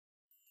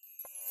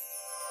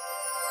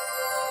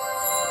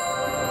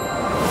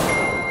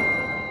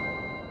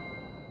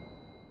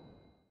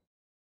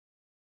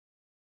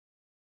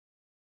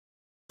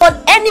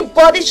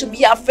anybody should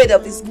be afraid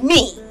of is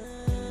me.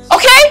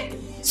 Okay?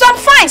 So I'm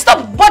fine.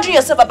 Stop bothering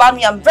yourself about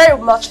me. I'm very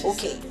much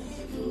okay.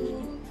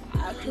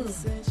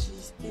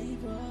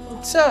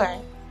 It's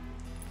alright.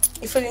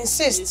 If you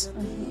insist,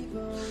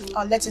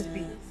 I'll let it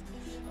be.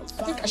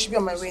 I think I should be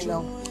on my way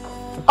now.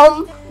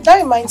 That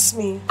reminds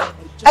me.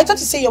 I thought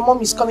you said your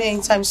mom is coming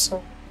anytime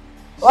soon.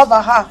 What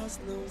about her?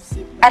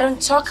 I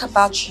don't talk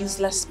about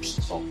useless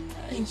people.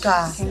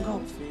 Inka.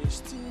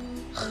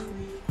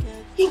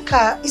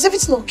 Inka, is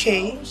everything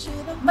okay?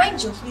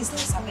 Mind your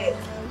business, Abel.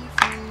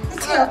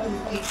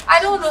 I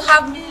don't want to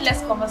have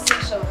meaningless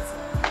conversations.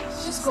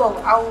 Just go.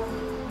 I'll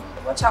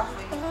watch out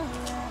for you.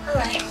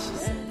 Alright.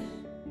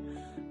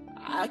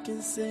 I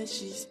can say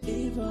she's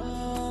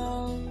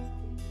evil.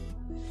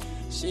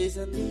 She's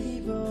an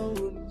evil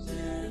woman,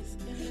 yes.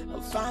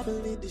 A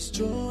family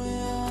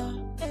destroyer,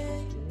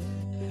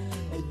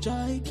 a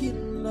joy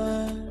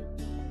killer.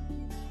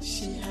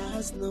 She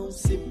has no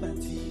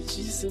sympathy.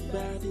 She's a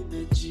bad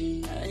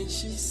energy, and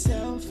she's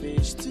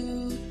selfish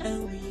too.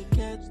 And we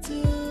get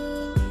to.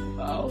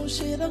 Oh,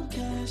 she don't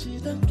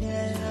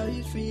care how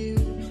you feel.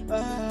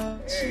 Oh,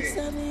 she's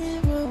an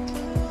evil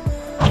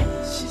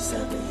woman. She's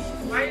an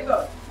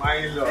evil. My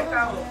in-law.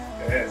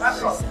 Yes.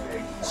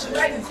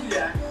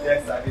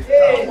 Yes, I did.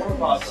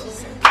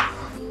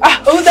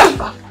 Hold on.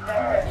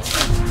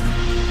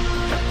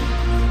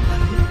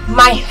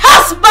 My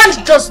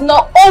husband does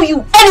not owe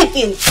you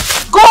anything.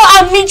 Go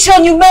and meet your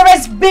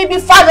numerous baby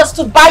fathers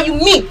to buy you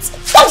meat.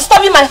 Stop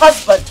disturbing my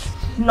husband.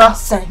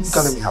 Nonsense. You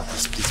can't let me have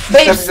this, please.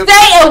 Babe,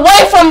 stay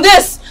away from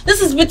this. This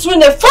is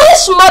between a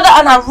foolish mother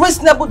and her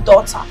reasonable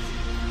daughter.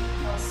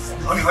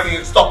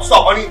 Honey, stop,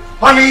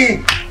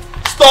 honey,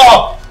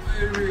 stop.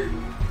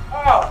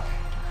 Oh,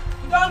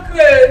 you don't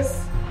craze.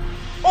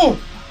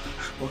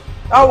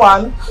 That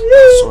one.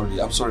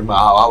 I'm sorry, ma.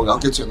 I'll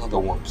get you another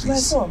one, please. My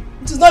son,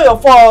 it is not your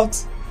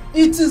fault.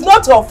 It is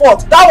not your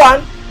fault. That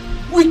one,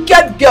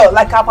 wicked girl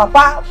like her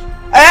papa.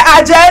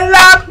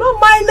 Ajela, no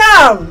mind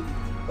now.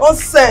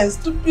 Nonsense,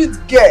 stupid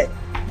girl.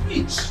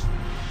 Bitch.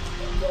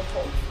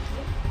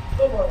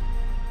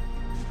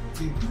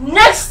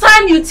 Next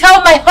time you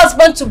tell my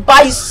husband to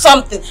buy you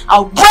something,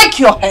 I'll break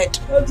your head.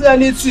 Don't do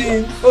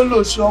anything.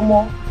 Olo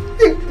Shomo.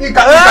 You can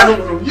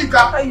imagine.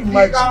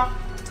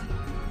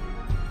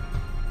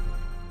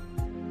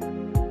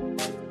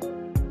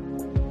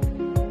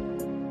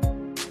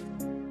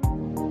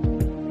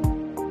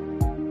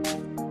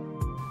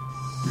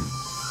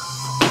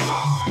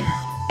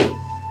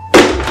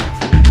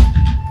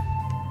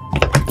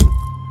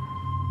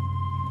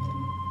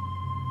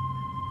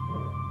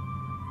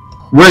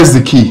 Where is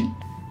the key?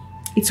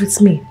 It's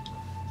with me.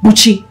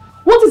 Buchi,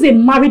 what is a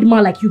married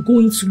man like you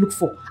going to look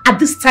for at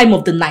this time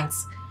of the night?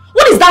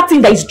 What is that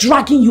thing that is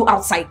dragging you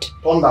outside?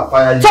 Thunder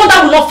fire you.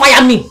 Thunder will not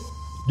fire me.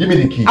 Give me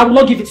the key. I will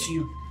not give it to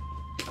you.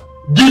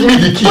 Give me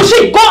the key.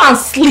 Buchi, go and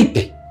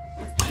sleep.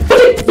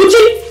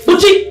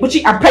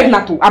 Buchi, I'm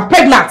pregnant too. I'm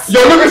pregnant.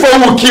 You're looking for who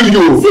will kill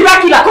you.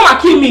 Serial killer, come and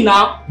kill me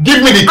now.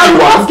 Give me the key. I will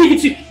not give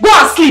it to you. Go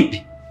and sleep.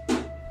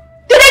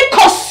 Did they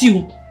curse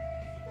you?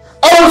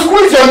 I will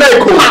squeeze your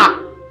neck.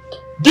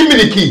 Give me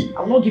the key. I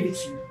will not give it to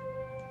you.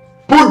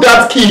 Put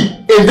that key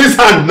in this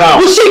hand now.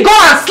 Buchi, go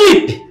and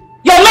sleep.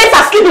 Your mates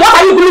are sleeping. What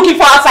are you looking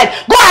for outside?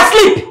 Go and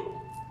sleep.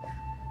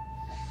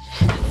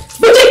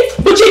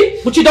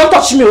 Buchi, don't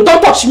touch me.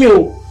 Don't touch me.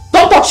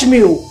 Don't touch me.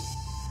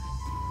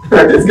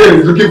 This girl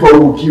is looking for who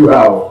will kill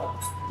her.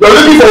 You're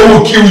looking for who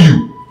will kill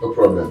you. No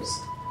problems.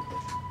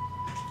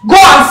 Go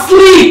and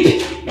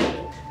sleep.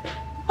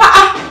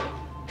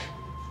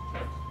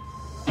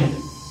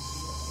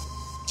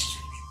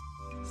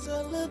 So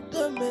let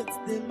them make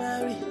them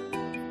marry.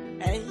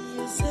 And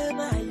you say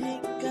na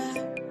yinka.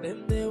 Then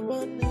they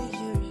want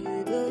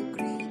you don't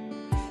agree.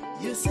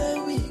 You say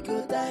we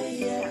go die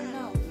here.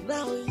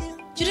 Now you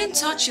didn't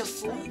touch your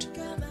food.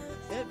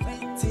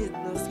 everything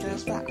no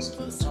scatter.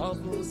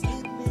 Almost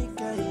in the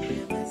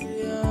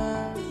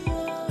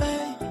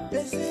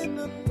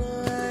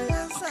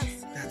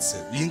That's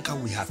it.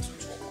 Yinka, we have to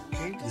talk,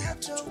 okay? We have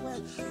to talk.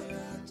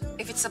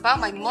 If it's about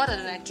my mother,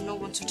 then I do not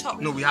want to talk.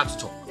 No, we have to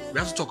talk. We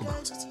have to talk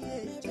about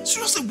it.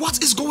 Seriously,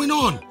 what is going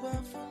on?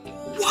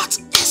 What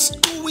is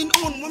going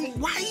on?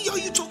 Why are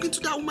you talking to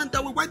that woman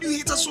that way? Why do you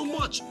hate her so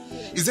much?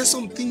 Is there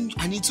something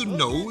I need to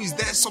know? Is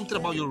there something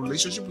about your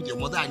relationship with your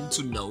mother I need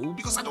to know?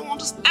 Because I don't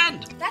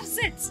understand. That's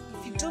it.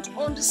 If you don't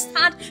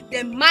understand,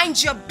 then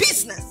mind your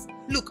business.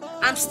 Look,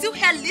 I'm still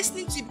here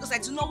listening to you because I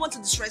do not want to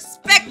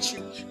disrespect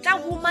you.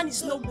 That woman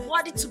is not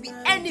worthy to be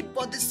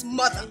anybody's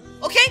mother.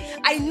 Okay?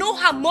 I know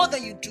her more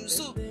than you do,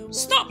 so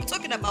stop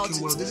talking about it.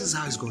 Well, this is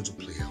how it's going to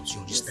play out.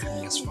 You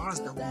understand me? As far as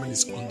that woman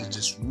is under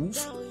this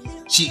roof,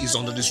 she is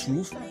under this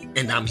roof,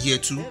 and I'm here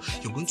too.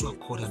 You're going to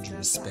accord her the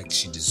respect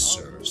she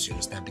deserves. You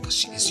understand? Because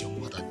she is your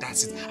mother.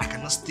 That's it. I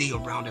cannot stay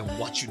around and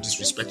watch you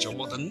disrespect your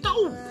mother.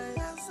 No!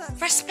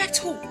 Respect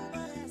who?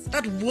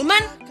 That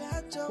woman?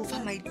 Over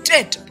my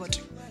dead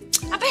body.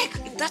 I beg,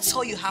 if that's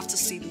all you have to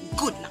say,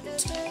 good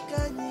night.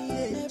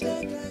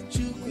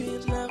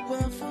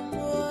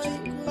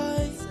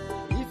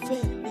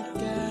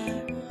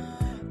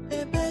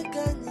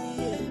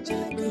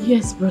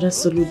 Yes, Brother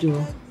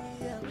Soludo.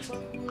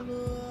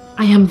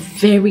 I am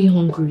very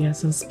hungry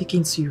as I'm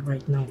speaking to you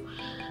right now.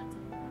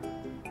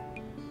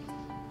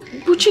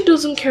 Buchi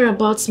doesn't care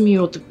about me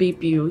or the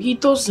baby. He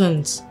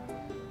doesn't.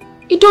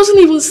 He doesn't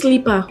even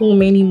sleep at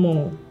home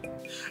anymore.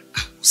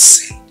 I will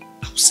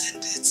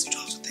send it. You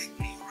don't have to thank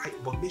me, alright?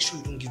 But make sure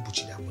you don't give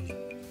Buchi that money.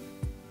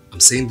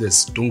 I'm saying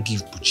this, don't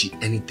give Buchi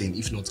anything.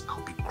 If not,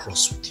 I'll be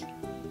cross with you.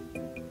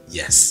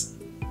 Yes.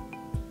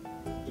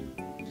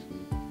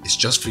 It's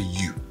just for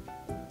you.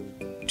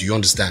 Do you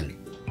understand me?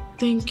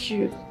 Thank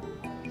you.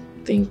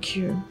 Thank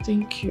you.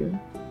 Thank you.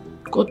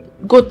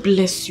 God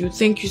bless you.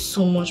 Thank you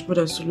so much,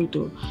 Brother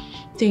Soludo.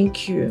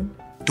 Thank you.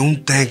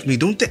 Don't thank me.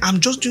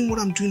 I'm just doing what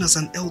I'm doing as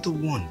an elder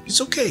one.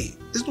 It's okay.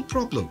 There's no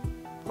problem.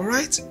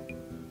 Alright?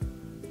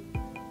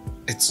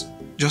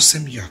 Just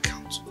send me your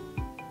account.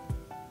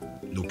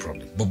 No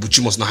problem. But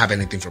Buchi must not have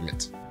anything from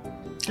it.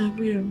 I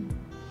will.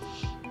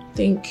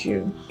 Thank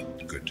you.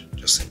 Good.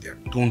 Just send there.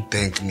 Don't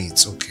thank me.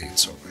 It's okay.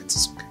 It's alright.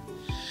 It's okay.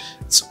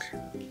 It's okay.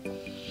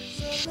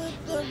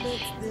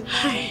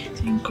 Hi.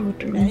 Thank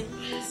God.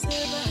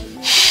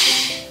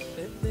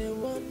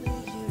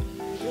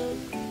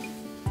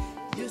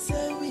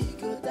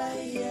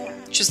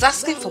 She's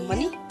asking for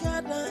money?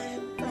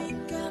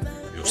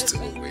 You're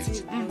still awake.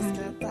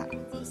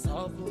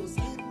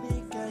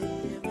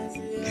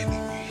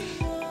 Anyway,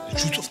 the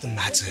truth of the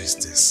matter is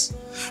this.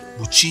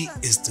 Buchi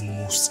is the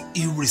most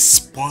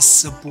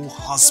irresponsible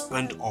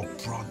husband or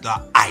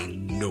brother I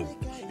know.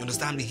 You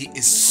understand me? He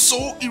is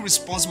so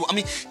irresponsible. I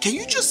mean, can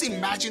you just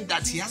imagine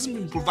that he hasn't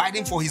been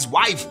providing for his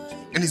wife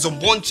and his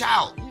unborn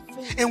child?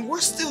 And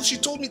worse still, she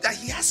told me that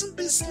he hasn't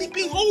been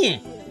sleeping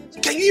home.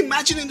 Can you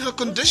imagine in her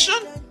condition?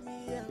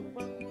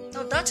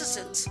 No, that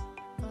isn't.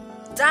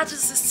 That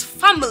is his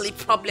family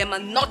problem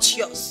and not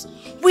yours.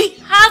 We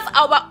have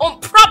our own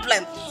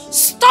problem.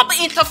 Stop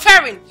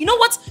interfering. You know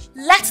what?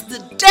 Let the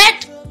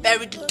dead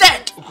bury the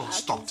dead. Oh God,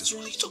 stop this.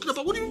 What are you talking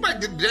about? What do you mean by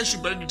the dead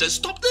should bury the dead?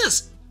 Stop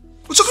this.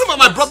 We're talking about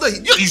my brother.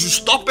 Yeah, you should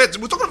stop it.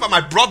 We're talking about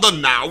my brother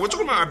now. We're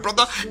talking about my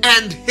brother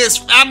and his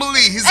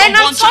family, his and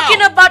unborn I'm talking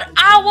child. about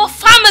our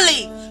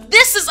family.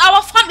 This is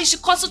our family. You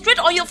should concentrate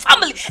on your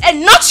family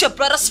and not your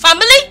brother's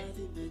family.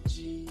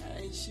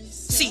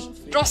 See,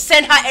 don't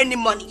send her any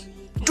money.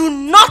 Do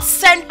not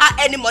send her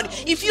any money.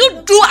 If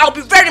you do, I'll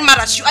be very mad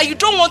at you. And you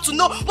don't want to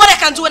know what I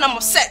can do when I'm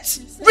upset.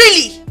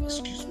 Really?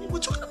 Excuse me, we're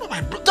talking about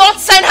my brother. Don't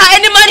send her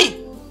any money.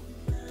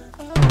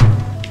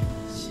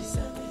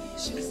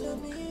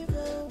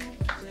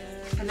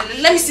 And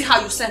then let me see how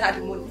you send her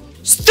the money.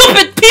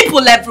 Stupid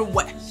people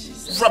everywhere.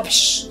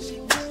 Rubbish.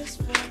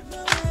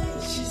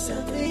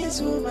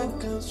 Woman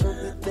comes from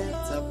the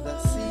depths of the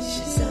sea.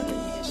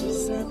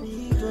 She's an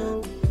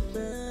evil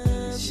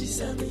woman. She's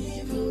an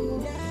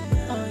evil.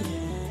 Oh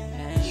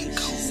yeah.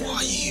 Who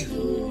are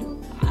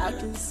you? I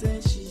can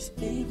say she's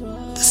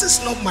evil. This is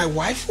not my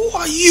wife. Who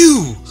are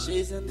you?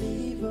 She's an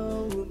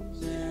evil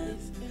woman.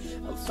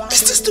 Is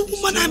this the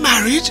woman I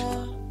married?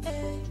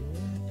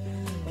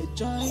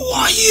 Who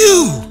are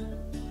you?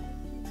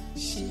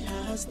 She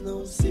has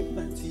no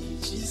sympathy.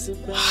 She's a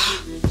bad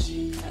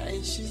energy.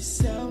 And she's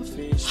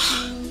selfish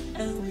too.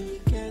 And we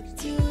get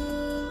to.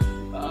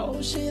 Oh,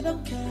 she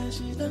don't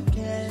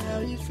care how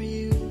you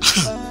feel.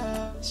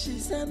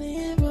 She's an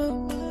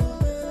evil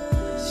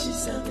woman.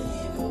 She's an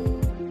evil.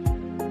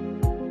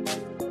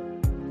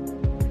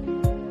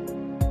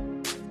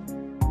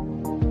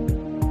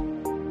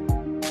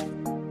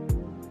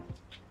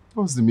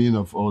 What's the meaning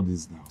of all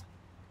this now?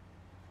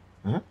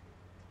 Huh?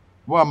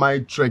 Why am I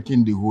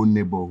trekking the whole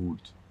neighborhood?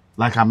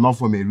 Like I'm not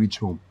from a rich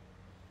home.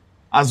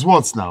 As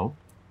what now?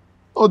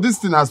 Oh, this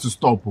thing has to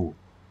stop. Oh.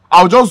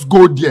 I'll just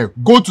go there,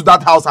 go to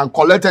that house and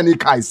collect any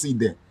car I see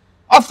there.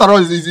 After all,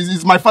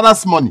 it's my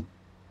father's money.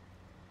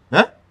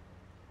 Eh?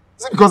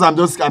 Is it because I'm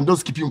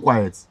just keeping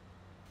quiet?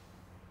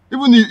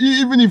 Even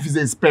if it's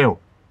a spell.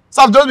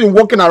 So I've just been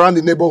walking around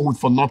the neighborhood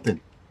for nothing.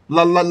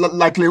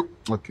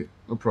 Okay,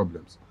 no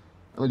problems.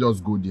 Let me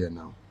just go there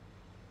now.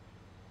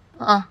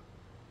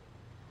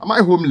 Am I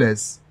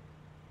homeless?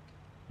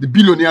 The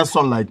billionaire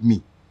son like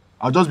me.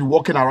 I'll just be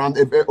walking around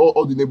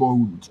all the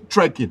neighborhood,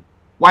 trekking.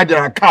 While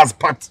there are cars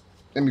parked.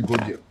 Let me go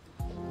there.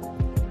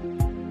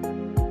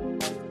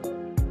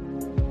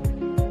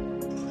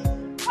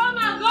 Come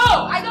and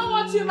go! I don't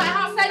want you in my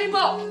house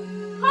anymore.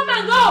 Come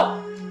and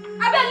go!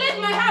 I better leave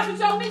my house with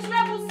your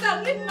miserable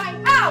self. Leave my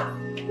house!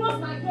 Close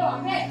my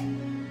door, okay?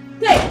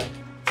 Take!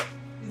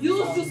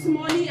 Use this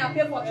money and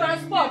pay for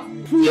transport.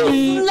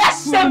 You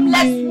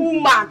shameless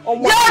woman.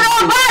 You're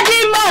a body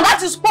man.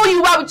 That is who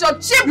you are with your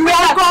cheap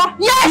walker.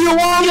 Yes. You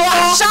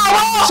are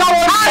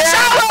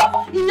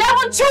shower.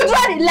 11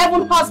 children,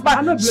 11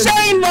 husbands.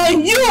 Shame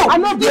on you.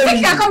 You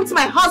think you're coming to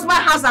my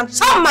husband's house and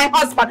charm my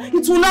husband?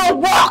 It will not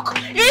work.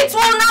 It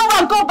will not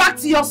work. Go back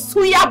to your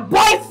sweeter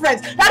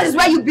boyfriend. That is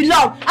where you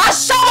belong. A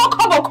shower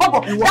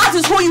kobo. That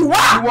is who you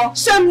are.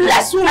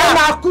 Shameless woman.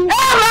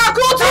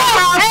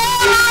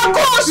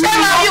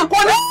 Shame on you.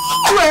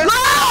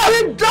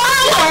 Go!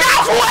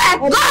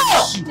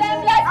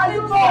 Shameless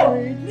people!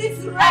 This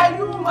right,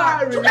 you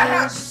married. Look at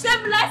her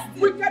shameless.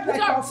 With your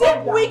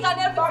cheap wig and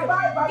everything.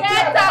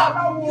 Get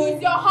out. He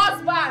is your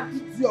husband.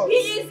 He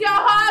is your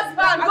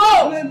husband.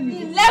 Go.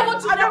 The level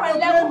children and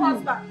level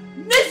husband.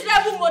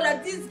 Miserable mother,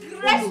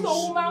 disgrace to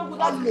womanhood.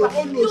 You are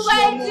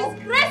a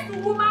disgrace to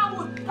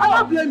womanhood. I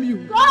don't blame you.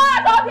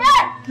 God of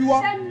here. You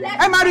are.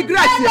 Am I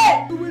regret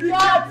it? Your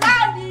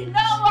dad did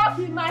not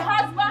work in my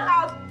husband's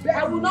house.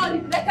 I will not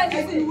regret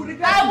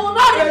anything. I will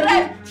not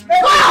regret. Go!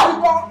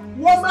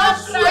 Stop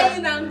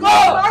crying and go!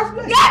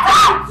 Get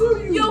out!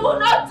 You will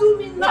not do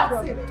me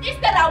nothing.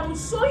 Instead, I will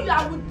show you,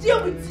 I will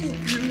deal with you.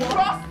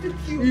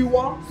 Prostitute.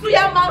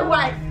 Suya man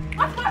wife.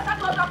 What was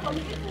that for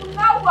me? It will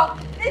not work.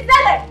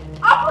 Instead,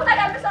 open that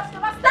relationship.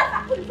 Step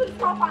back to the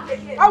compound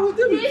again. I will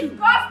deal with you.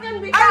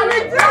 Disgusting because I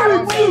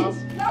will deal with you.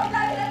 No,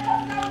 that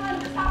in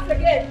this house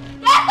again.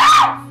 Get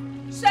out!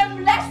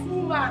 Shameless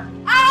woman.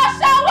 I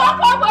shall walk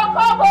over.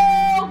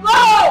 Go!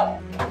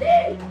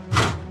 Leave!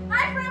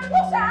 My friend,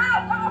 push her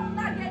out of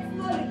that gate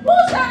slowly.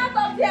 Push her out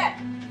of there.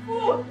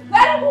 Good.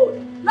 Very good.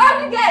 Lock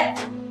the gate.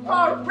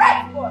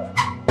 Correct boy.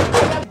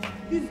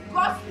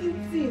 Disgusting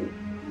thing.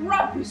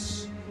 Rubbish.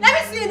 Let me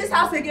see you in this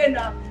house again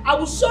now. I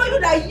will show you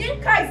that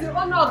Yinka is the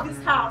owner of this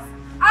house.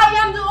 I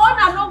am the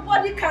owner.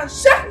 Nobody can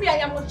shake me. I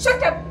am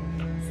unshakable.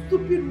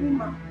 Stupid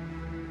woman.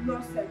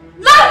 Nonsense.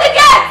 Lock the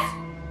gate!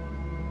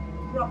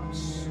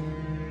 Rubbish.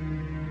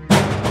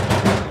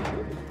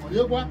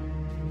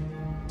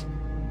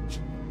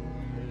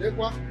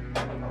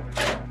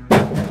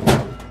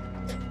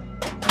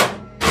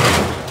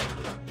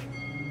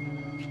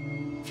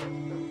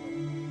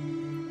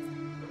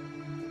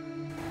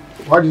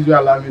 Why did you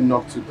allow me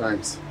knock 2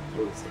 times?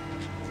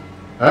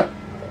 Huh?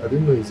 I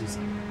didn't know it's you,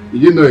 sir. You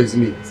didn't know it's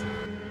me?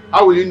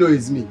 How will you know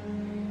it's me?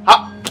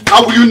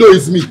 How will you know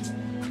it's me?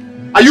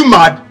 Are you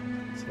mad?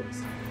 Sorry,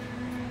 sir.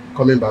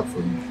 Coming back for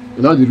you.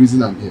 You know the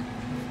reason I'm here.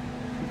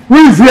 Who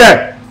is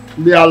here?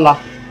 The Allah.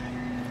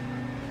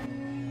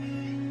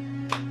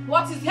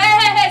 What is?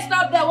 Hey,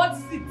 stop there. What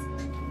is it?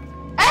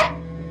 Eh?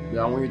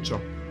 Yeah, I want you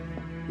chop.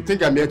 You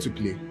think I'm here to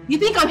play? You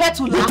think I'm here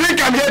to laugh? You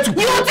think I'm here to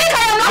play? You think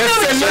I am not here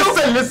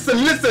with you?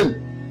 Listen.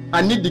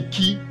 I need the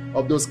key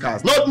of those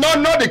cars. Not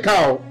the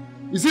car.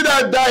 You see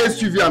that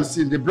SUV I'm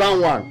seeing, the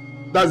brown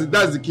one? That's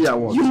the key I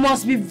want. You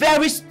must be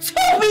very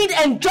stupid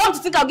and drunk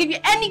to think I'll give you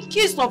any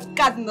keys of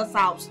cars in this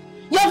house.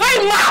 You're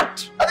very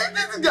mad.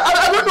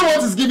 I don't know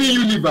what is giving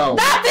you liver.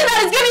 That thing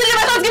that is giving you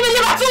liver is giving you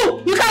liver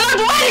too. You cannot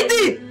do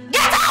anything.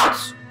 Get out.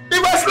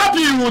 If I slap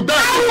you, you will die. I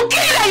will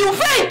kill you. You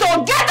faint.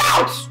 Oh, get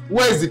out.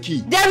 Where is the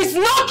key? There is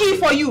no key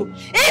for you.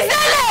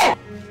 Izele!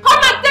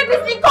 Come and take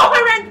this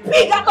incoherent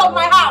pig out of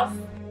my house.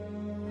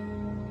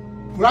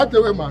 Right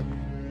away, man.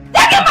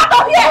 Take him out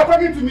of here. You're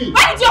talking to me.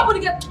 Why did you open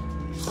the gate?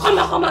 Come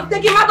on.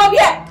 Take him out of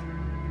here.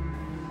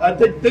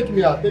 Take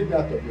me out of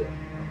here.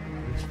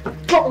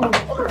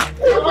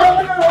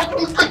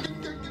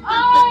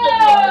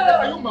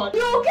 Are you mad?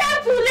 You came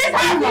to this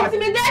house to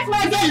intimidate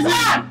my gate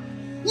man.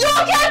 You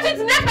came to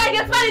intimidate my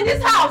gate man in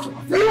this house.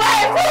 You are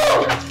a fool.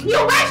 You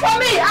wait for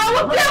me. I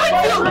will play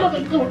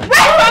with you.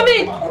 Wait for me.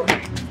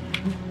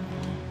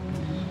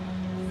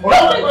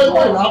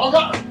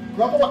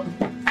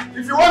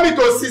 If you want me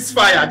to cease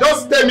fire,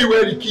 just tell me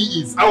where the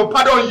key is. I will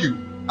pardon you.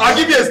 I'll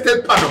give you a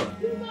state pardon.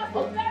 You must be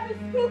very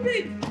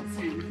stupid.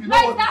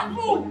 Like that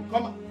fool.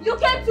 You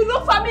came to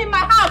look for me in my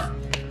house.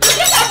 You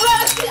think I'm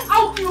going to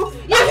out you?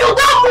 If you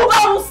don't move,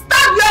 I will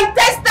stab you and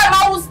test them.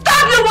 I will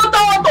stab you,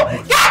 Moto.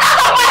 Get out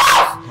of my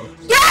house.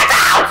 Get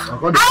out.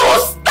 I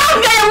will stab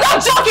you. I'm not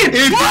joking.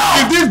 If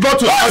this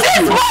bottle touch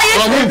you,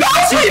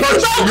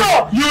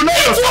 you know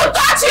it will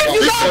touch you if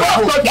you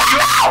don't go. Get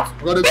out.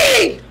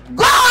 Big.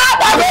 Go out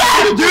of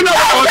here! Do you know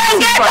what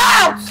Get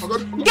out!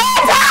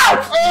 Get out!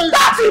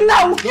 Touch him,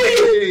 I will kill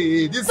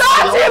you!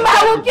 Touch him,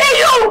 I will kill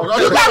you!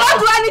 You cannot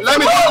do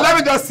anything. Let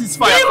me just cease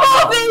fire.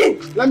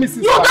 Let me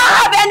cease fire. You don't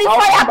have any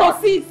fire to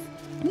cease.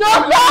 No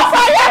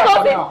fire to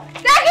cease.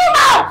 Take him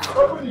out!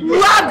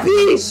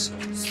 Rubbish!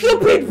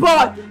 Stupid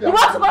boy! You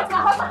want to go to my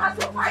husband's house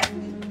to fight me?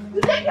 You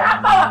think you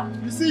have power?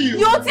 You see you.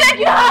 You think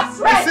you have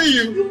strength? I see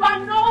you. You are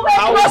nowhere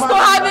close to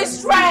having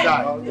strength.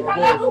 You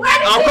cannot do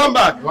anything. I'll come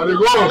back.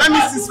 Let me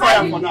cease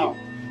fire for now.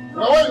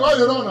 What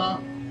you know now?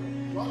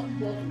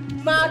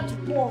 Mad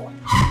boy.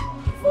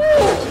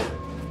 Fool.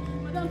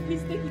 Madam,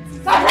 please take it easy.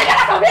 Take it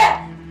out of here.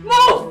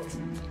 Move.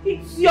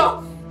 Idiot.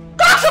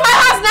 Come to my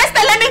house next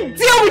time. Let me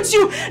deal with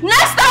you.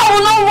 Next time I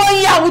will not want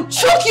you. I will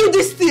choke you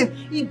this thing.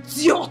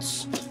 Idiot.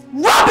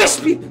 Rubbish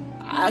people.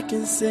 I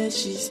can say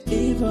she's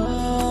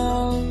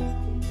evil.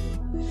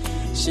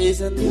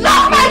 She's an evil.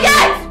 Lock my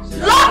gate!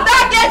 Lock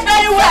that gate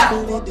very well!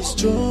 Family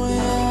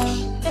destroyer,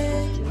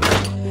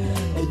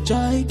 a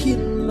joy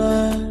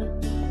killer.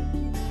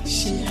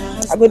 She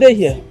has. I go there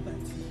here.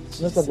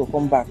 Let us go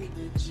come back.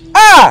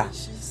 Ah!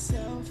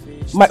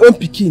 My own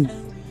pikin.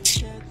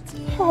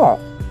 Ah.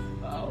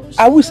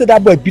 I will say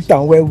that boy beat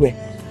am well.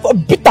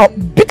 Beat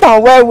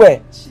am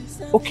well.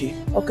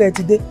 Okay,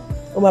 today.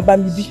 Oh my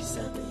baby.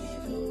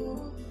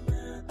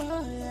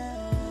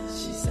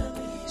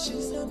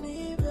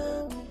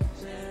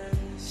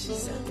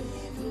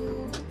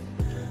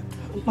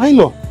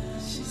 Minor,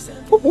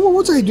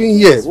 What are you doing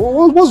here?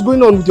 What's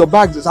going on with your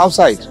bags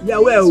outside? Yeah,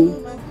 well,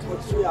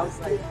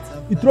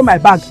 you throw my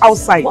bag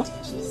outside. What?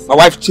 My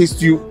wife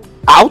chased you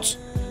out?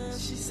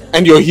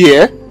 And you're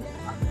here?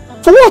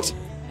 For what?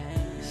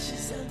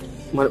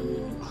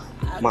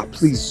 Ma,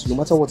 please, no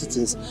matter what it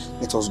is,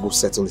 let us go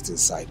settle it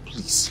inside.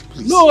 Please.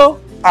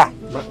 No. Madam.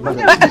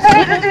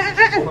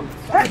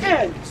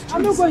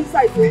 I'm not going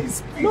inside.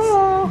 Please,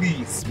 no.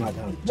 Please,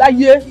 madam.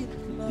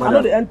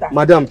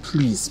 Madam,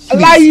 please.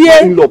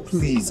 My-in-law,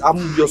 please.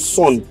 I'm your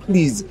son.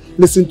 Please,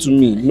 listen to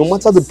me. No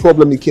matter the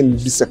problem, it can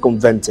be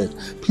circumvented.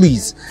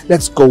 Please,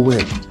 let's go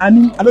in. I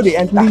know they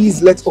enter.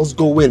 Please, let us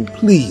go in.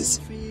 Please.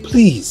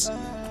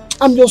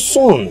 I'm your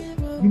son.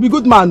 You be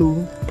good man,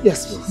 oh.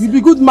 Yes, ma'am. You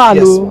be good man,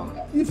 yes, oh.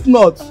 If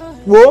not,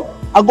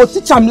 I go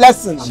teach him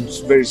lessons.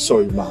 I'm very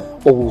sorry, ma'am.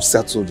 But we'll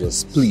settle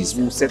this. Please,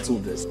 we'll settle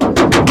this.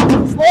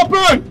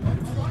 Open!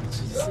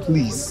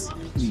 Please, ma'am.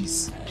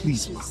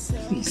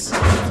 Please.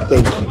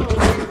 Thank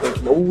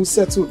you. We will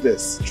settle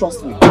this.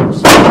 Trust me.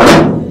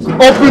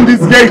 Open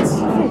this gate!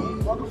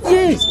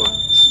 Yes, ma'am.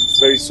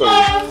 Very sorry.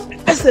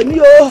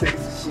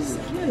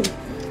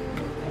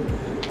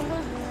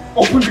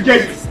 Open the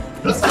gate!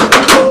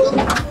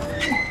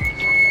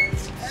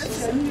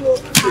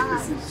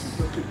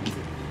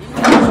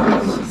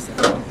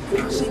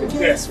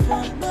 Yes.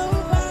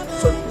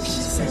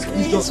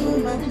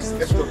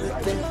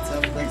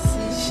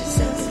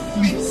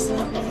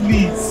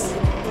 Please.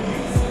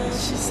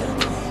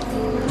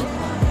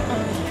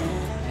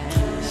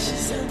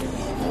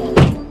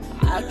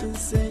 I can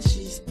say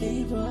she's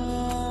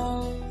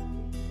evil.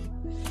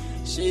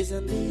 She's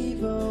an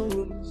evil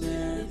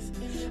woman,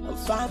 a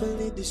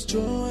family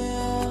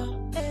destroyer,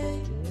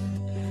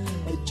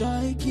 a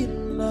joy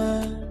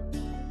killer.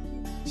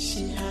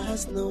 She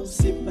has no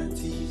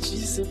sympathy,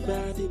 she's a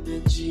bad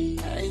energy,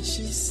 and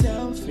she's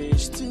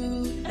selfish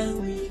too,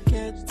 and we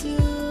get too.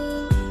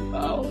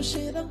 Oh,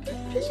 she don't care.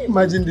 Can you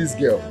imagine this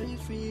girl?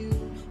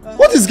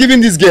 What is giving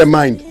this girl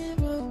mind?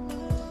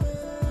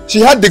 She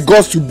had the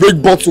guts to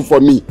break bottle for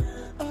me.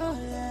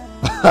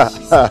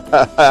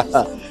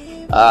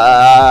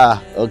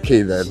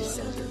 Okay then.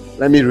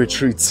 Let me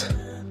retreat.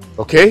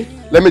 Okay?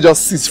 Let me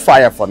just cease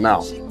fire for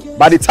now.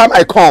 By the time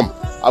I come,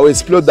 I will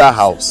explode that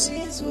house.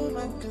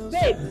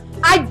 Babe,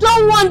 I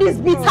don't want this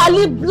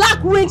bitterly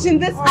black witch in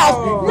this house.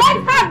 Let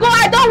her go.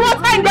 I don't want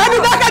her in the house.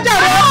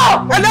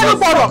 And let her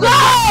go.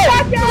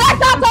 Get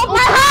out of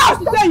my house.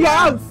 Stay in your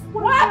house.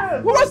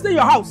 What? Who wants to stay in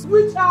your house?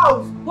 Which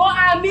house? Go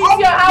and meet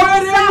your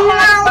house. You will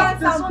not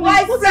see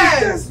my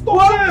husband.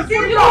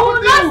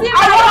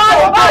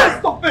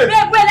 Stop it.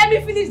 Wait, let me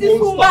finish this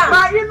woman.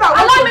 Allow me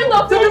to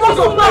finish this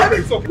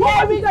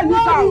woman.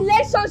 No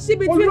relationship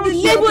between the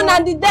living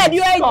and the dead.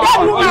 You are a dead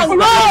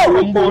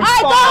woman. No. I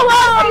don't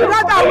want to.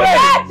 Let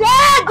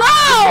her go.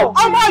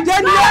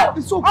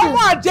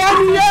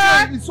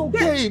 It's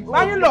okay.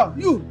 My-in-law,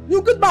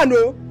 you good man,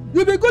 no?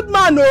 You be good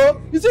man,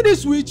 no? You see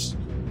this switch?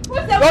 You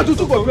are the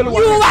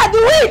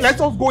witch! Let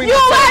us go in. You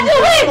are the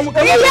witch!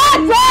 Get out of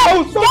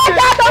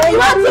you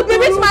want to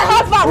bewitch my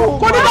husband! Who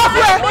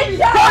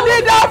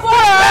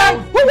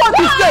wants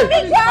to stay?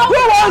 Who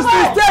wants to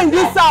stay in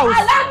this house?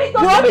 Allow me to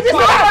be this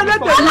house!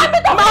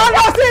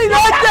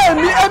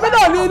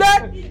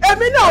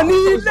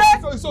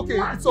 It's okay.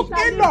 I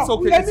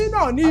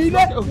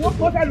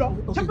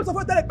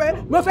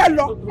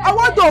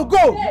want to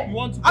go. You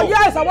want to go?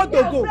 Yes, I want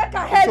to go. Break her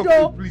head,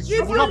 though. If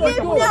you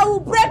leave me, I will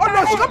break her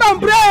head. Come and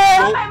pray.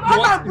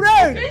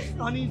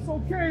 Honey, it's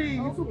okay.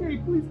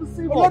 Please be safe.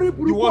 You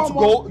want to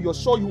go? You're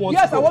sure you want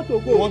to go? Yes, I want to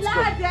go. You want to go?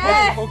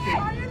 Okay.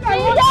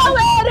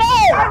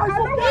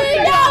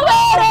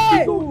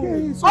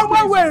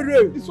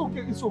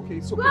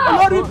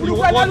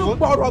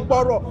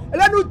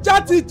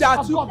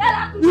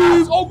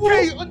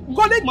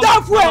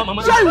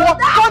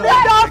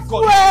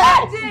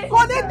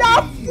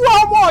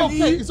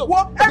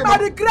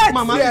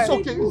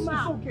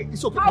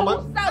 It's okay.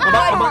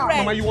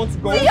 Mama, you want to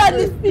go?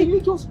 Can you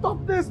just stop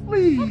this,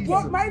 please? Okay.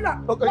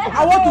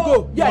 I want to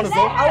go. Yes, I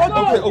want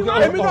to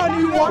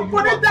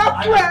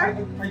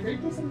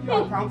go.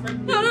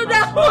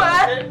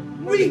 Okay.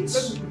 Rich.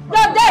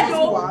 You're dead,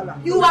 though.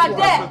 You are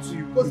dead.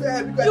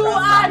 You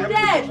are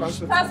dead.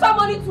 Transfer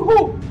money to who?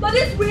 To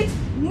this rich?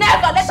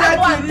 Never. Let her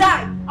go and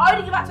die. I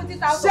already give her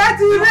 20,000.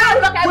 Go with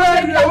that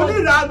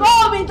one. Go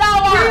with that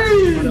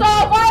one. No!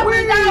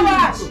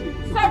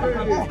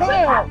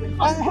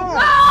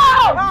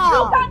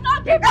 You cannot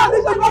give her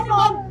this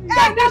money.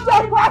 Take this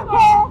money back.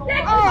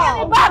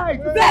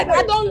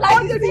 I don't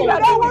like this thing. I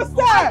don't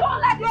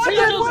like this thing.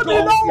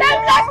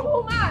 Shameless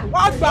woman.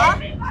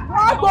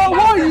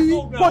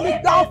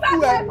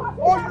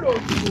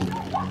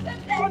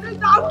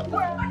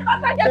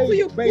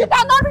 You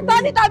cannot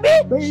return it to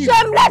me.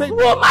 Shameless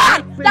woman.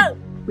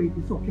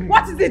 It's okay.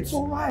 What is it?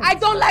 Right. I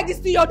don't like this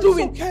thing you're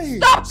doing. Okay.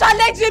 Stop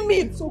challenging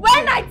me.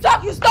 When I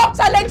talk, you stop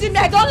challenging me.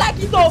 I don't like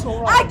it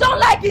though. I don't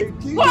like it.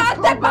 Go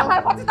and take back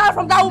my 40,000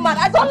 from that woman.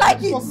 I don't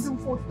like it. Just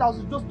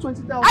 40,000, just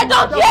 20,000. I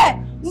don't care.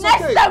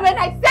 Next time when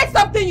I say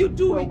something, you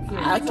do it.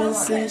 I can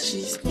say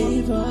she's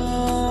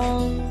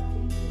evil.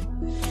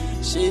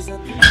 She's a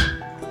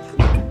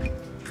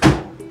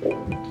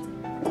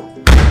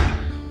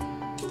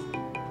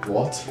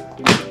What?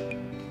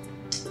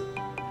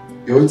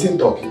 You're eating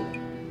turkey?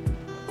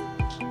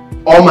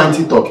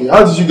 Almighty turkey?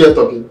 How did you get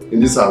turkey in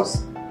this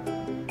house?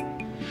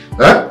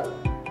 Eh?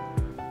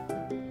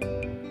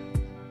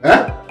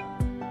 Eh?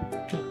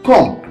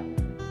 Come.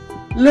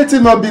 Let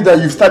it not be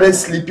that you've started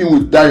sleeping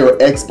with that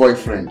your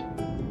ex-boyfriend.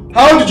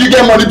 How did you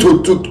get money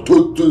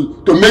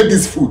to make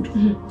this food?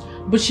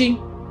 Bushi,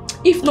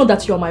 if not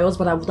that you're my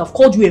husband, I would have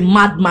called you a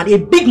madman, a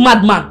big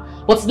madman.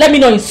 But let me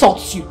not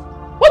insult you.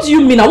 What do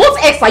you mean?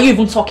 What ex are you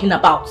even talking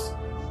about?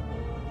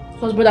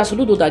 It was Brother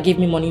Soludo that gave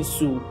me money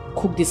to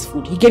cook this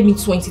food. He gave me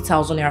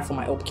 20,000 naira for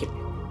my upkeep.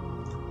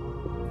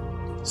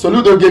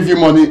 Soludo gave you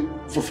money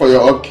for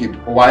your upkeep.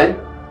 Why?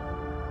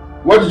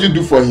 What did you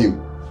do for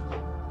him?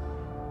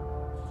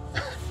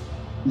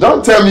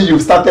 Don't tell me you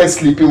started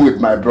sleeping with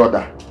my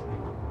brother.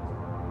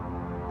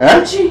 Eh?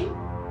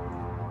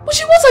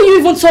 Bushi, what are you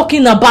even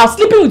talking about?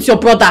 Sleeping with your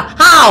brother?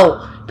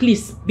 How?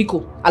 Please,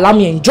 Biko, allow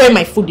me to enjoy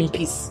my food in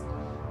peace.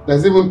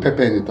 There's even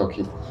pepper in the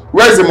turkey.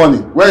 Where's the money?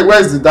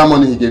 Where is that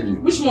money he gave you?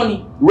 Which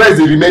money? Where is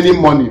the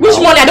remaining money? Which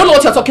money? I don't know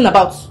what you're talking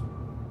about.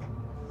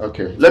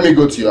 Okay, let me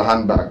go to your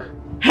handbag.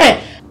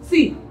 Hey,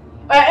 see.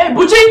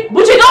 Buchi,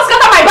 don't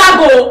scatter my bag,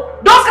 oh.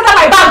 Don't scatter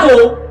my bag,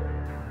 oh.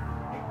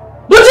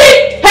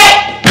 Buchi,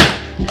 hey.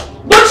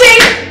 Buchi.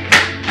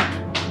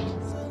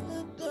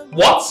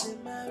 What?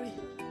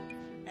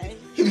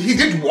 He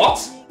did what?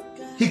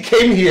 He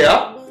came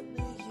here,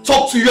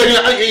 talked to you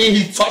and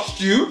he touched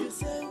you?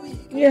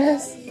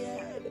 Yes.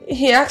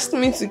 He asked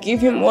me to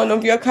give him one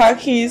of your car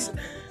keys.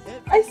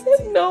 I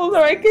said no,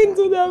 that I can't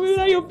do that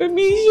without your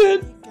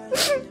permission.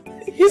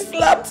 He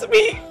slapped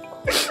me.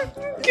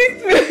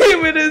 Kicked me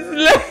with his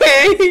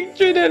leg. He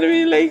treated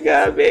me like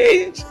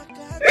garbage.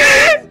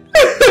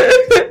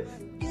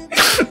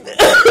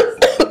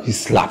 He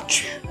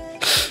slapped you.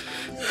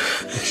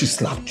 She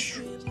slapped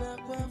you.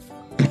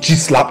 She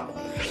slapped.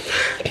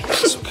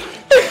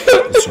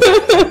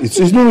 It's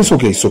okay. It's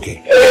okay. It's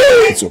okay.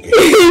 It's okay.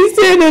 He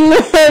said a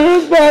lot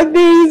of bad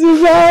things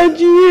about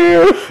you.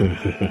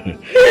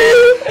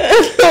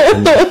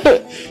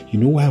 You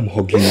know why I'm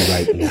hugging you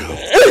right now?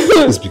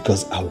 It's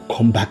because I'll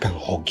come back and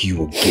hug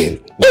you again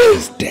when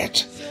he's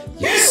dead.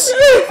 Yes.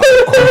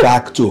 I'll come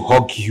back to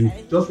hug you.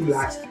 Just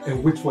relax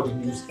and wait for the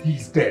news.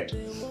 He's dead.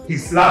 He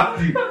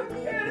slapped you.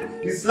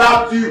 He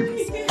slapped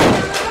you.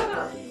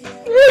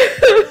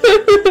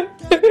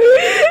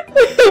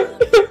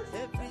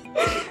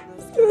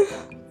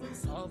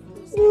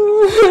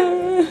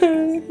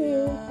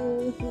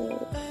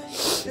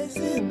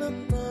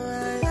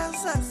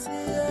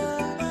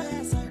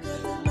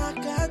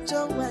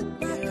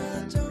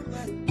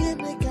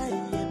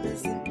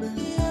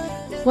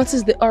 What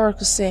is the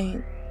oracle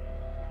saying?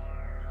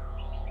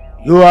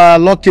 You are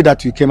lucky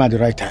that you came at the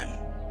right time.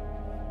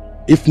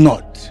 If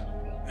not,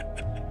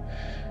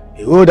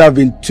 it would have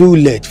been too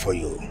late for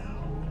you.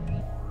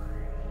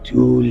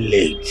 Too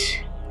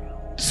late.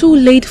 Too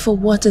late for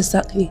what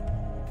exactly?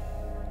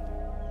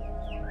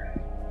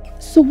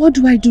 So what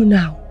do I do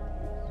now?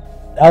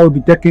 That will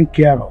be taken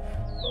care of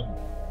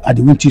at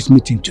the witches'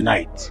 meeting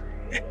tonight.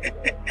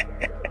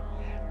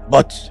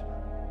 But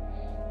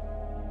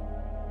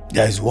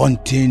there is one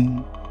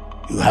thing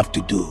you have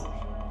to do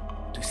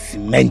to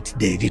cement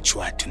the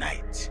ritual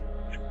tonight.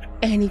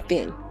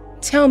 Anything.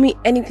 Tell me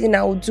anything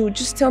I will do.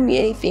 Just tell me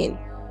anything.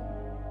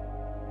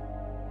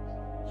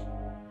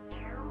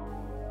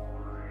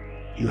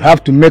 You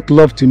have to make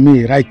love to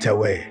me right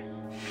away.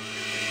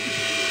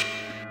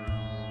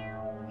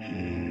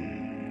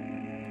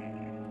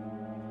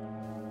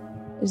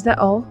 Is that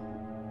all?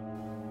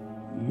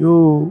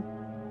 You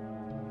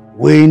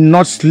will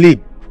not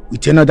sleep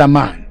with another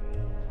man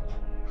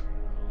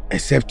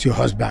except your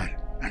husband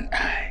and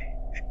I.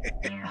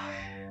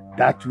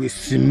 That will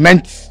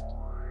cement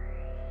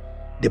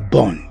the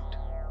bond.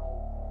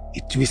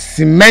 It will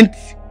cement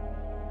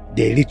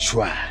the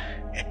ritual.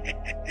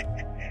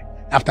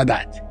 After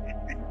that,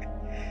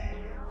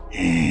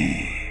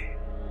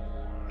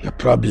 your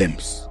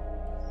problems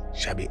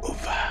shall be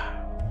over.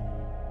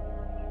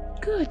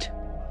 Good.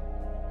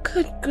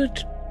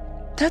 Good.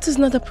 That is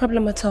not a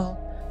problem at all.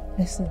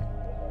 Listen,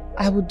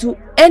 I will do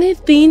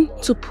anything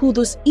to pull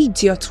those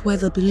idiots where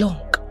they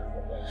belong.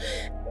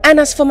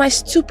 And as for my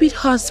stupid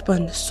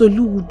husband,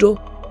 Soludo,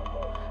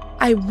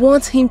 I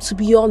want him to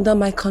be under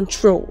my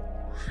control.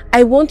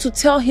 I want to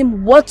tell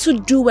him what to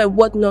do and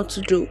what not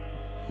to do.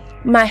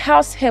 My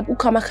house help,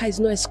 Ukamaka, is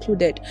not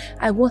excluded.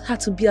 I want her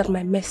to be at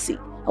my mercy.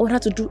 I want her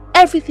to do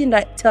everything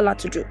that I tell her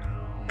to do.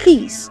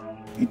 Please.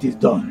 It is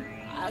done.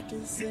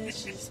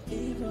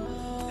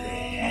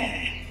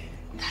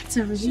 That's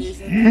a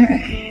relief.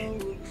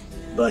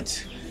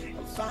 But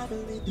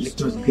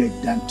let us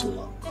get down to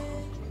work.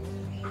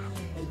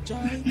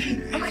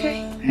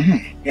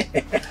 Okay.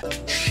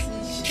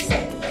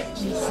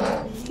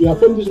 You have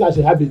formed this as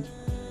a habit.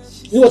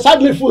 You will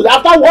sadly food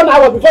after 1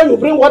 hour before you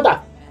bring water.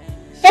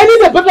 Any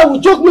the people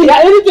will choke me,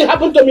 anything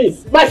happen to me,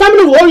 my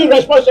family will hold you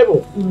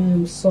responsible.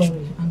 I'm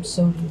sorry.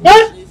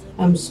 Eh?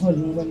 I'm sorry,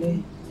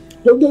 Ngwale.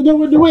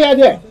 The way you're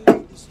there.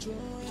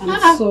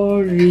 I'm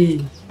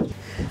sorry.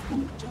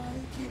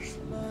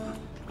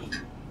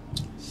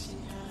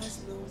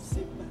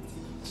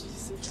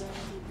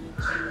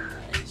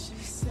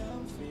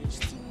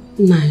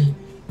 Nine.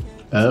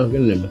 I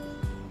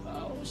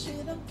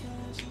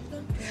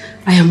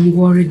am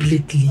worried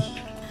lately.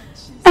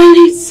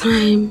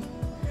 Anytime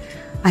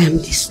I am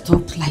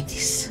disturbed like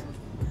this,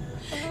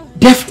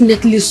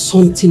 definitely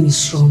something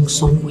is wrong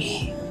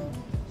somewhere.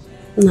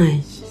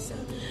 Nine.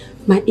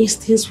 My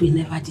instincts will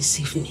never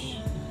deceive me.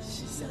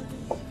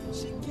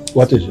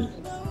 What is it?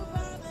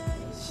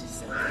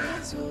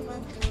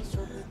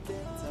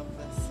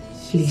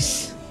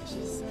 Please,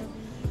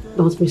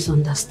 don't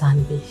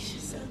misunderstand me.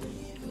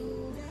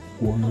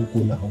 What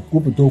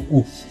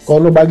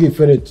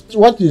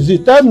is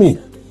it? Tell me.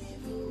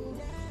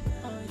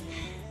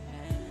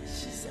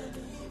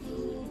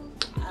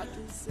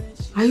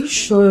 Are you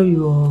sure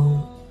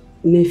your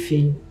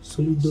nephew,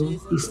 Soludo,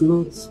 is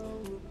not?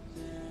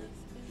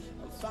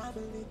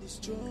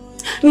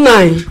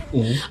 Nine.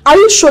 Are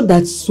you sure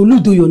that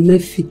Soludo, your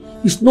nephew,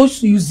 is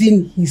not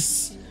using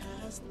his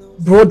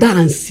brother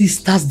and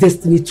sister's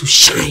destiny to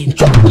shine?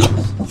 Nine,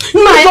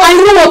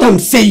 I know what I'm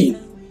saying.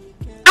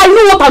 I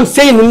know what I'm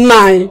saying,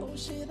 Nine.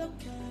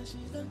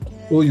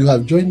 Oh, you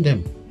have joined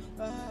them.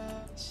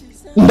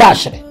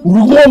 Ndashe,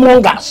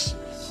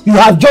 you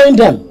have joined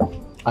them.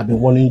 I've been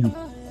warning you.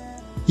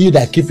 He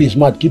that keep his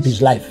mouth, keep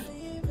his life.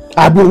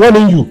 I've been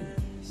warning you.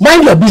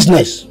 Mind your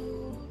business.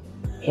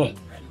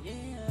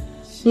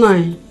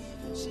 Nine.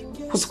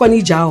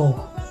 Kusikwani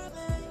jao.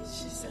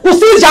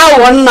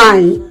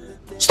 Nine.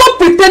 Stop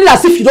pretending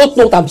as if you don't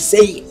know what I'm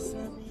saying.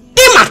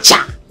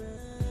 Immature.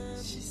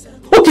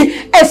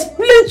 Okay,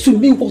 explain to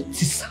me what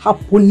is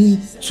happening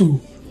to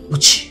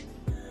Uchi.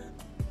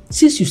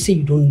 Since you say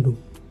you don't know.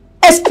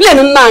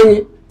 Explain,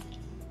 Nine.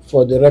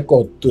 For the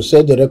record, to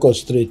set the record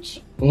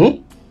straight.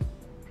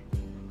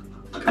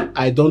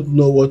 I don't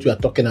know what you are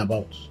talking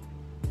about.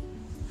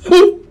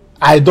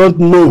 I don't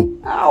know.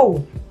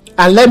 Ow.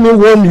 And let me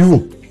warn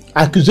you,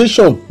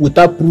 accusation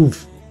without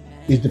proof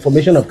is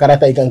deformation of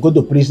character. You can go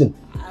to prison.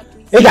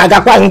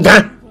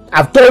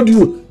 I've told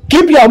you,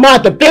 keep your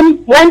mouth,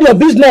 mind your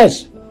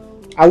business.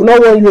 I will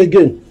not warn you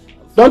again.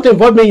 Don't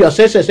involve me in your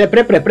senses. Say,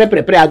 pray.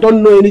 I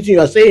don't know anything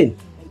you are saying.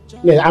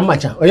 Yeah, I'm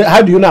macha.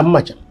 How do you know I'm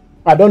macha?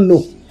 I don't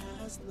know.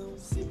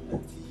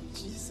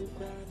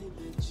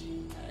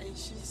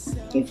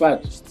 In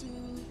fact,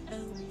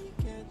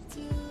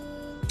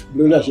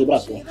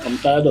 I'm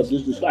tired of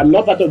this discussion. I'm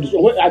not part of this.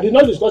 I did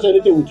not discuss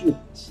anything with you.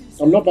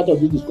 I'm not part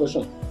of this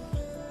discussion.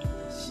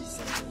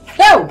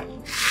 Hell!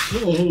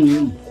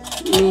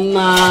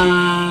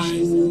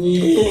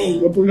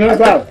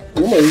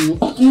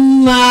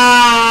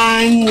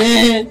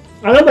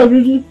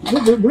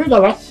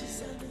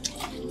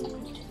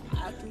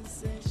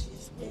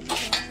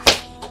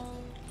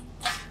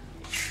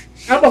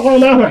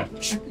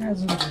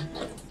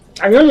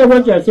 I don't know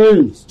what you're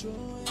saying.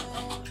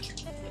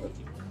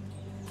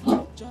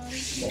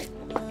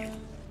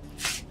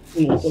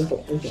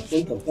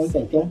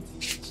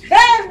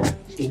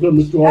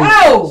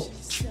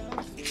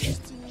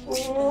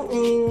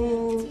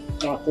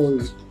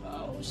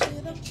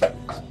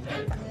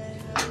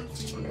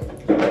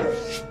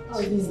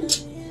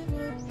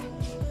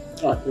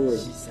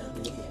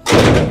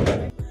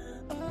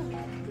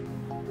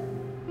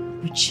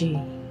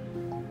 Uchi,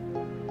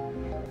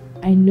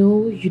 I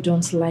know you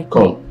don't like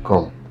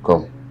Come.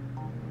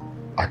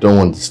 I don't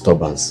want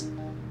disturbance.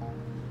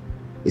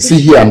 You see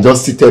here, I'm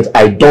just seated.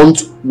 I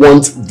don't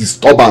want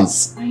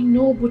disturbance. I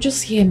know, but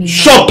just hear me.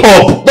 Shut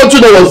up! Don't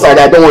you know one side?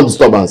 I don't want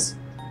disturbance.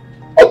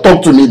 Don't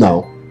talk to me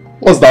now.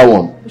 What's that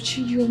one?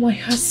 Uchi, you're my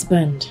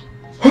husband.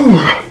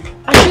 I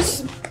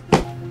just...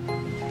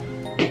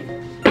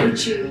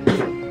 Uchi.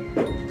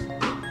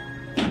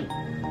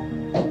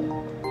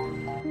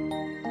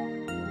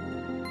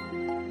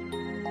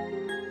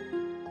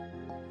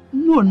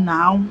 No,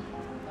 now.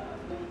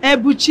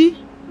 Ebuchi,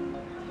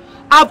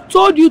 I've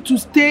told you to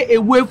stay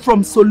away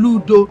from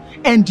Soludo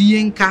and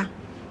Yinka.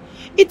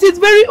 It is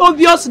very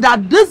obvious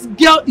that this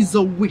girl is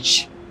a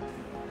witch.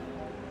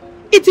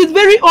 It is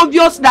very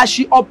obvious that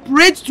she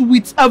operates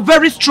with a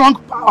very strong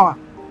power.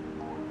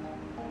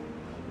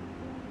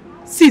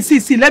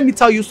 See, let me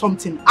tell you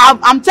something.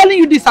 I'm telling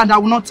you this and I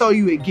will not tell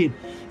you again.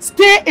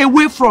 Stay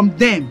away from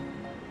them.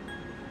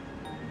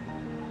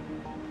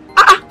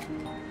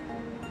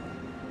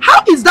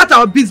 How is that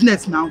our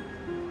business now?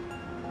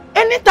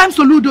 Anytime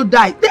Soludo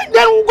dies, then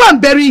we'll go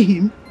and bury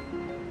him.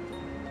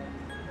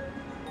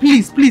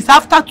 Please,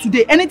 after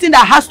today, anything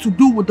that has to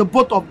do with the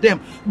both of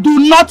them, do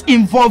not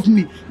involve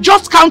me.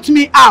 Just count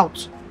me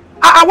out.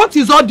 What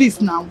is all this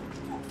now?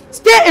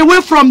 Stay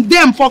away from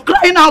them, for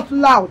crying out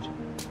loud.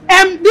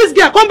 This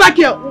girl, come back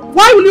here.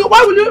 Why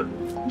will you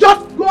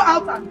just go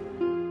out and...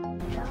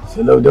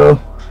 Soludo.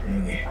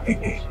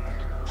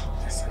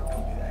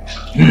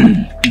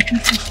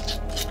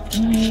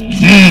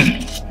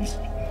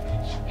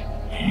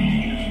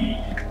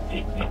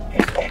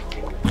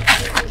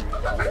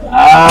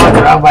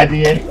 Bravo,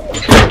 dear.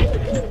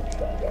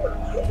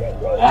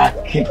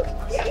 He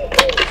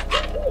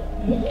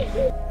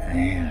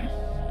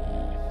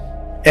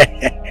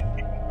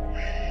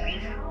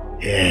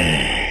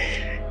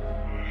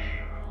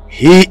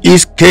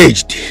is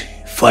caged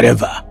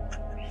forever.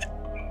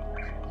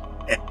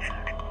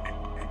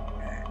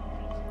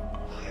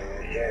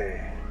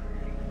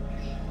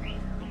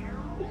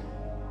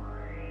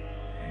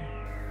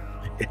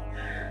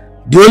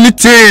 The only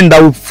thing that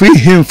will free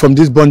him from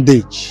this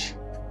bondage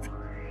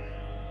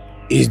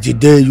is the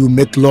day you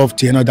make love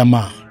to another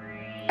man.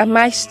 Am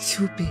I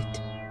stupid?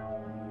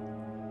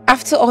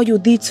 After all you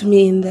did to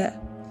me in there.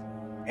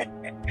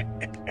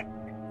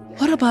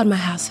 What about my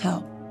house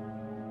help?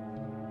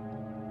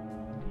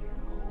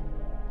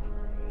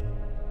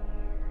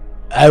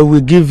 I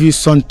will give you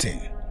something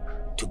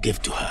to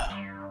give to her.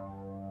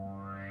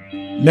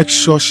 Make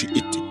sure she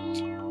eats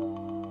it.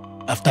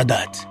 After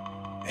that,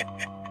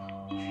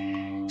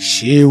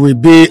 she will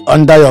be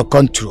under your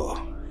control.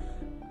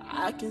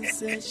 I can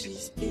say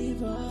she's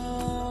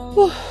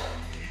evil.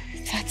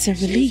 That's a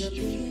relief.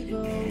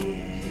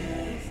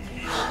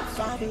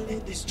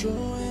 Family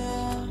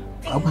destroyer.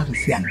 How about the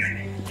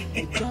family?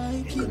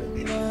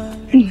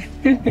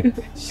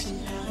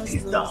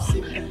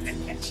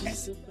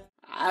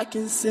 I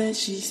can say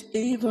she's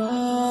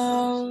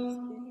evil.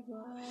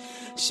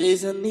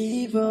 She's an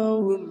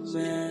evil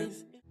woman.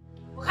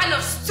 What kind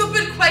of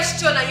stupid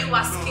question are you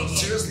asking?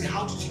 Seriously,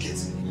 how did you get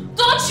it?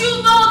 Don't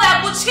you know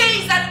that Buche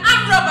is an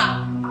armed robber?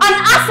 An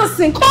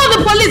assassin! Call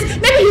the police!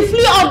 Maybe he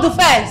flew off the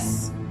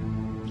fence!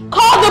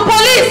 Call the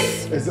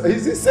police!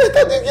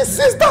 He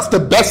says that's the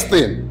best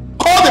thing.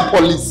 Call the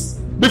police.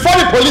 Before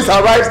the police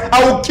arrives,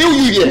 I will kill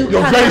you here.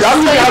 You're very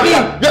I'm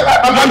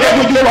here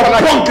with you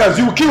bunkers.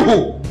 You will kill who?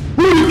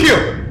 Who will you kill?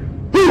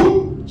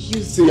 Who?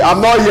 You see,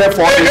 I'm not here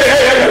for this.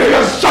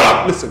 Hey, shut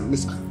up! Listen,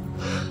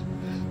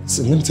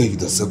 let me tell you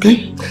this,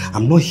 okay?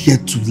 I'm not here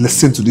to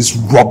listen to this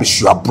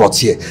rubbish you have brought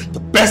here. The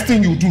best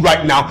thing you do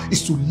right now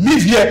is to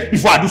leave here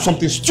before I do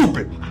something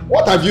stupid.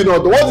 What have you not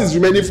done? What is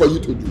remaining for you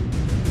to do?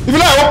 If you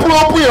like,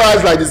 open your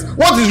eyes like this.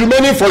 What is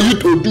remaining for you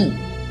to do?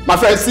 My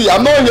friend, see,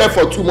 I'm not here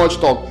for too much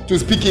talk, to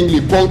speak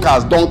English,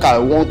 bonkers,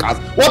 donkers, wonkers.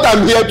 What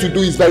I'm here to do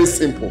is very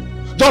simple.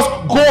 Just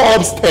go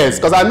upstairs,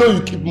 because I know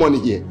you keep money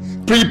here.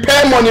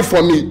 Prepare money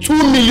for me, 2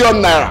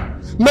 million naira.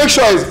 Make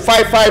sure it's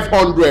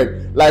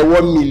 500, like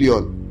 1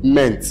 million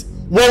meant.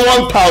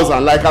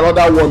 1,000, like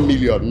another 1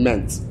 million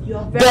meant.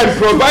 Then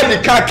provide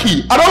the car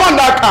key. I don't want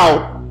that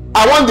car.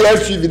 I want the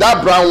SUV,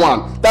 that brown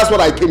one. That's what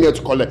I came here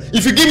to collect.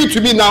 If you give it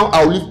to me now,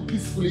 I'll live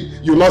peacefully.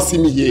 You'll not see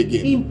me here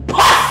again.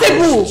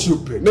 Impossible!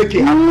 Stupid. Make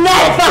it happen.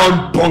 I've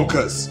done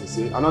bonkers. You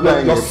see,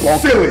 another you're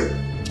silly.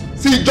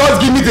 See,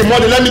 just give me the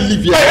money. Let me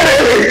leave here.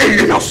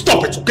 Hey, now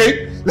stop it,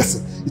 okay?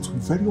 Listen, it will be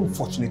very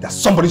unfortunate that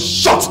somebody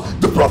shot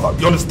the brother.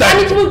 You understand?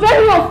 And it will be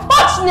very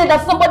unfortunate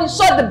that somebody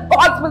shot the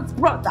husband's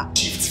brother.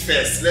 Shift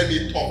first. Let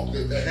me talk.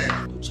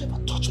 Don't you ever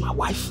touch my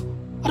wife?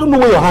 I don't know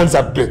where your hands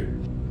have been.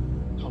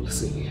 Now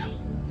listen here.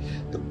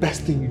 The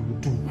best thing you will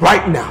do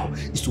right now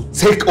is to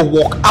take a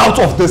walk out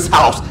of this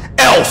house.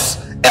 Else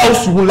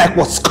you won't like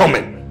what's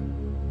coming.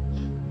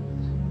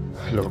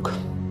 Look,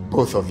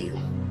 both of you,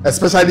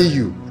 especially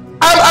you.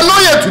 I'm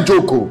not here to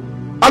joke.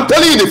 I'm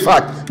telling you the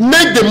fact.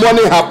 Make the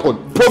money happen.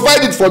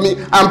 Provide it for me.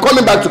 I'm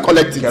coming back to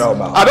collect it. I don't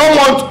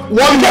want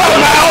one get out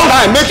of my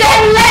house. Make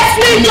sure let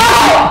me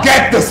go.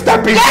 Get the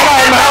stepping. Get out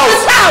of my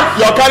house.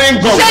 You're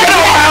carrying go. Get out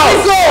of my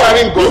house.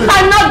 You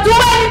cannot do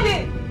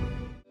anything.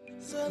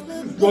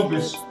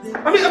 Rubbish.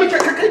 I mean,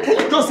 can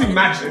you just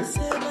imagine?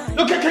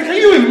 No, can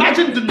you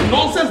imagine the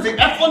nonsense, the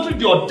effrontery,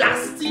 the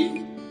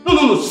audacity?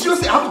 No.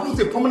 Seriously, I have to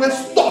put a permanent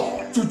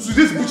stop to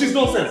this bitch's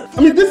nonsense.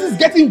 I mean, this is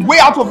getting way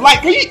out of line.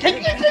 Can you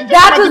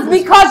That is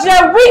because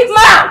you're a weak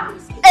man.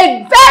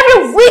 A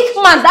very weak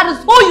man. That is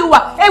who you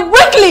are. A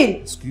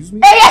weakling. Excuse me?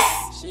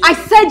 Yes. I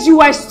said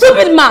you are a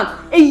stupid man.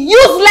 A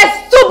useless,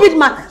 stupid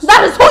man.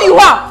 That is who you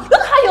are.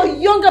 Look how your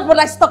younger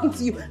brother is talking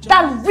to you.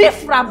 That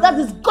riffraff, that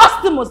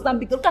disgusting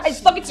Mozambique. Look how he's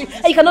talking to you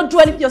and you cannot do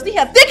anything. You're still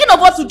here thinking of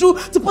what to do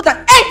to put an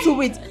end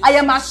to it. I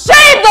am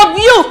ashamed of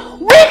you.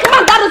 Weak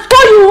man, that is who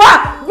you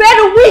are.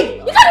 Very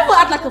weak. You can't even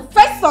act like a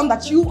first son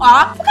that you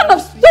are. What kind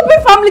of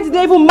stupid family did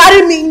they even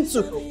marry me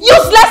into?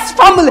 Useless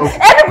family. Okay.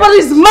 Everybody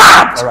is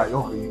mad. Alright,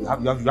 okay.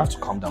 You have to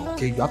calm down,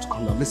 okay? You have to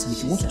calm down. Listen,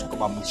 if you want to talk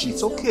about Muchi,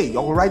 it's okay.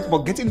 You're alright,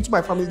 but getting into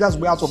my family, that's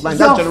way out of line.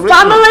 That's your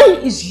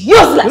family is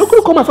useless. You're not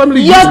going to call my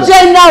family your useless.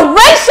 Your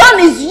generation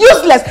is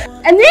useless.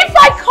 And if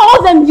I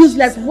call them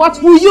useless, what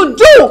will you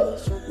do?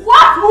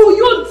 What will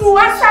you do?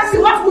 Answer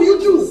me, what will you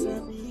do?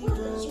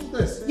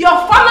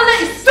 Your family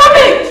is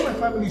stupid. My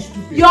family is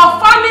stupid. Your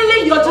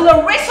family, your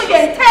generation, your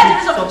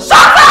entire generation.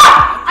 Shut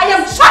up! I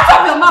am shut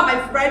up your mouth, my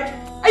friend.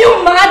 Are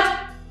you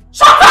mad?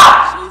 Shut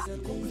up!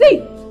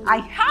 See, I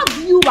have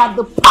you at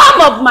the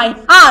palm of my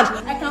hand.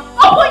 I can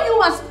open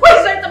you and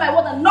squeeze you into my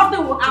water and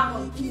nothing will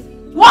happen.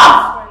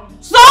 What?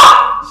 So?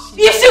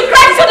 If she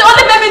cries, you're the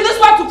only baby in this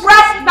world to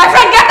cry. My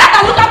friend, get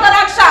that and look after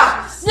that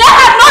child. Let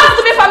her know the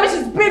stupid family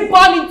she's been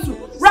born into.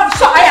 Rub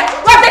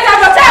take care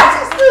of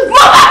yourself. Move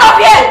out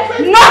of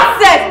here.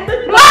 Nonsense.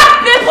 Black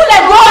people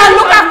and go and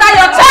look after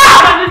your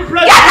child.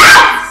 Get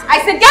out.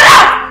 I say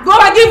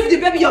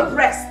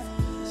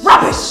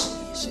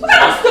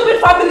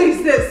family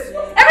is this?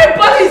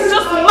 Everybody is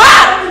just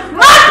mad!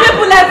 Mad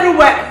people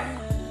everywhere!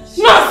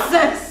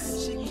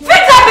 Nonsense! Fix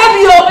that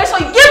baby up! Make sure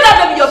you give that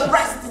baby your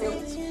breast milk!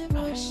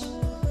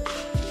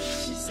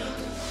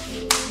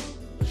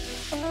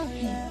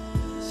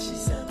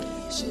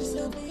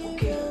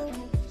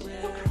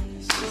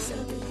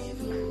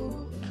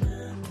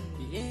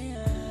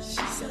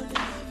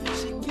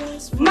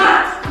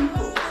 Mad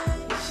people!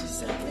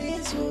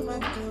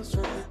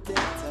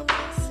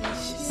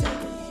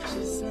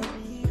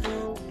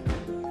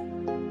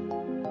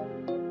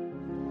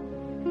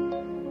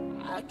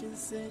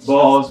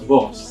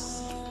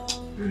 Boss.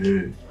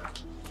 Hey.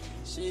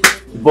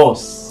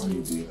 Boss. How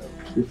you doing?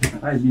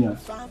 Hi, Bina.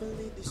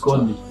 You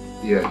called me.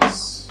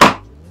 Yes.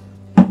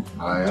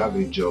 I have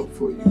a job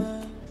for you.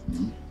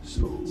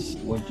 So,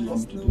 what do you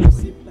want me to do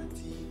for you?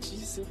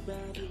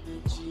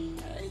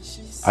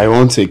 I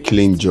want a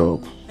clean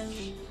job.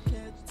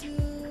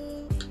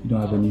 You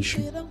don't have an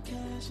issue.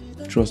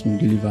 Trust me,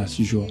 deliver as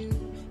usual.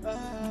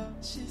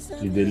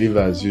 You deliver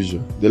as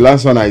usual. The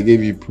last one I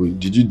gave you,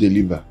 did you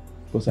deliver?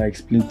 Because I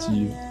explained to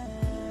you.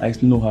 I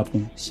explained what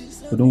happened.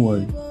 But don't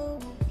worry.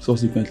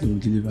 Subsequently, we'll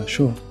deliver.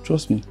 Sure,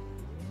 trust me.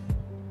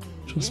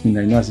 Trust me,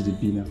 I know as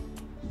it be now.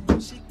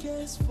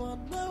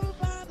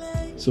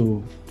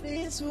 So,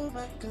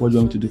 what do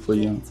you want me to do for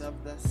you now?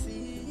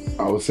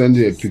 I will send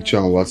you a picture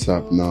on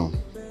WhatsApp now.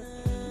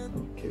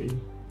 Okay.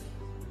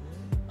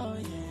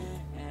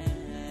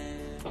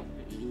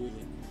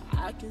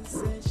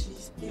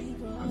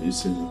 Have you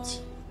seen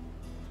it?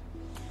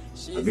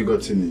 Have you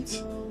gotten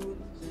it?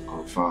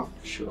 Confirm.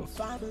 Sure.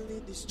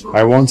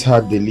 I want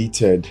her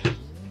deleted.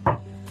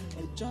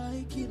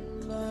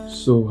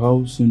 So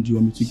how soon do you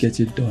want me to get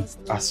it done?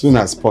 As soon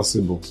as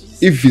possible.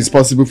 If it's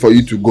possible for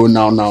you to go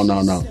now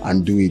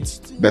and do it,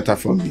 better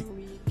for me.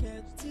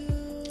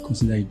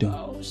 Consider it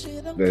done.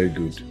 Very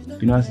good.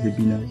 You know as it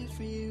be now?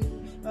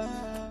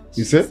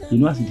 You said? You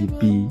know as it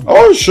be.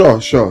 Oh, sure.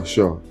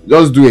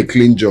 Just do a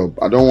clean job.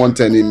 I don't want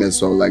any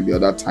mess up like the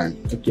other time.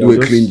 Okay, do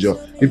a clean job.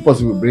 If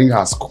possible, bring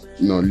her.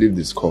 Leave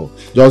this call.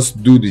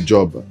 Just do the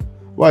job.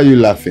 Why are you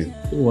laughing?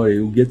 Don't worry,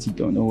 we'll get it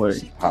done. Don't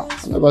worry. I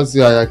never see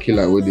a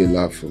killer where they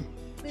laughing.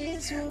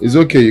 It's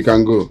okay, you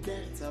can go.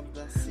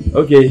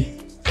 Okay.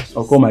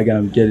 I'll call my guy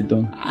and get it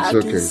done. It's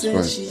okay,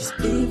 it's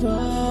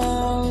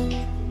fine.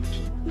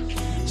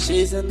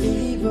 She's an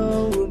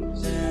evil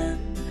woman,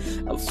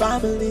 a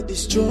family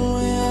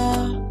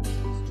destroyer.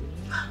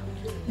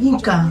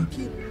 Yinka,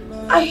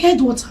 I heard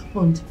what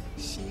happened.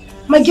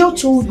 My girl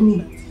told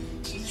me.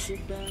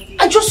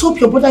 I just hope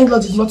your brother-in-law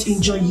did not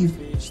injure you.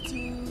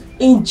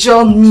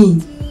 Injure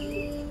me?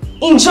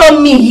 Injure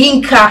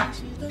me, Yinka?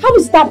 How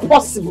is that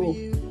possible?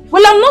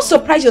 Well, I'm not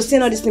surprised you're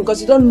saying all this thing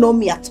because you don't know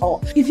me at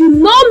all. If you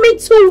know me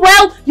too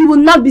well, you will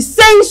not be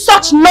saying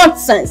such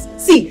nonsense.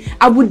 See,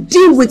 I will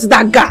deal with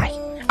that guy.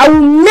 I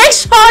will make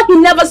sure he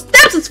never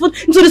steps his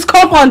foot into this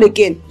compound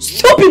again.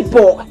 Stupid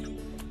boy.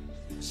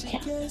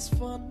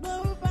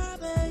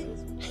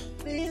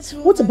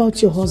 What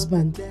about your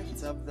husband?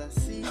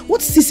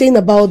 What is he saying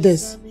about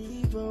this?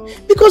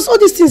 Because all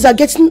these things are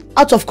getting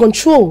out of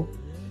control.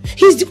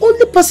 He's the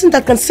only person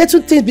that can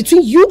settle things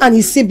between you and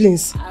his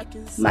siblings.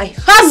 My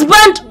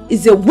husband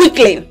is a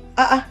weakling.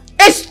 A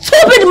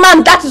stupid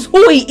man, that is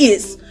who he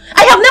is.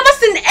 I have never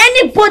seen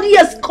anybody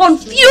as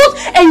confused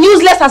and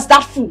useless as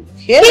that fool.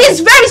 Yeah. He is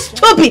very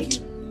stupid.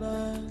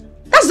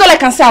 That's all I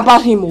can say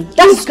about him.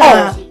 That's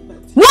all.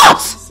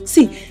 What?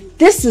 See,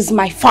 this is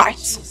my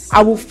fight.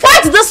 I will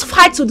fight this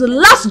fight to the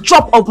last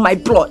drop of my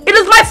blood. It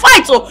is my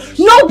fight, so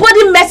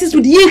nobody messes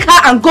with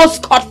Yinka and goes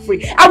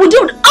scot-free. I will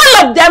deal with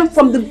all of them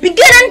from the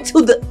beginning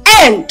to the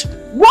end.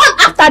 One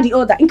after the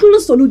other,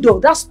 including Soludo.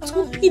 That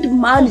stupid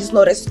man is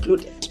not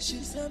excluded.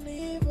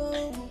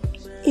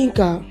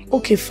 Yinka,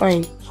 okay,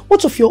 fine.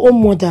 What of your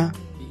own mother?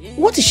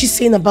 What is she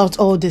saying about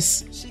all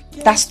this?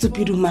 That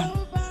stupid woman.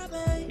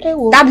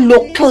 That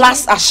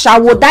low-class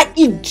ashawo, that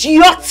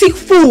idiotic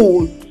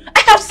fool. I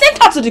have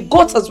sent her to the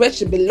gutters where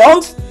she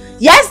belongs.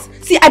 Yes?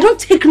 See, I don't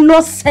take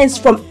nonsense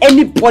from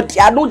anybody.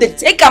 I don't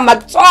take them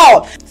at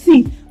all.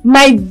 See,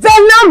 my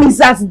venom is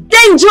as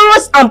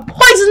dangerous and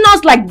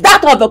poisonous like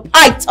that of a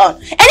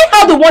python.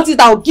 Anyhow they want it,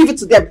 I will give it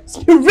to them.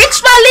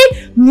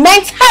 Spiritually,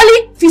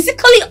 mentally,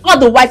 physically,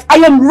 otherwise, I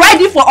am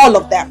ready for all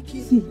of them.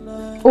 See,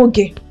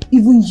 okay,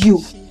 even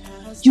you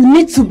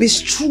need to be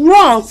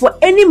strong for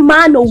any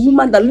man or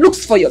woman that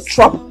looks for your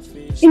trouble.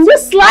 In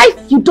this life,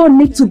 you don't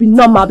need to be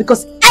normal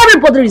because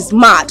everybody is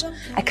mad.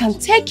 I can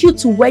take you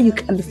to where you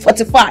can be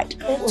fortified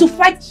to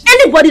fight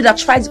anybody that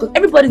tries, because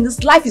everybody in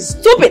this life is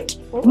stupid.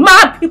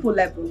 Mad people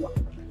everywhere.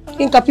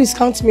 Yinka, please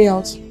count me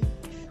out.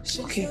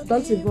 Okay,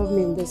 don't involve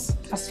me in this.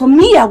 As for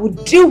me, I will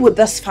deal with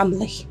this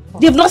family.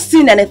 They've not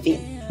seen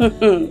anything.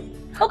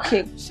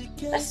 Okay,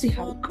 let's see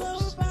how it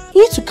goes.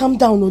 You need to calm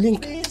down,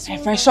 Olinka.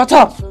 If shut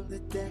up!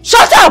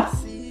 Shut up!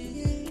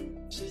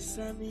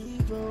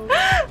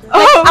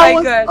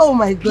 Oh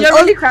my god. You're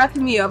really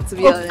cracking me up, to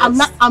be honest. I'm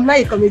not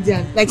a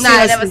comedian. Like, nah,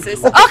 I never say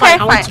so. Okay,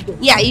 fine.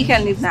 Yeah, you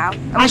can leave now.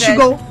 I should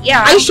go?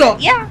 Yeah. Are you sure?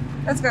 Yeah,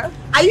 let's go.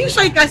 Are you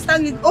sure you can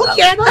stand it?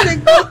 Okay, I don't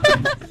let go.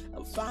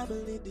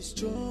 family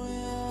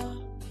destroyer.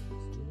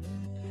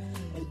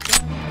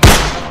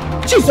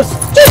 Jesus!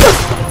 Jesus!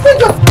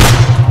 Jesus!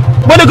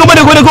 Where go?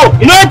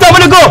 You know enter,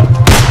 where go?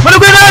 Where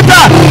go,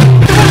 enter!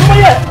 Come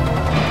here!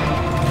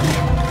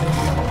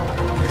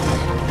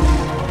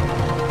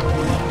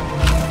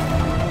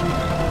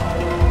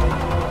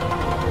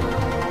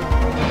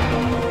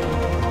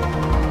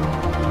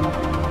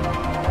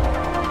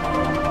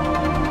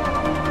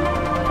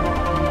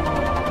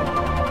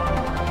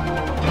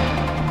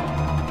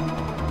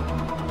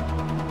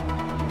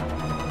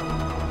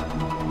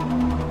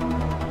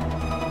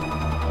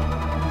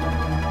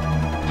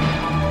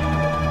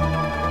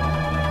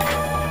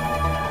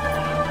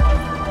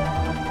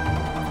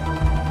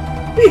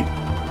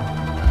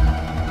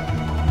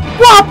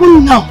 What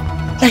happened now?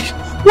 Like,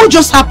 what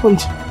just happened?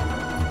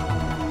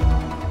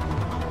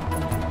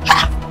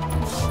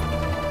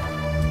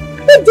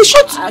 Wait, they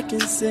shot. I can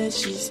say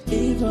she's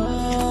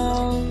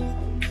evil.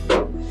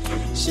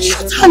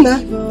 Shot Hannah.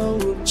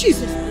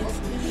 Jesus.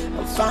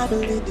 A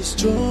family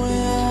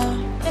destroyer.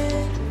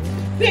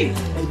 Big.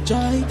 A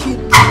joy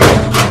killer.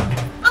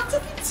 I'm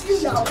talking to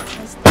you now.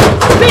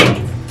 Big.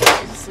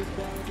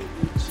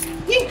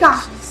 Yinka.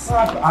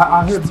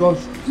 I heard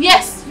gunshots.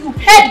 Yes, you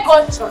heard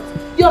gunshots.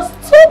 Your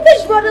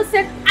stupid brother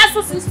sent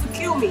assassins to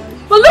kill me.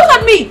 But look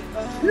at me!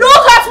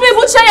 Look at me,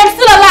 Buchi, I'm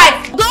still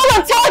alive! Go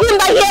and tell him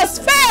that he has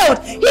failed!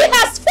 He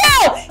has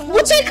failed!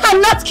 Buchi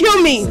cannot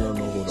kill me! No,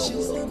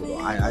 hold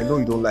on. I know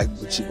you don't like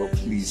Buchi, but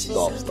please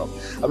stop.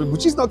 I mean,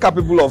 Buchi's not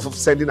capable of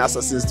sending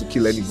assassins to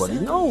kill anybody.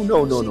 No.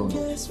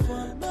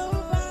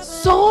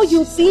 So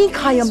you think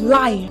I am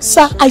lying?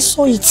 Sir, I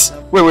saw it.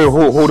 Wait,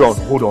 hold on.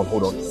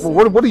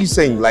 What are you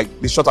saying? Like,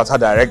 they shot at her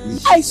directly?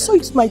 I saw it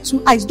with my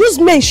 2 eyes. Those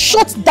men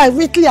shot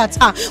directly at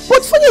her.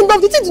 But funny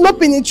enough, the thing did not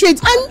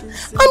penetrate. And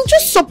I'm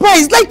just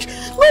surprised. Like,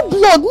 no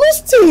blood, no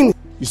stain.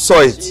 You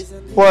saw it?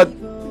 But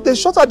they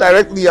shot her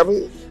directly. I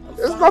mean,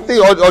 there's nothing.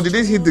 Or did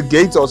it hit the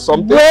gate or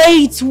something?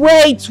 Wait!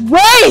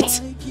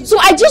 So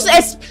I just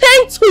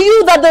explained to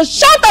you that they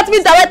shot at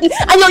me directly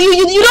and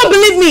you don't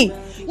believe me?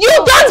 You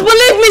don't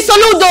believe me,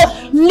 Soludo!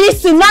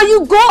 Listen, now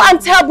you go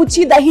and tell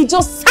Buchi that he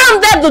just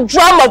sounded the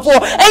drama for,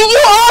 and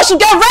you all should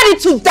get ready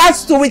to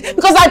dance to it,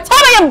 because I thought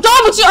I am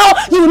done with you all.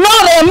 You know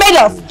what I am made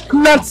of.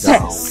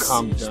 Nonsense.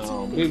 Calm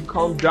down. Babe,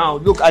 calm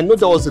down. Look, I know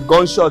there was a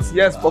gunshot,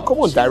 yes, but come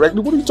on, directly.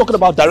 What are you talking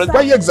about directly? Why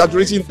are you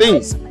exaggerating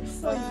things?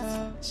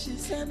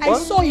 I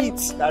saw it.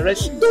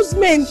 Directly. Those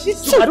men,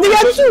 I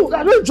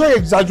don't enjoy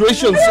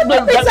exaggerations.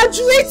 I'm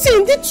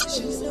exaggerating.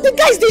 The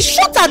guys, they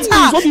shot at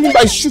her. What do you mean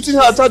by shooting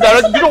her at her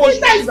directly? You know what?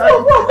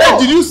 Hey,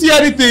 did you see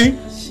anything?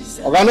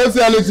 I cannot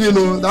see anything, you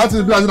know. That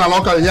is planting a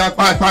knockout here.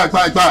 Bye.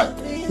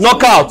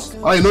 Knockout.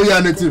 Oh, you know you're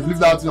anything. Flip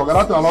that thing. Okay,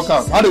 that's a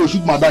knockout. How they will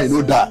shoot my dad, you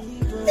know that.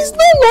 It's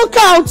no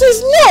knockout.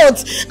 It's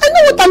not. I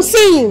know what I'm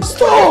saying.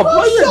 Stop. Why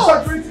are you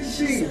exaggerating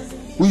things?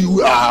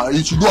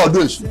 You should do all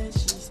this.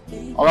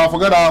 Okay,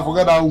 forget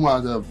that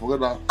woman there. Forget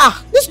that.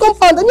 This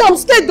compound. I mean, I'm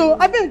scared though.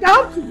 I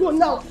have to go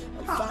now.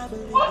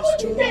 Open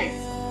the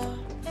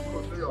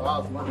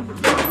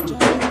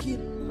gate.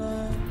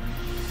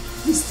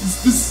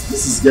 This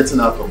is getting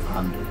out of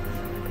hand.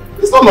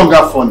 It's no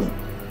longer funny.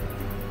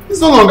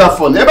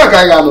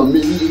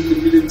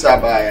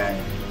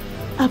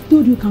 I've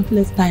told you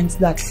countless times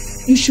that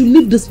you should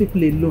leave these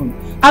people alone.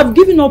 I've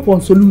given up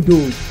on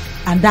Soludo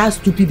and that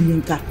stupid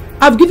Yinka.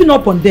 I've given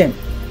up on them.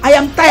 I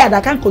am tired.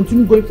 I can't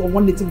continue going from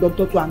one native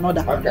doctor to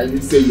another. How can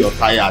you say you're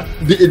tired?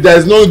 There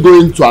is no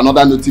going to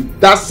another native.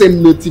 That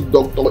same native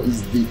doctor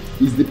is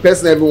the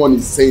person everyone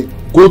is saying,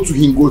 go to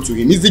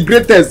him. He's the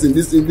greatest in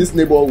this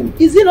neighborhood.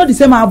 Is he not the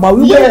same Abba?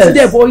 We went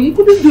there, but he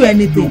couldn't do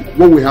anything. Look,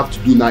 what we have to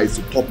do now is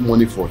to top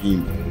money for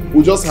him.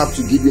 We just have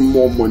to give him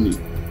more money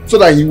so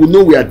that he will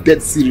know we are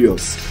dead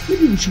serious.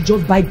 Maybe we should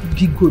just buy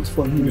big goats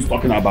for him. He's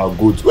talking about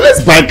goats. Well,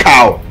 let's buy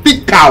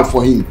big cow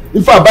for him.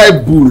 If I buy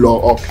bull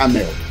or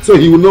camel, so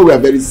he will know we are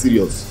very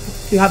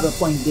serious. You have a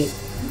point there.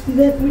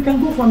 Then we can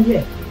go from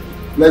here.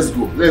 Let's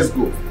go. You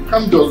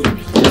can't just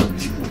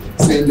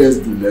say let's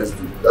do.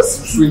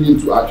 Let's swing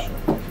into action.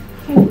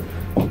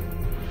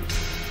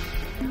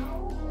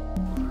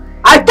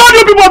 I told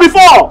you people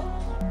before,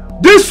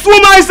 this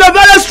woman is a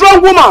very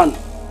strong woman.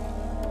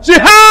 She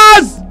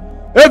has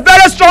a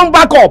very strong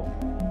backup.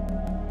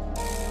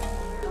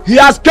 He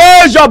has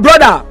caged your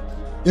brother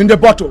in the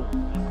bottle.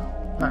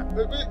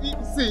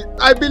 See,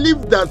 I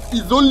believe that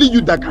it's only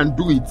you that can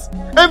do it.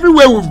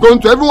 Everywhere we've gone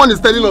to, everyone is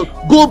telling us,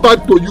 go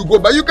back to you, go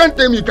back. You can't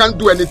tell me you can't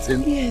do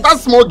anything. Yes. That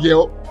small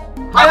girl.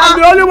 I am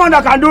the only one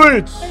that can do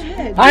it.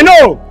 I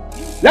know.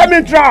 Let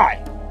me try.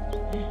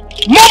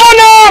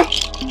 Mabona!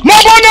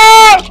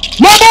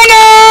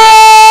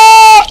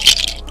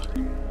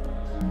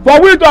 For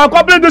we to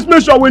accomplish this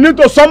mission, we need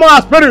to summon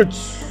our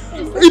spirits.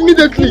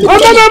 Immediately.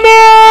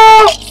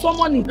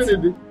 Summon it.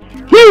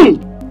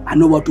 I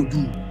know what to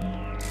do.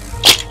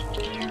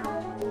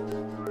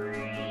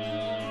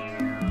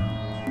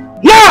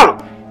 Now!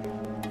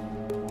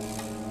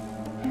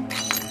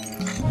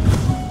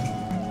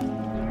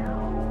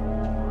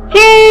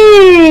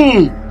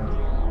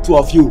 Two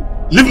of you,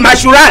 leave my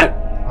shrine.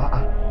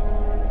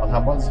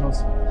 but it's not.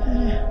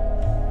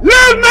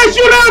 Leave me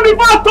children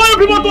before I tell you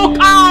people to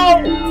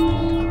come!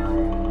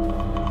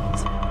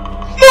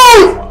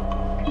 Move!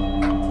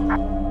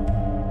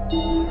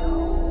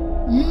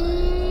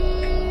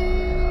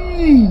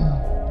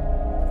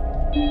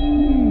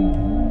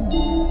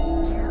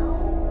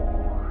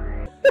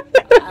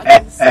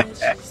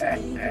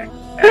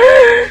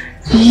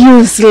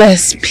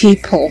 Useless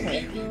people.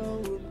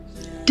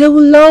 They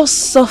will all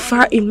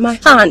suffer in my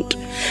hand.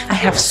 I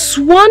have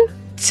sworn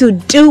to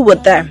deal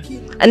with them,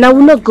 and I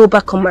will not go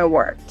back on my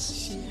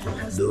words.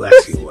 Do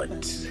as you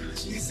want.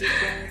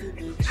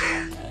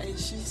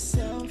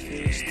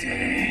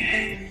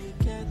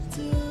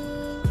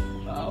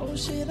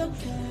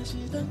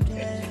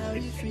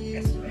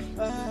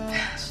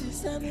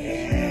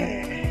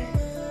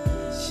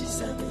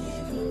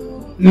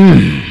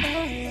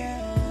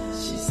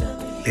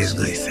 Let's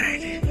go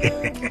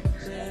inside.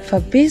 For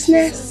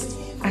business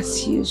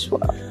as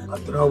usual.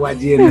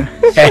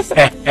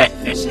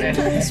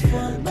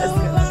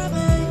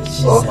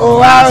 Oh,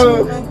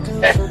 wow.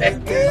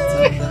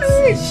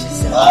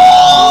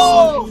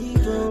 Oh.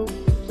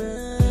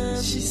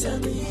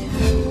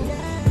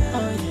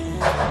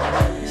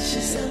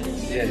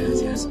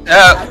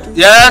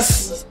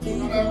 Yes.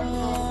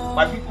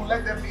 My people,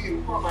 let them be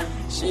in. Come on,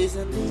 She's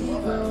an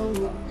evil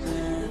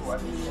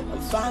woman, a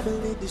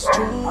family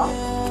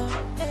destroyer.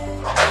 Hey!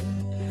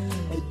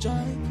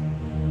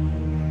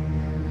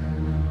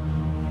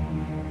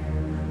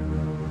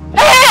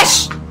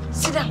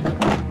 Sit down.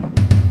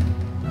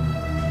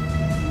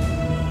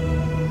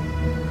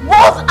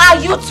 What are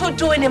you two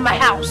doing in my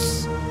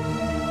house?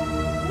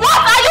 What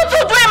are you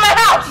two doing in my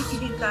house?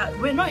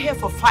 We're not here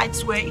for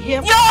fights, we're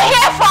here for... You're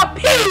here for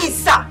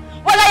peace!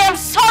 Well, I am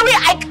sorry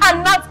I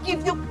cannot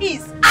give you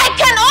peace. I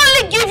can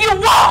only give you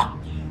war!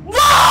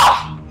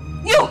 War!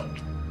 You!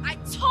 I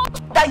told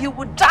you that you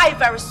would die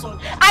very soon.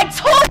 I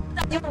told you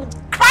that you would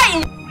cry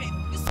in your grave.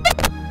 You see?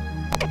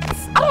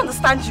 I don't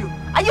understand you.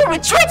 Are you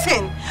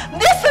retreating?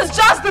 This is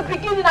just the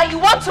beginning and you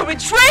want to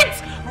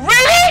retreat?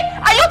 Really?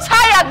 Are you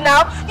tired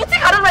now? You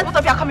think I don't know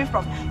where you're coming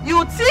from?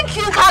 You think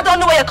I don't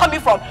know where you're coming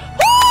from?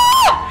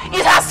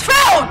 It has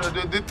failed!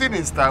 The thing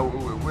is that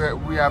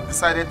we have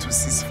decided to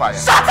cease fire.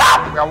 Shut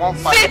up! We are one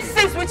fire.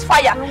 Cease with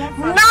fire.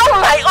 Now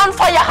my own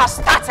fire has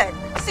started.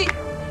 See,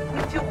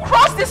 if you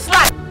cross this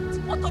line,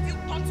 what of you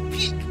turn to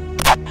pig?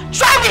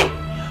 Try me!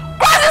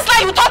 Cross this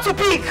line, you turn to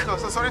pig!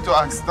 So sorry to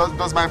ask,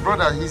 does my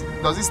brother,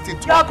 does he still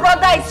talk? Your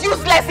brother is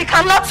useless, he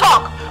cannot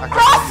talk.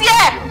 Cross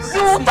here,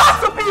 you will turn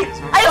to pig.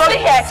 Are you still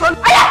here?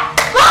 Aya!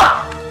 Go!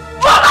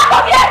 Go back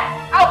from here!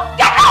 I'll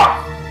get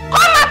out!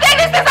 Come and take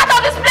these things out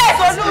of this place!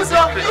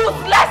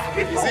 Useless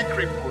people! Is he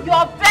crippled?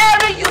 You're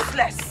very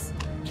useless.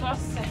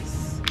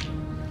 Nonsense.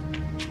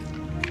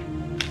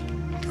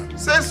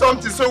 Say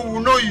something so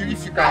we'll know you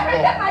if you can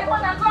Get talk. my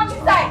phone and come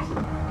inside.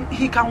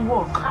 He can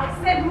walk. I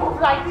said move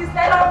like this,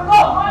 let him go.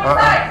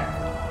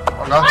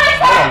 Go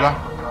inside.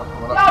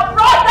 Your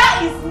brother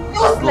is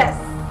useless.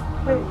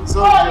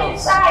 Go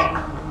inside.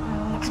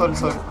 Sorry.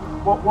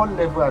 What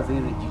level has he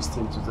reduced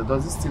him to?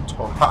 Does he still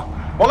talk?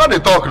 We're not they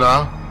talk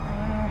now.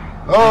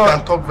 He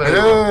can talk very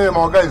well. Hey,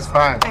 my guy is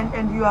fine.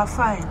 And you are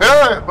fine.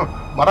 Hey,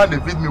 Madam, they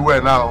feed me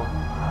well now.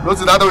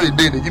 Notice that way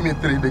they give me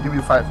 3, they give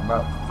me 5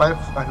 now. 5 a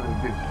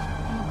day.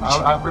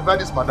 I prefer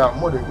this madam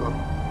more than go.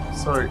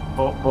 Sorry,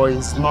 but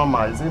it's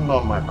normal. Is it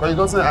normal? Because he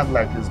doesn't act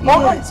like it's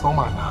normal. It's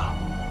normal now.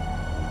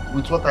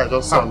 With what I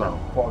just saw now.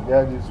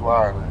 Forget this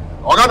one.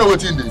 I don't know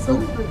what in this. So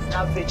it's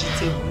now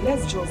vegetable.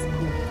 Let's just go.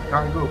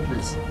 Can we go,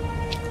 please?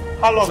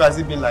 How long has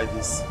it been like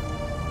this?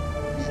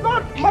 It's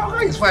not. My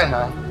guy is fine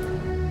now.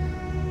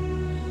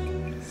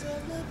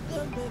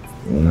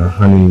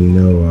 Honey,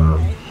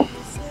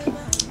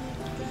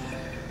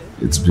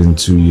 it's been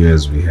 2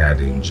 years we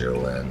had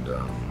Angel, and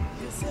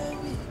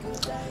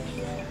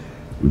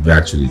we've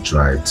actually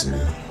tried to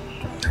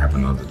have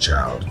another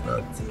child,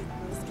 but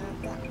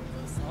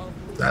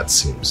that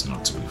seems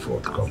not to be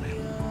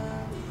forthcoming.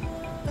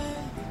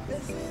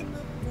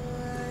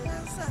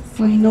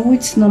 Well, you know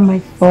it's not my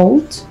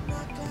fault.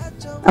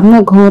 I'm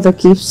not God that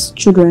gives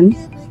children.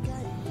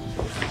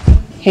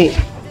 Hey,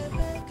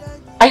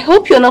 I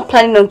hope you're not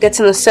planning on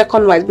getting a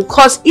second wife,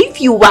 because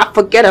if you are,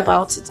 forget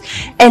about it.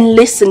 And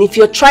listen, if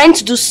you're trying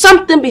to do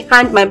something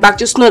behind my back,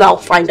 just know that I'll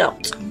find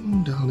out.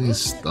 Oh, darling,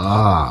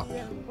 stop.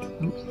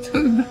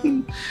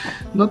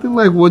 Nothing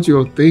like what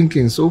you're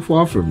thinking, so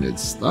far from it.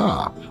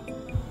 Stop.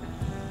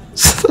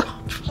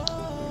 Stop.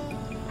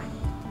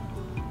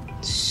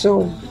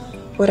 So,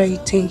 what are you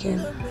thinking?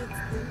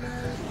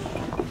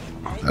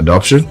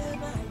 Adoption?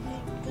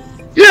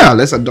 Yeah,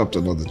 let's adopt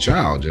another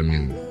child. I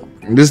mean,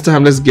 this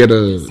time let's get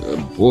a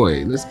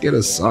boy. Let's get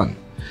a son.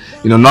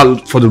 You know,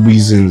 not for the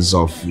reasons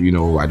of,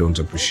 I don't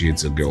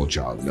appreciate a girl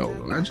child. No,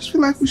 I just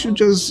feel like we should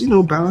just,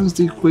 balance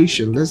the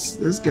equation.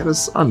 Let's get a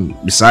son.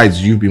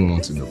 Besides, you've been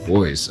wanting a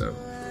boy, so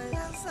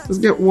let's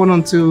get one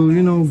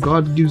until,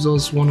 God gives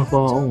us one of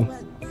our own.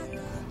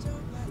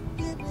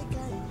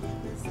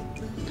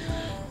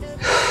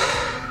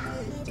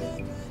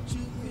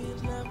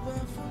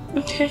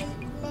 Okay.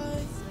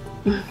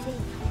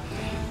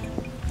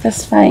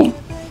 That's fine.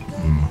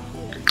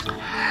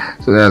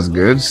 So that's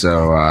good.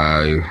 So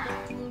I've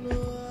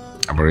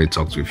already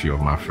talked to a few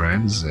of my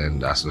friends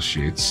and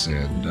associates,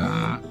 and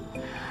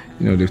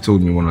they've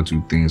told me one or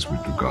two things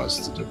with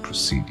regards to the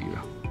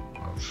procedure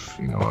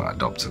of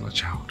adopting a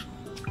child.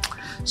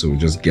 So we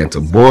just get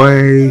a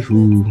boy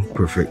who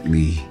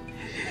perfectly...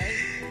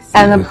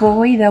 And a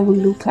boy that will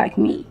look like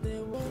me.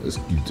 As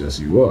cute as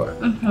you are.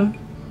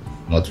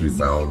 Not with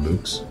my own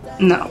looks.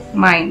 No,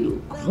 mine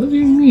look. What do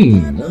you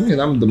mean? I mean,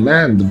 I'm the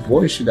man. The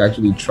boy should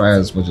actually try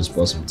as much as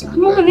possible to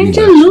Come on,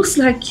 Angel looks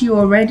like you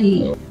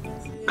already. Oh,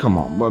 come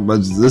on, but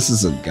this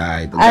is a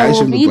guy. The I guy will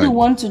should be look the like...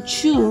 one to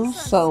choose,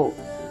 so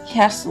he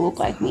has to look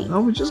like me.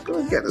 No, we're just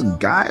gonna get a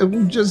guy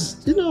who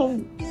just,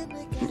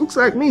 looks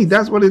like me.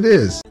 That's what it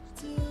is.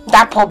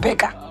 That poor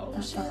beggar.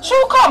 She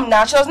will come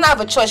now. She doesn't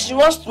have a choice. She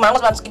wants my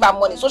husband to give her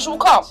money, so she will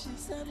come.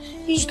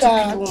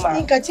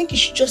 I think you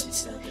should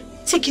just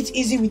take it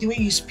easy with the way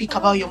you speak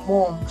about your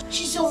mom.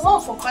 She's your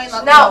mom for crying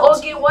out Now, loud.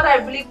 okay, what I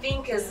really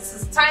think is this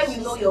is time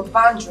you know your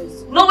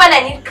boundaries. Know when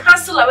I need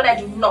cancel and when I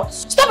do not.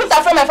 Stop it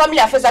from my family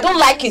affairs. I don't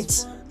like it.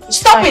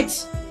 Stop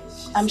it.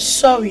 I'm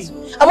sorry.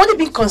 I'm only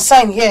being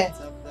concerned here.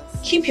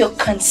 Keep your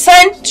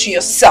concern to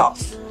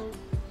yourself.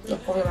 No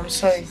problem, I'm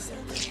sorry.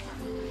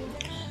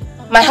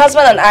 My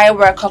husband and I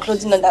were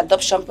concluding the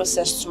adoption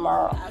process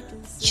tomorrow.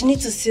 You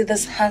need to see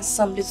this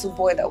handsome little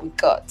boy that we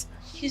got.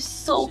 He's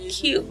so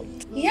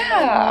cute.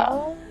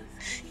 Yeah.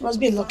 He must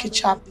be a lucky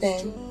chap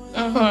then.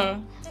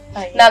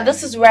 Now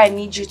this is where I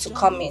need you to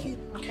come in.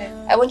 Okay.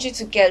 I want you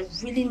to get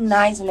really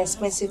nice and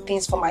expensive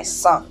things for my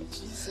son.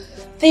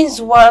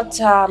 Things worth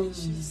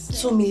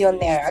 2 million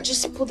naira.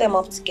 Just put them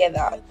up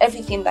together.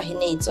 Everything that he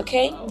needs,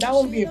 okay? That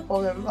won't be a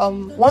problem.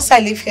 Once I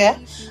leave here,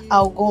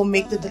 I'll go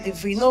make the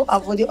delivery.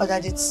 I've already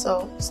ordered it,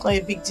 so it's not a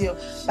big deal.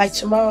 By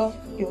tomorrow,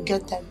 you'll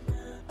get them.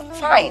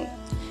 Fine.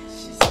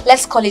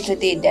 Let's call it a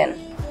day then.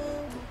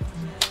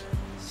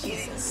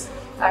 Yes.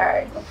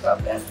 Alright, no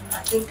problem. I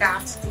think I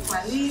have to take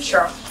my leave.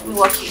 Sure, we'll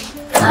walk you.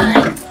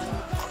 Alright.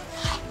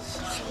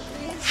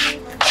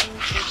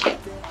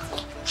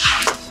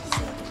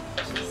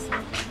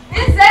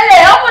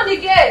 Open the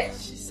gate!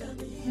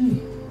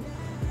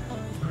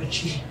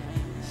 Richie.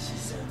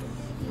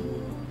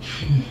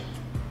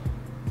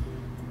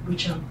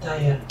 Which I'm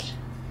tired.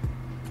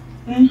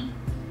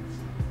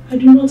 I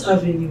do not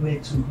have anywhere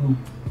to go.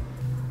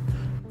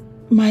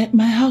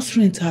 My house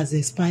rent has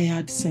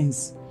expired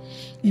since,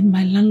 and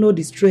my landlord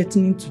is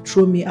threatening to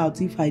throw me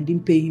out if I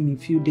didn't pay him in a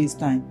few days'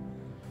 time.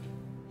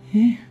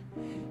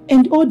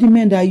 And all the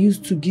men that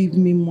used to give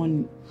me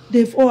money,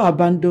 they've all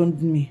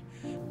abandoned me.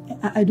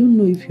 I don't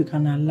know if you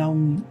can allow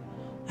me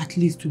at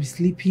least to be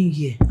sleeping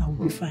here. I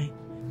will be fine.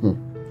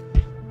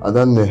 I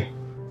don't know.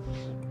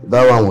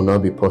 That one will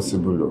not be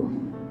possible.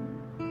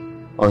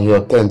 On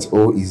your tent,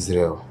 O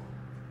Israel.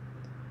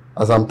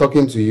 As I'm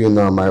talking to you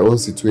now, my own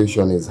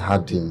situation is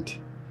hardened.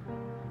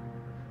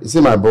 You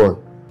see my boy?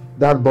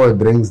 That boy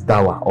brings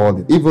dawa all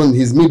the... Even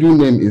his middle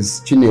name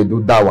is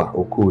Chinedu Dawa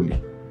Okoli.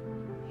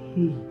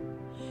 Hey,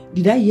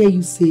 did I hear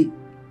you say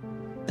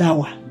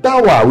dawa?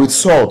 Dawa with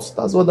salt.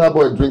 That's what that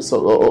boy drinks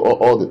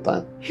all the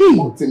time. Hey!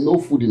 No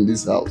food in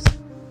this house.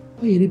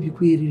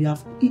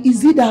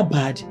 Is it that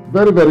bad?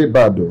 Very, very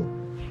bad though.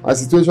 My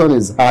situation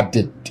is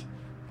hardened.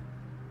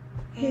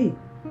 Hey.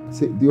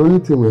 See, the only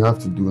thing we have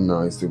to do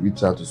now is to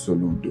reach out to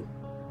Soludo.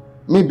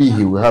 Maybe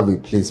he will have a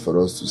place for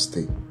us to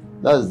stay.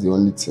 That's the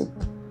only thing.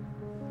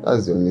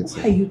 That's the only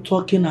thing. Why are you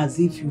talking as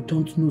if you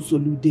don't know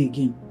Soludo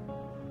again?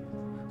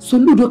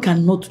 Soludo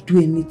cannot do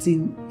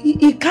anything.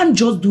 He can't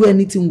just do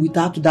anything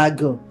without that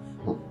girl.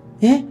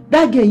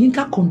 That girl,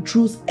 Yinka,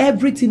 controls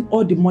everything,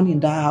 all the money in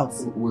that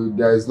house.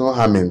 There is no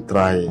harm in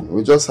trying.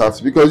 We just have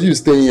to, because you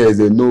staying here is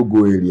a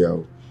no-go area.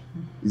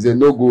 It's a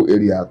no-go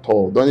area at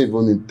all. Don't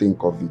even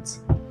think of it.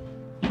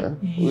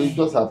 We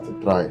just have to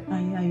try.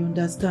 I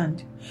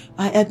understand.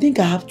 I think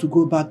I have to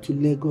go back to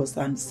Lagos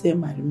and sell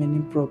my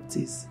remaining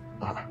properties.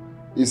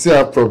 You still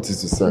have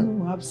properties to sell?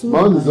 No,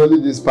 absolutely. My own is only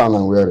this pan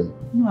I'm wearing.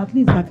 No, at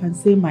least I can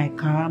sell my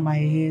car, my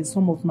hair,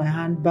 some of my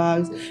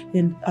handbags,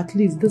 and at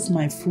least this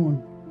my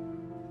phone.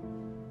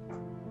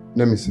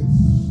 Let me see.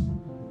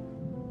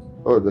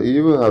 Oh,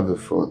 you even have a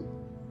phone.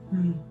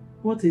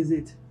 What is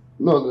it?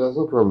 No, there's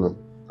no problem.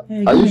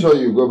 Are you sure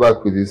you go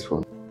back with this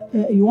phone?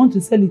 You want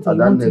to sell it or you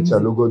want to use it?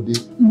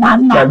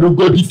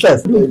 Chalugodi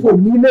first. You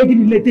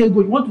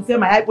want to sell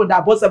my iPhone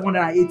that bought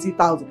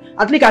 780,000.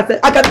 At least I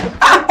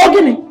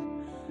can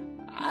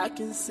I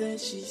can say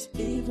she's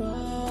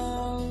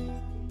evil.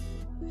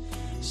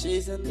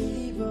 She's an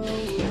evil.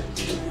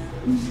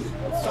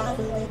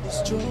 Family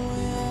destroyer.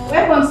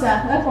 Welcome,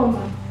 sir. Welcome,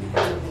 ma'am.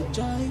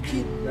 Joy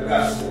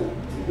kidnap.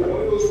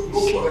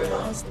 She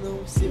has no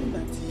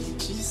sympathy.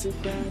 She's a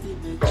bad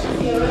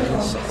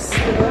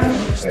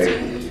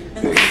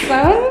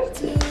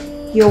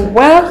Son, you're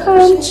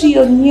welcome to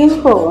your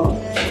new home.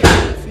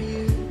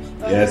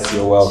 Yes,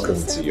 you're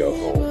welcome to your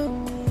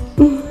home.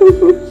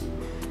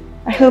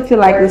 I hope you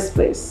like this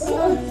place.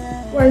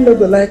 Why not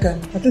go like her?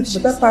 I think it's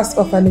better past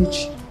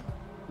orphanage.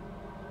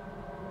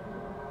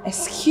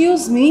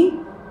 Excuse me?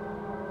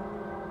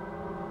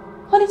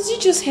 Honey, did you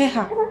just hear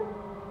her?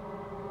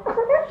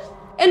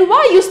 And why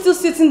are you still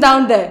sitting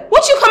down there?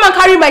 Won't you come and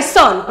carry my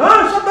son?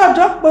 Shut up,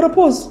 Jack. But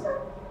pause.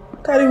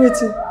 Carry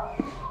waiting.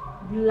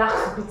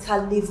 Black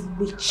bitter leaf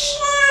witch.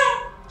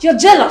 You're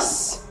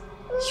jealous.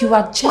 You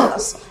are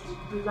jealous.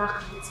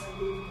 Black bitter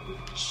leaf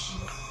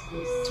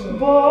witch.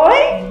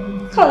 Boy,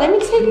 come, let me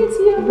take you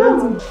to your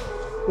room.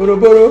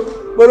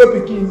 Boro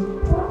pikin.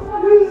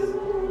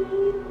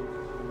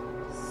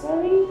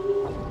 Sorry.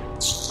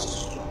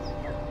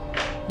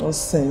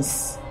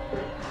 Nonsense.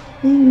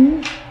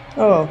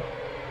 Oh.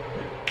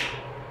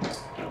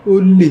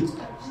 Only.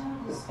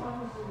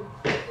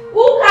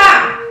 Uka!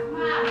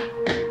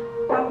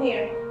 Come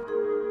here.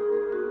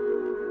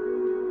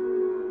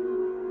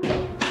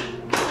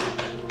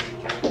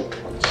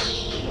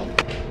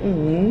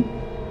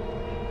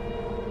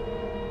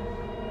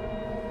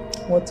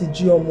 What did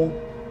you want?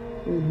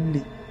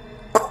 Only.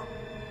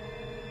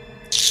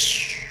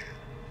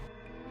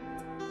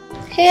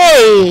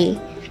 Hey,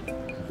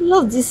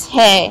 love this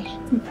hair.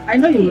 I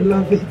know you will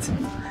love it.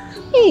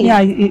 Hey.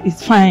 Yeah,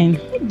 it's fine.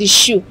 The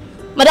shoe.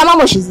 Madam, how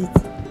much is it?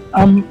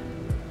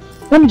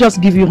 Let me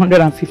just give you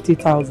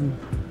 150,000.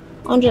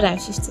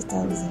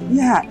 150,000.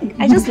 Yeah.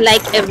 I just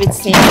like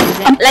everything.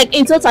 Like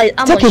in total,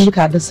 how much? Take a look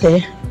at this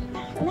hair.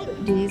 I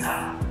like this.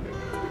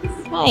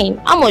 Fine.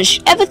 How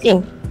much?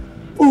 Everything.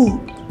 Oh,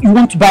 you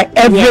want to buy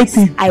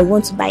everything? Yes, I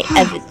want to buy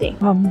everything.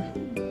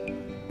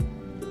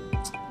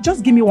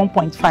 Just give me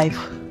 1.5.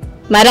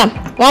 Madam,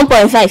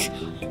 1.5.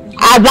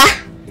 Abba.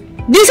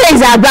 This one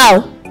is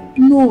Abba.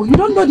 No, you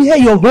don't know the hair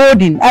you're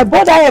holding. I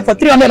bought that hair for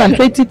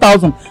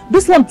 320,000.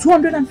 This one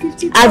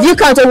 250,000. Have you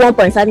counted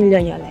 1.5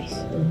 million in your life?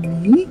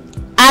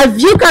 Have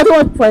you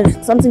counted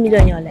 1.something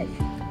million in your life?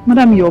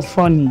 Madam, you're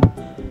funny.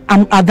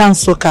 I'm Adan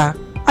Soka.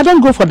 I don't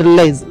go for the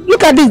legs.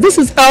 Look at this. This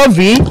is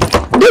heavy.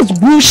 This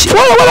bullshit.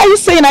 What are you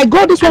saying? I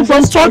got this one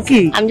from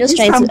Turkey. I'm just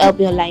trying to help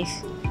your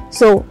life.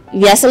 So,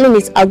 if you are selling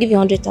it, I'll give you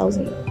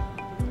 100,000.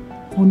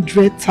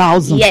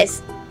 100,000?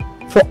 Yes.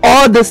 For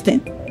all this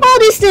thing? All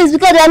these things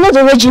because they are not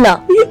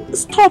original.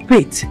 Stop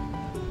it.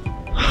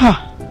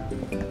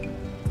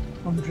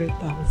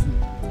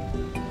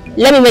 100,000.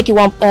 Let me make you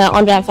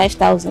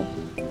 105,000.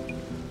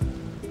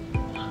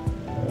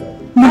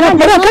 Madam,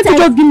 can't you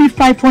just give me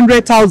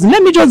 500,000?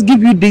 Let me just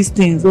give you these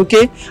things,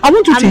 okay? I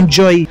want you to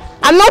enjoy it.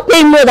 I'm not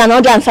paying more than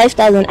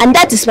 105,000, and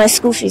that is my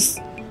school fees.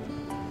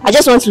 I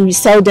just want to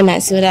resell them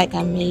and see what I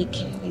can make.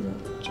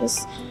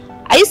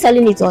 Are you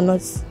selling it or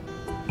not?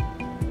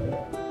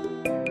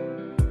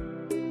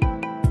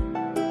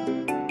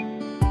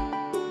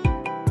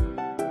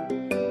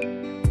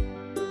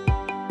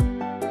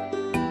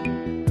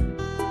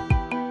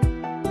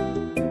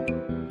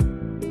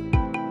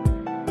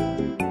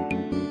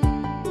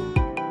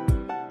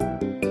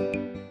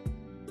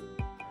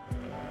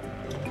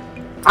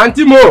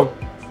 Auntie Mo!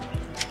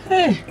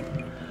 Hey!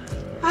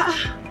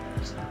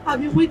 I've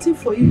been waiting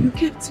for you. You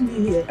kept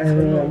me here.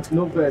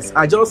 No verse.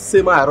 I just say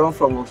I run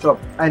from workshop.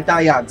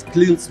 Enter yard,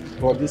 clean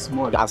for this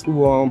morning. As we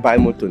want buy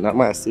motor, now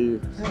I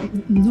see.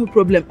 No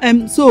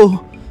problem.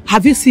 So,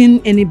 have you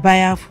seen any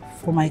buyer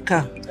for my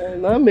car?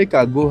 Now make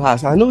I go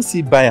house. I no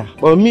see buyer.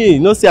 But me,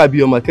 no say I be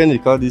your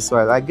mechanic all this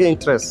while. I get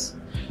interest.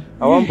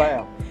 I want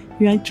buyer.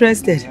 You are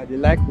interested? They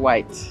like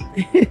white.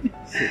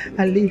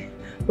 Ali.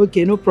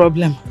 Okay, no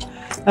problem.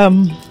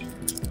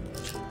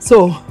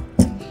 So,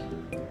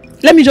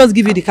 let me just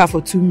give you the car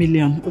for 2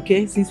 million,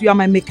 okay? Since you are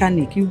my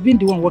mechanic, you've been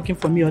the one working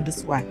for me all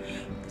this while.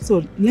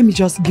 So, let me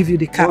just give you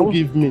the car. Don't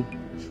give me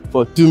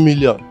for 2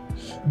 million.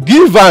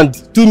 Give and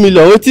 2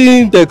 million. What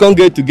think they can't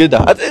get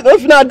together? I think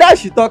if not that,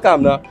 she talk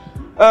am now.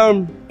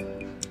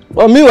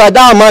 But meanwhile,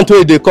 that amount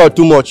wey they call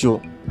too much.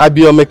 I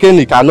be your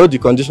mechanic. I know the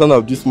condition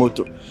of this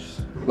motor.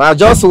 Now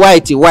just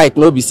white,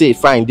 no be say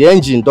fine. The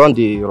engine done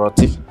the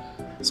rotty.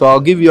 So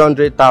I'll give you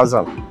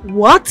 100,000.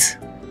 What?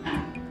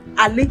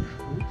 Ali?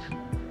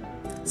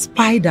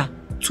 Spider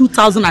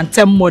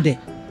 2010 model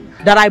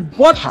that I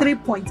bought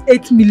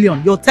 3.8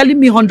 million. You're telling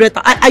me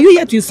 100,000. Are you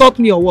here to insult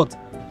me or what?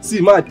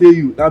 See, ma, I tell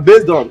you, now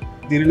based on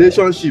the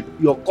relationship,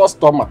 your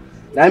customer,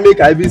 now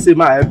I even say,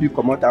 ma, I help you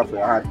come out for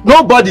your hand.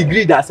 Nobody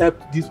agreed to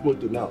accept this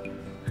motor now.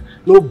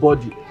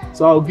 Nobody.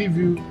 So I'll give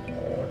you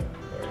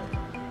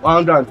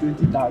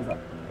 120,000.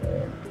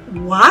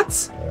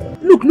 What?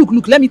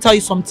 Look, let me tell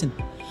you something.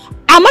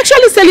 I'm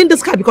actually selling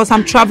this car because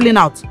I'm traveling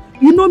out.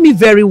 You know me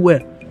very well.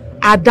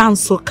 Adan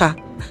Soka.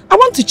 I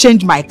want to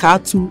change my car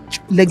to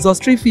Lexus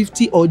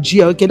 350 or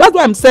GL. Okay, that's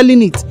why I'm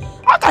selling it.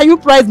 How can you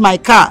price my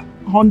car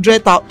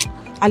 100,000?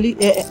 Ali,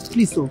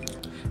 please, so.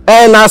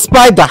 Now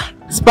Spider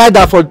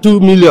for 2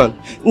 million.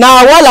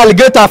 Now one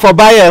alligator for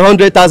buying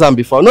 100,000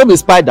 before. No be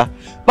Spider.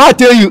 But I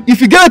tell you,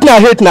 if you get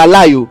na hate na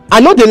lie you. I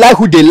know they like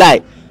who they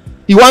lie.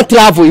 You want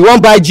travel, you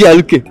want buy GL,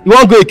 okay? You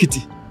want go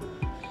Ekiti.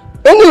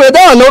 Anyway,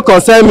 that one no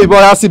concern me,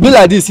 but as it be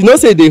like this, you know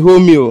say they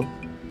hold me. Oh.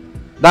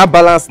 That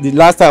balance, the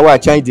last time I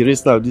changed the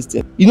race now of this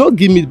thing, you know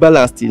give me the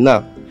balance till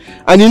now.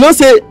 And you know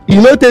say,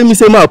 you know tell me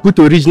say I put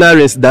original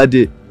race that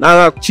day.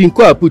 Now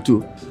Chinko I put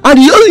to. And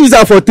you only use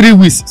am for 3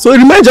 weeks. So it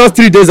remain just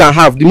 3 days and a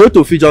half. The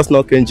motor fit just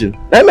knock engine.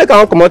 Now make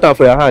am come out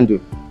for your hand.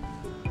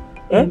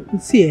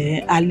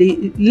 See,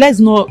 Ali, let's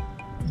not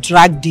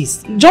drag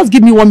this. Just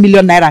give me 1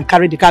 million naira and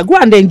carry the car. Go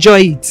and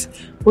enjoy it.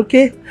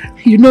 Okay?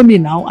 You know me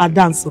now, I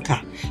dance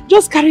car.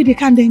 Just carry the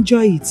car and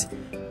enjoy it.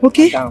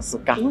 Okay? Dance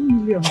car.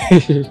 1 million.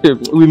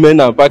 Women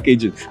are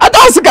packaging. I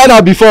dance car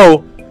now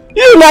before.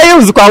 You know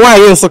use car.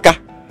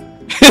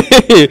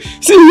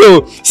 See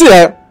you.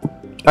 See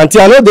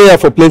until I know they here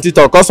for plenty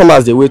talk,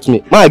 customers they wait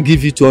me. I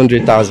give you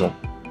 200,000.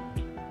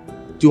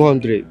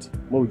 200.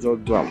 More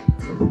just do.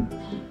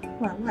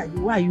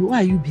 Why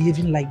are you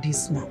behaving like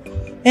this now?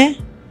 Eh?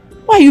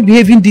 Why are you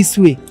behaving this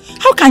way?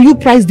 How can you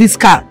price this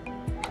car?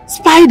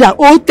 Spider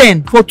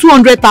 010 for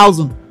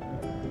 200,000.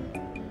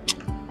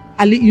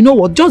 Ali, you know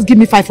what? Just give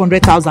me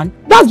 500,000.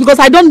 That's because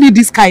I don't need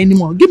this car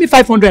anymore. Give me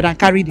 500 and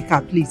carry the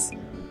car, please.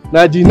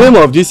 Now the name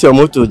of this your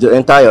motor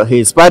enter your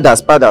head. Spider.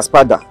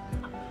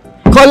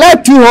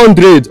 Collect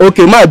 200.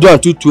 Okay, my do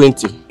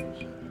 220.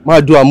 My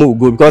do a move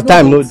go because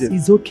time no dey.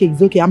 It's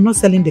okay. I'm not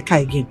selling the car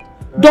again.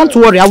 Don't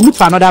worry, I will look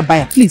for another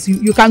buyer. Please,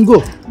 you can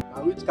go.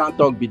 And which can't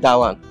talk be that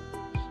one?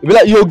 You be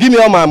like, you give me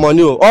all my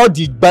money, all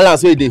the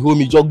balance where they hold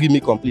me, just give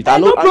me complete.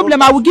 No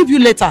problem, I will give you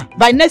later.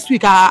 By next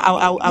week,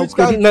 I'll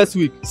credit. Next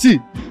week. See,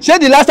 share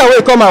the last time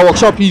we come my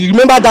workshop, you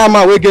remember that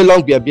man we get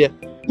long beer. Me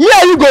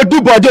and you go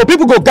do body,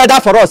 people go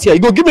gather for us here. You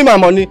go give me my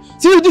money.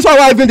 See, this one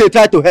why even they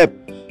try to help.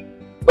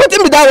 What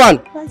me that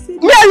one?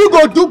 Me and you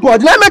go do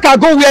body. Let make her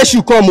go where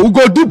she come. We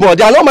go do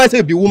body. I don't mind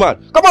say be woman.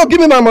 Come on, give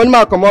me my money,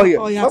 man. Come on here.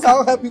 Oh, yeah,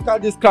 I'll help you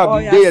carry this crap. Oh,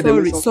 yeah,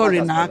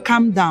 sorry now.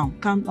 Calm down.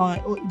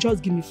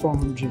 Just give me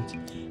 400.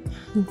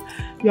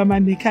 You are my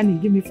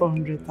mechanic. Give me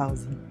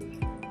 400,000.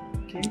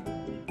 Okay.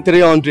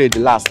 300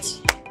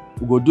 last.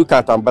 We go do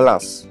count and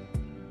balance.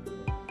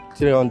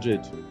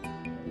 300.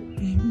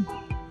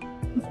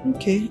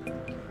 Okay.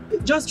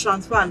 Just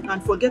transfer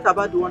and forget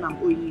about the one I'm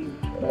owing you.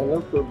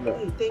 No problem.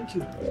 Hey, thank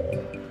you.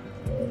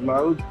 My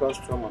old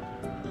customer.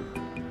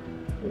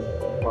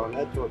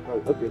 Network.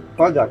 Okay.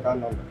 Call the account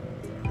number.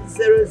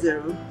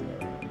 00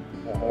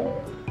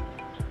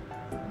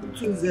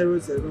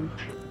 200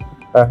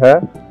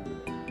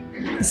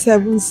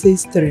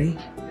 763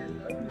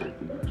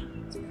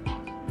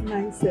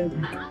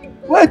 97.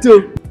 Wait,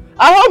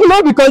 I hope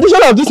not be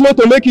condition of this month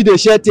to make you the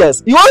share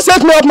tears. You won't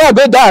set me up now,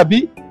 go die,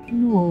 Abi?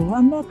 No,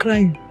 I'm not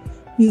crying.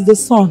 It's the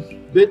son.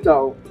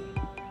 Better.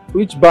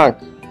 Which bank?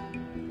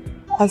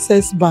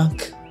 Access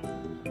Bank.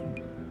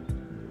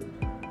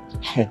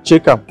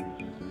 Check them.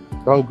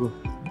 Don't go.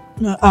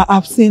 No,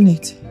 I've seen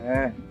it.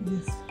 Yes.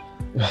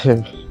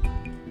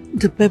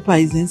 The paper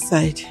is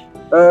inside.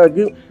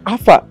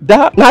 Alpha,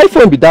 that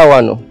iPhone be that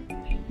one, no?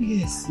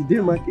 Yes. Did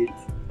they market?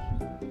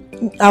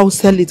 I will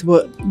sell it,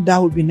 but that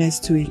will be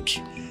next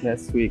week.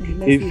 Next week.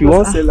 If you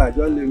want to sell it, just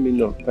let me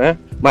know.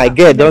 My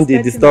girl, don't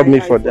they disturb me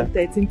for that.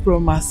 13 Pro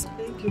Max.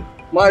 Thank you.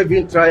 Might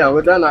even try and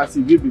whether I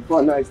see you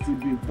before now, still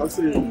be.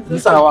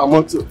 This is our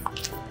motto.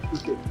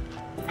 Okay.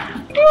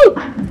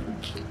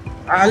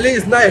 At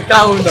least now a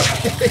town.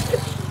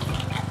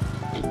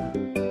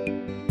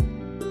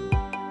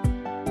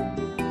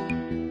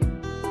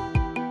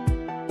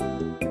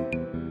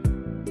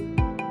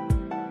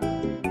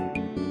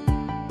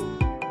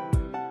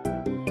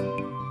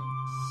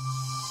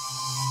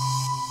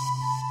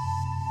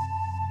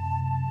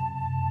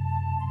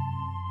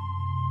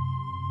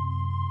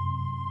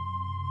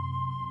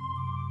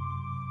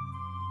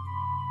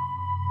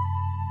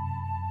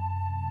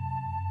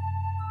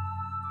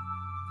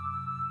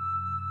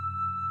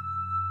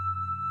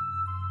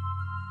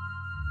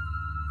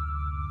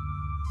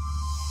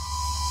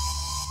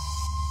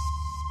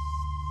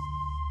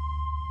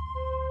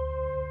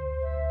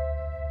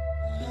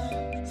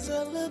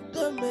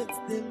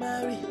 They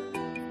marry,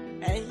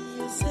 and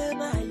you say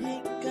na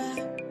yinka.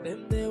 Then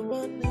they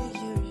want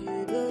you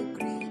don't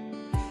agree.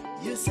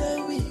 You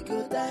say we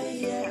go die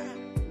here.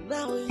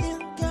 Now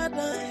yinka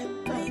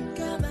and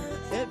yinka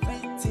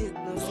everything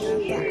was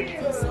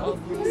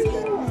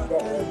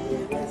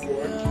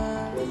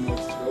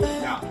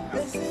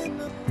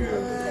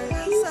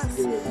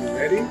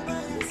Ready?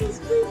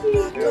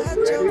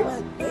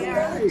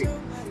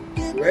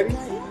 Ready?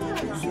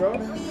 You sure?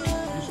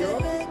 You sure?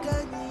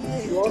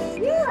 Sure?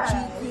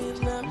 Yeah.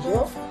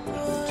 Sure?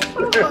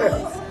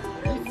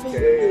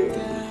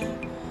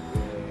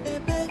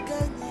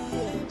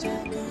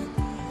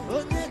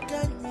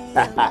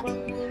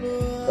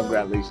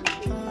 Congratulations.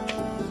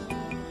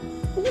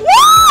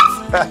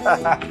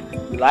 What?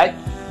 You like?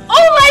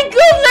 Oh my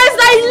goodness,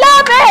 I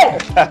love it!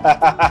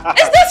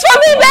 Is this for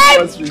me,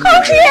 babe?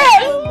 Come here!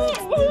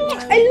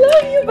 I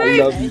love you, babe! I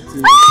love you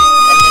too.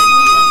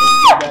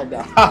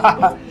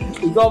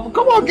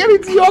 Come on, get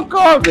into your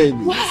car, baby.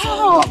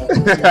 Wow!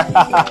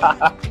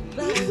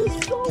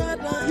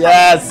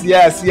 Yes.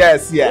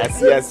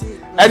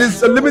 And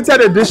it's a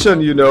limited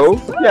edition, you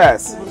know.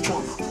 Yes.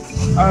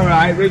 All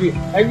right, baby.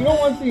 And you know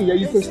one thing, yeah,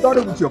 you can start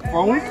it with your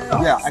phone.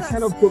 Yeah, I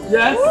kind of put.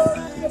 Yes.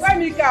 You buy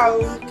me car.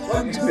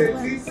 What did you say,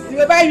 please?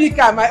 You buy me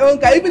car, my own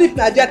car, even if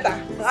na Jetta.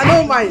 I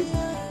don't mind.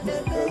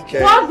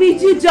 Okay. What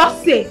did you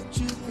just say?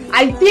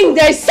 I think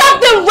there's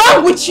something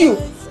wrong with you.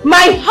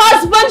 My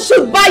husband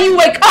should buy you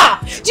a car.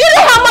 Do you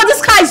know how much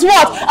this car is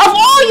guys what? Of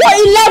all your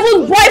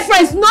 11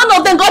 boyfriends, none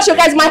of them got you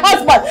guys my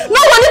husband.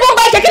 No one even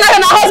buy keke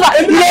like my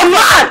husband. You're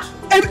mad.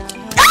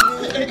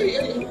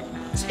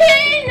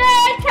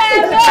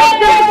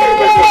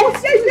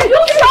 You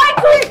tried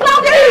to slap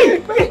me!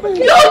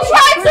 You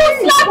tried to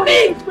slap me!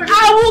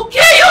 I will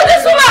kill you,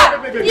 this woman!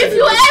 If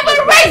you ever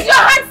raise your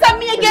hands at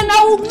me again, I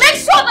will make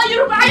sure that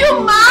you... Are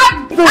you mad?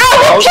 I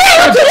will kill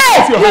you today!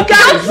 You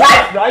can't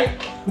try!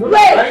 Wait,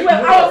 I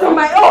was on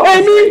my own!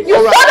 Amy, you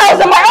thought I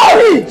was on my own!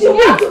 You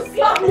want to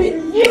slap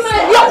me!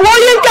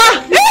 Moyinka!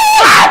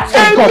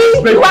 Amy,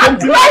 you are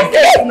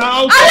crazy!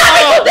 Allow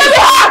me to deal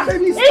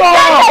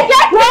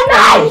with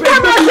her!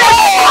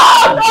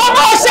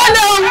 Stop!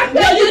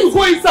 You need to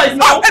go inside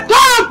now.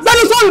 That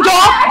is on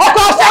door.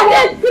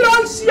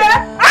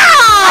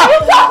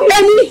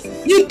 Amy,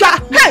 you got.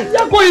 Hey,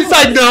 go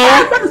inside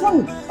now.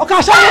 Okay,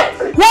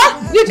 what?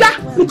 You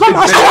come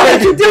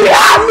outside. You deal with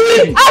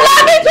me. Allow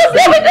me to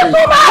deal with this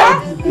woman.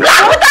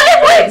 Black with the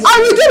liquid. I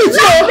will deal with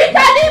you. With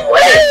the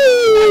liquid.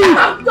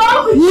 I'm done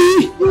with you.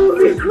 You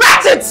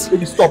regret it.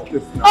 Baby, stop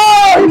this.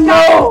 Oh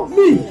no.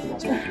 Me.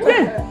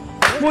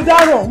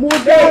 Modaro.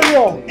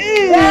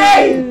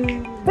 Hey.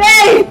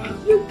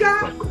 You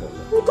got.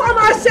 You come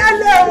and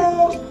sell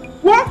it.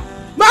 What?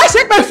 My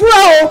shake my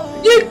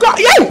flow. You got.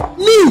 Yeah.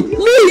 Me.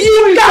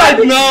 You got.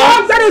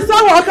 I'm telling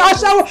someone. I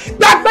shower.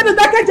 That better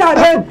that can jar.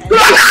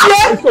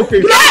 It's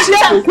okay.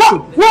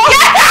 What?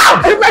 Get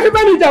out.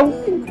 Everybody down.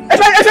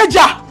 If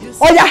jar.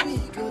 Oh yeah.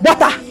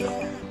 Butter.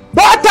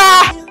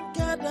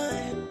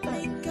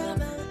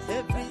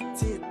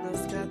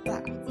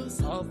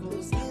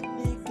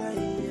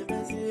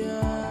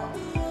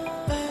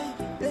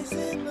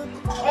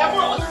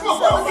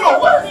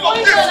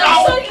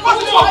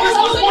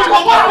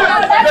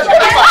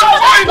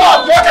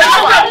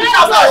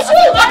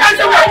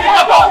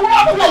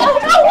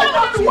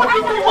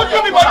 What do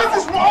you mean by this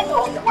is wrong?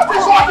 What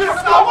is all this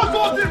now? What's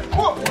all this?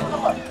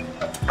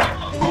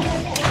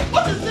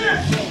 What is this?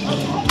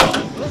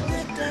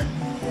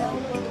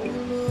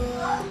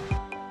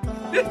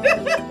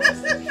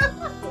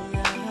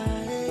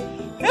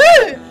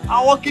 Hey,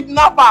 our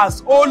kidnappers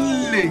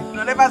only.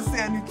 They'll never say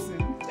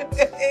anything.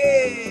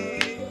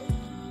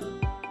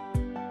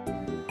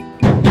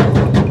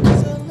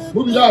 Who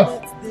be that?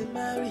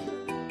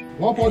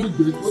 One for the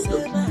gate. What's the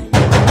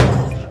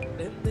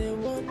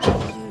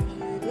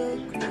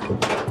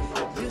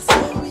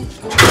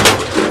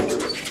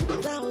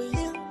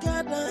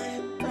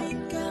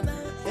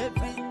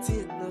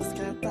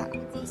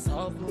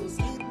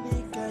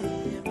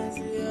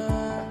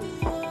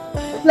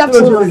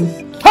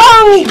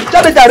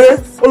jáde jàre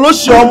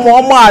olóṣì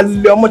ọmọ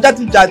àlè ọmọ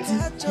játijàti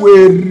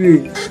wèrè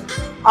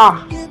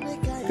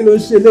kí ló ń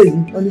ṣe léyìí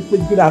wọ́n ní pé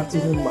good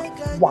afternoon ma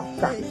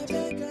wákà.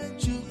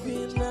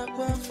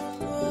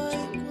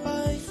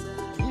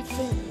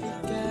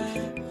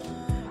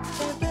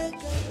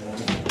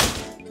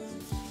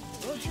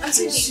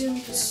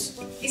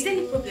 Is there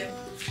any problem?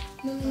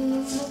 No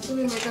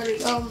problem, my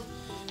darling.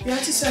 Your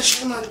auntie said I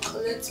should come and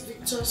collect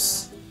Victor's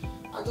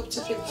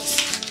adopted papers.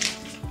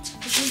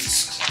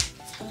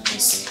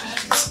 Yes, I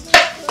have it.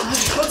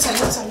 What time?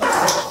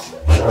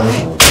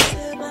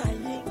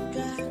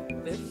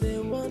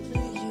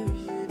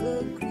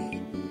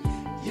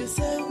 You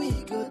say we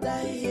go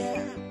die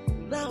here.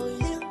 Now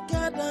you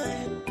gotta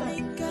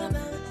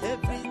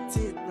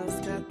everything no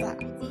scatter.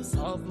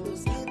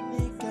 Almost in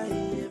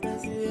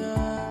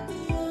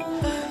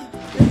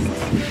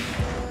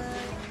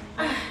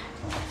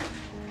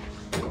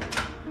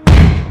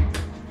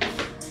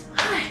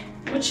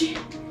Uchi.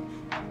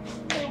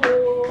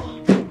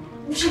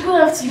 Uchi,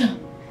 good afternoon.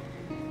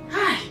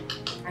 Hi.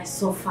 I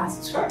so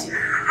fast today.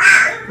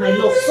 My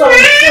love, sorry.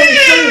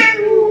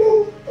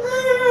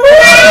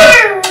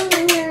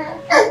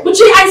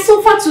 Uchi, I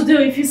suffered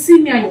today if you see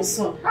me and your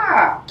son.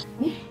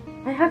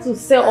 I had to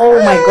sell all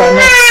my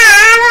garments.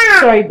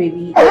 Sorry,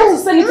 baby. I had to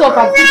sell it off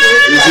at people.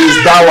 Is his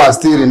dawa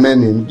still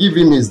remaining? Give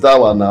him his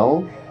dawa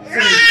now.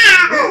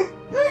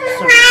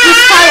 Sorry.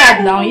 He's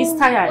tired now. He's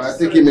tired. Right,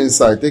 take him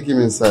inside. Take him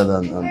inside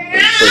and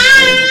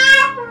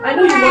I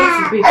know you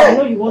want to bathe. I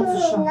know you want to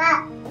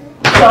shower.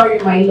 Sorry,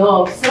 my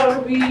love.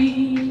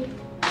 Sorry.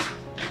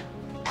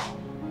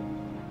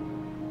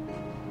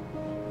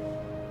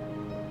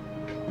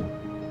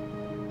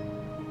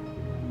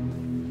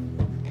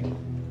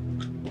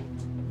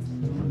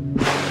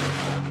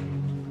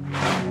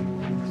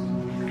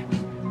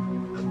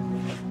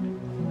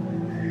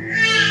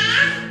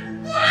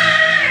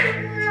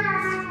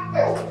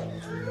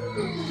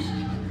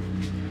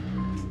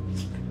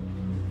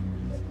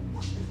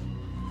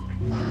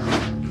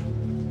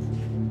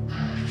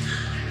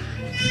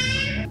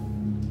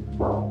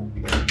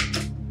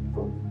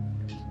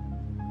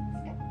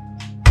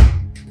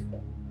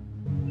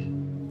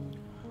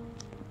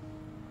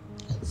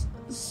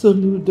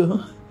 Soludo.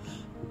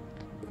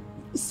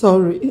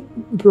 Sorry,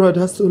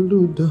 brother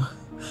Soludo.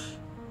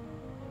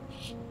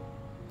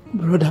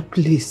 Brother,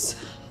 please.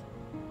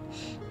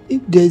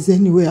 If there's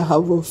any way I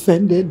have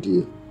offended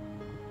you,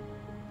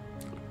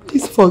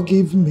 please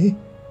forgive me.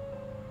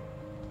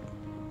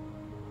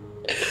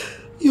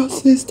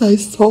 sister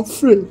is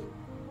suffering.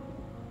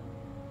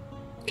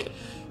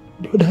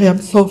 Brother, I am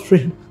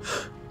suffering.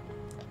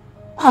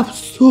 I've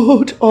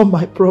sold all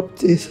my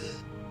properties.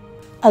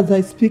 As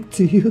I speak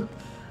to you,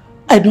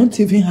 I don't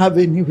even have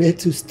anywhere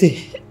to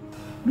stay.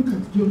 Look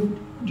at the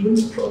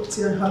only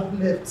property I have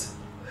left.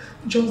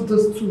 Just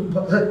those 2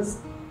 bags.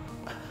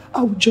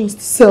 I will just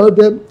sell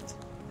them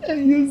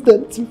and use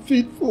them to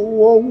feed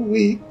for 1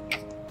 week.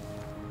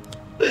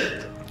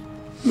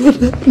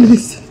 Brother,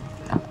 please,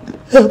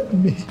 help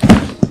me.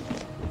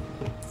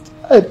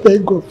 I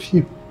beg of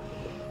you.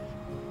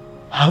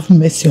 Have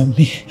mercy on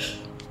me.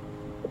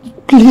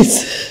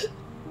 Please.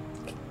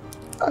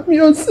 I'm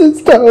your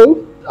sister.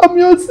 I'm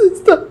your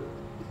sister.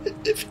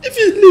 If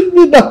you leave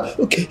me now,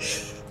 okay,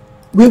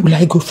 where will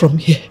I go from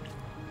here?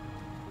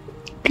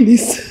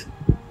 Please.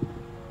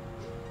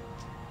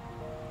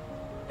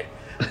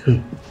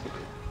 You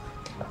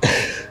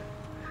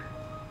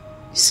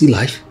see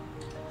life?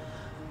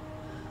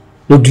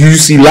 No, do you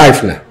see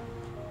life now?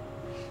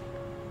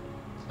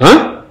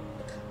 Huh?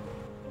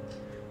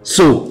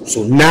 So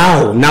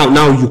now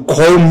you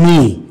call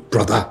me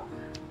brother.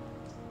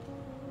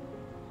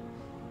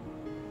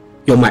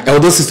 You're my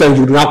elder sister and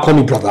you do not call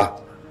me brother.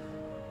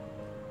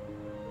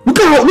 Look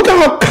at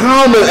how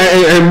calm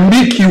and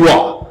meek you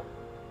are.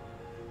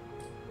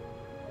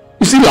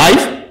 You see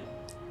life?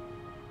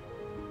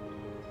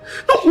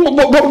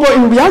 No, but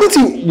in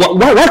reality,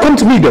 why come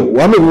to me though?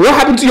 I mean, what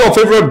happened to your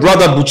favorite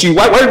brother Buchi?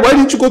 Why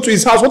didn't you go to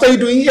his house? What are you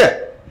doing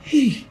here?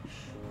 Hey,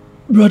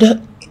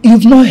 brother,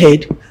 you've not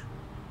heard?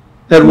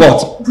 Heard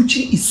what?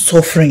 Buchi is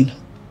suffering.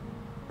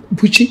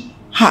 Buchi,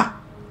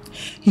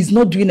 he's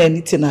not doing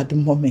anything at the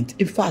moment.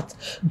 In fact,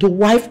 the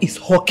wife is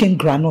hawking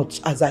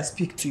granules as I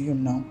speak to you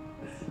now.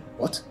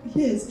 What?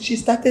 Yes, she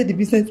started the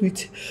business with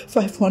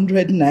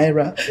 500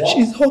 naira. What?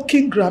 She's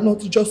hawking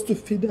granules just to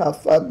feed her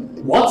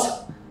family.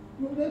 What?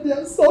 They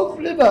are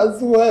suffering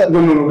as well.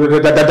 No,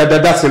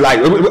 that's a lie.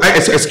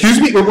 Excuse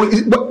me?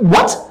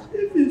 What?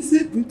 If you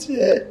see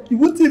Buchi, you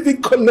won't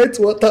even collect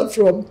water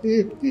from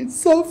him. He's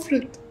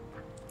suffering.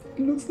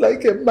 He looks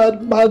like a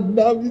madman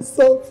now. He's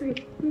suffering.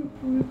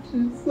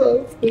 He's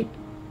suffering.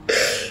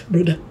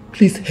 Brother,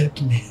 please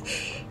help me.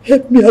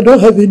 Help me. I don't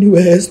have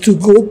anywhere else to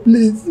go.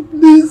 Please,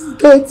 please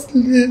don't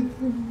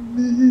leave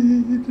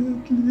me.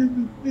 Don't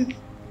leave me.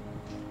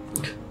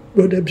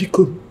 Brother, be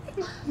good.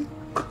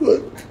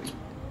 God.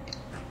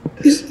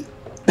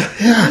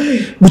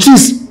 Which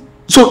is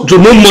so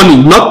no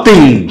money,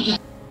 nothing.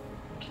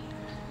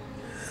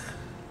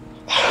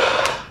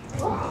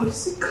 Oh, you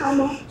see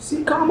karma?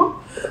 See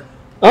karma?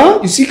 Huh?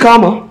 You see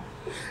karma?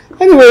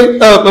 Anyway,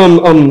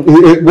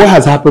 what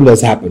has happened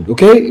has happened,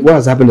 okay? What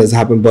has happened has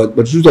happened, but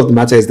the truth of the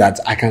matter is that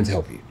I can't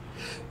help you.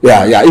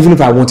 Yeah, even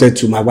if I wanted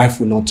to, my wife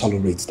will not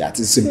tolerate that.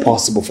 It's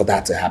impossible for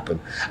that to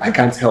happen. I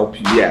can't help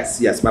you,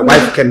 yes. My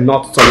wife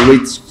cannot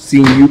tolerate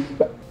seeing you.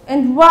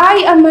 And why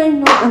am I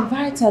not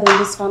invited in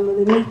this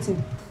family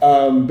meeting?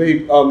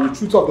 Babe, the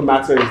truth of the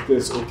matter is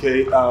this,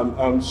 okay?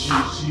 She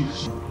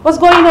What's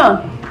going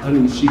on? I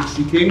mean, she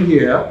came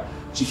here.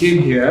 She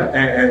came here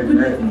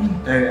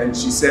and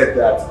she said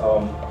that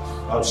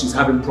she's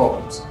having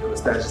problems. You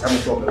understand? She's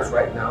having problems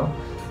right now.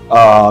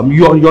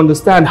 You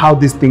understand how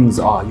these things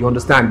are. You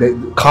understand the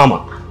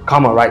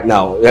karma right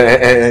now,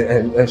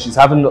 and she's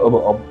having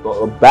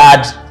a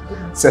bad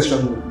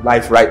session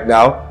life right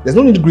now. There's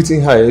no need to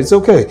greeting her. It's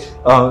okay.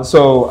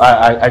 So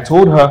I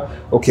told her,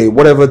 okay,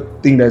 whatever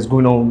thing that's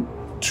going on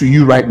to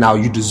you right now,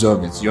 you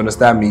deserve it. You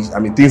understand me? I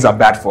mean, things are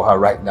bad for her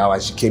right now,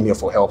 and she came here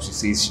for help. She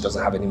says she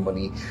doesn't have any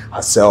money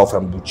herself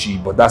and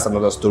Buchi, but that's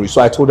another story.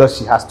 So I told her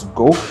she has to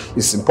go.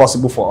 It's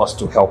impossible for us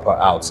to help her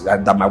out,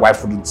 and that my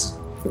wife wouldn't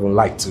even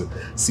like to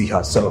see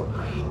her. So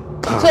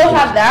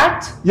have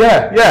that?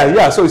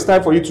 Yeah. So it's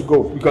time for you to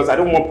go because I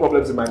don't want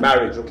problems in my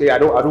marriage. Okay, I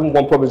don't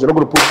want problems. You're not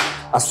going to put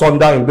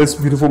asunder in this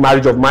beautiful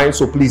marriage of mine.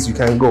 So please, you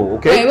can go.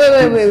 Okay?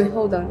 Wait.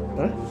 Hold on.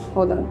 Huh?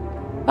 Hold on.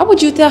 Why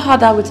would you tell her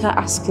that with her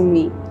asking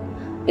me?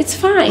 It's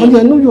fine. Honey,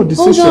 I know your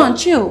decision. Hold on,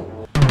 chill.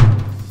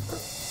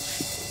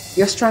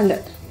 You're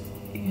stranded.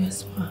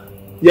 Yes, ma.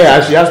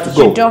 Yeah, she has to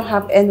go. You don't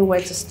have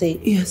anywhere to stay.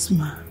 Yes,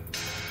 ma.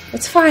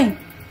 It's fine.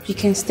 You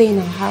can stay in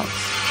our house.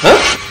 Huh?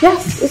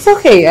 Yes, it's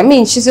okay. I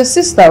mean, she's your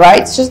sister,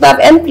 right? She doesn't have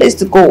any place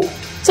to go.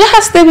 So let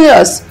her stay with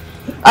us.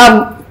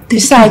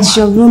 Besides,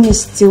 your room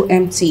is still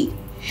empty.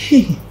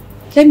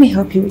 Let me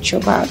help you with your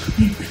bag.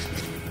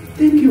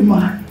 Thank you,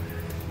 ma.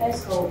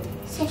 Let's go.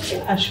 It's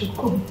okay. I should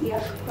come.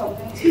 Yeah, come.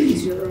 Here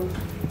is your room.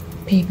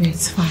 Baby,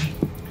 it's fine.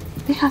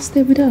 Let her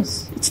stay with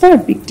us. It's not a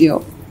big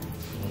deal.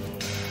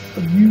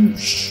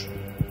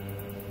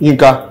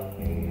 Yinka.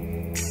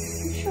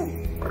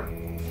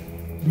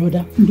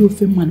 Brother,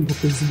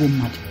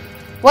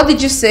 what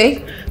did you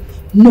say?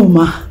 No,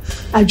 ma.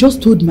 I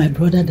just told my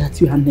brother that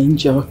you're an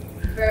angel.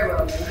 Very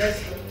well, then.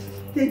 Let's go.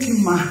 Thank you,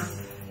 ma.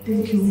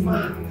 Thank you,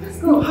 ma. Let's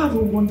go. You have a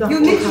wonderful You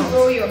need to house.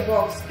 roll your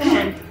box. Come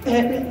on.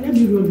 Let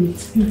me roll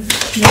it.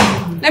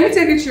 Let me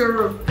take you to your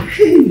room.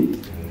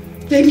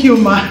 Thank you,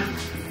 ma.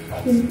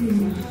 Thank you,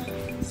 ma.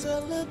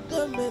 So let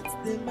them make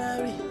the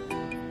marry.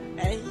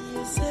 And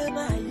you say,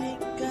 na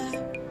Yinka,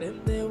 them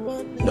they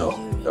No.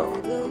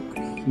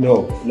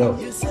 No.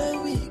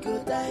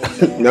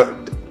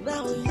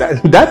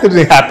 That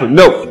didn't happen.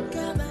 No.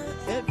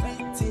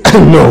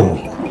 No.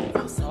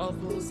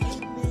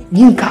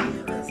 Yinka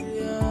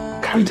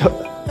carried her.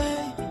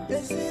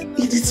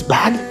 It's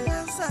bad.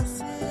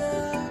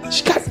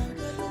 She can't.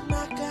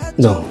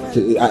 No,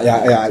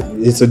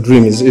 it's a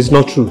dream. It's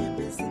not true.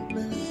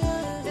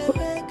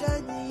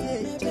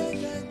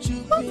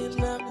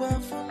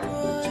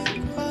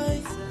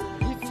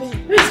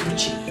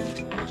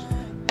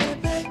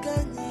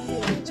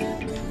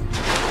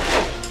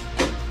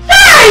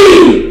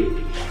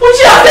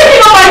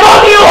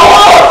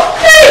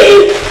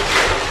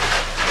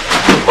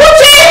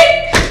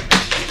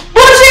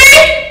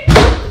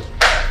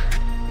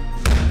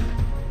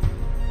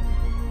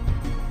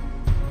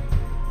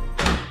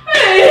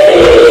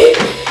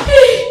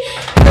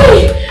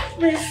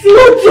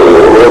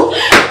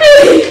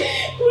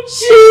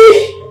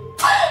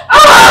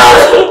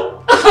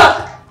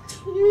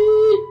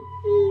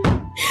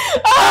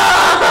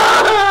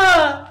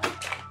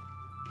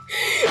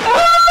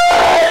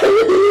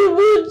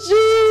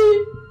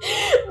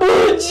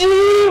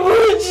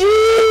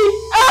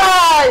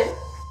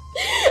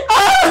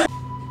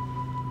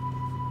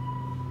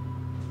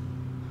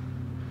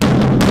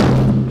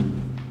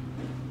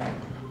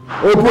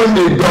 Open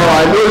the door.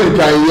 I know you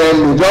can hear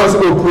me. Just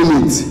open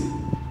it.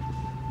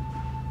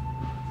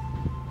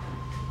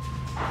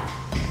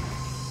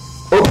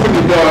 Open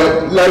the door.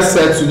 Let's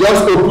settle.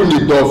 Just open the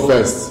door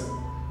first.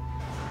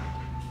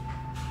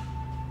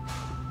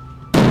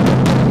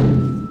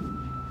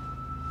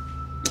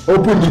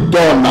 Open the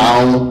door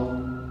now.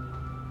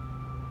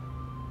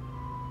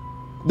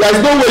 There's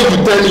no way you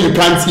tell me you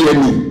can't hear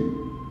me.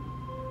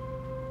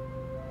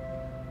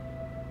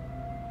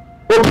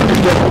 Open the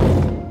door.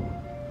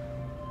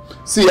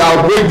 See,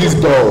 I'll break this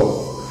door.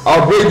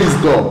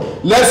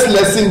 Let's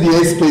lessen the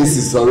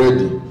expenses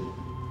already.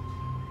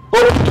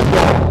 Open the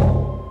door.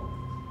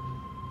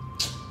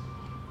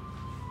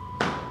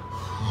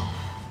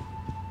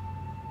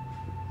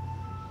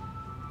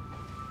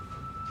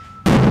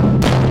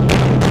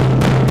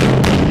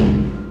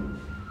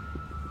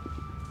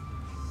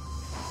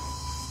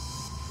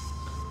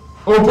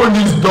 Open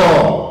this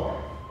door.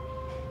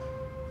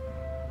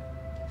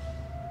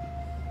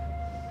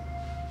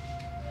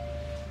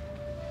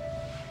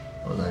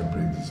 How do I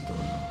break this door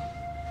now?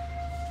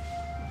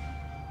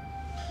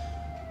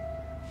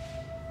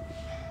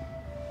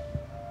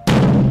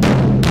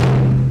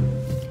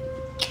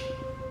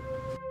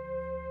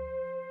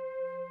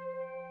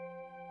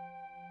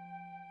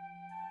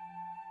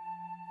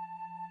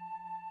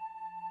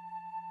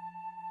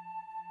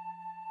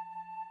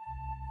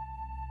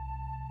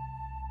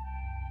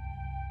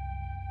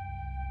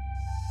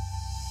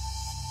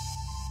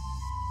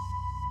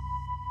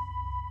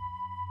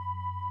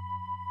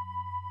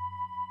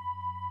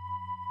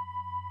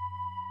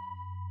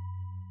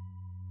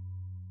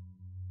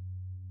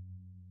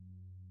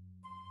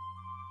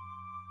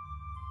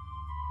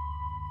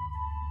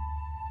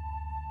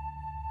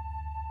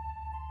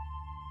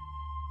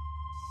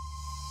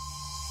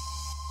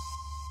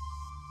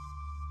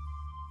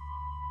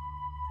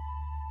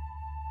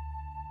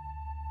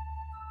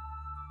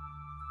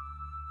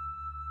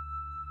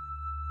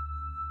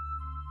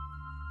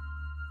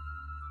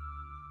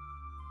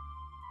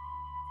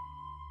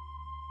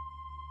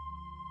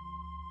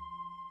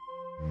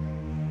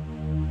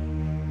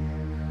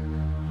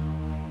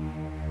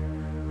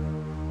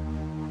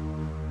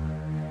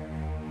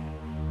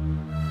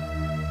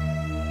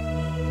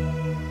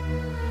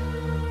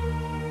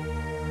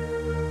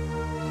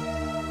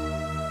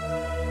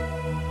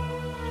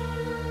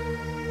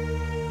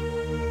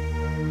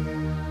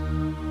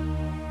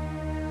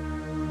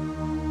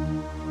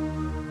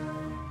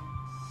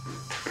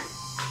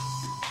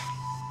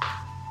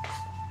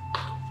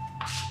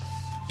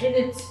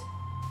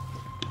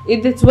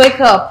 Edith, wake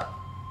up.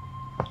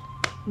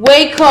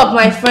 Wake up,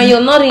 my friend.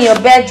 You're not in your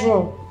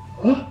bedroom.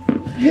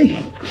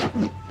 Hey.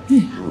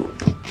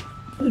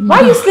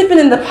 Why are you sleeping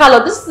in the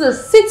parlor? This is a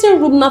sitting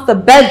room, not a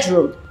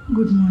bedroom.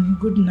 Good morning,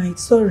 good night.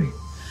 Sorry.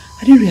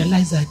 I didn't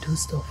realize I do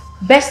stuff.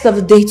 Best of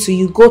the day to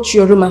you. Go to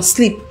your room and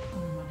sleep.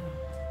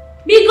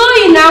 Be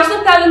going now.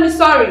 Stop telling me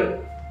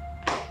sorry.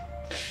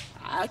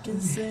 I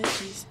can say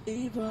she's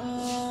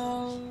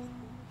evil.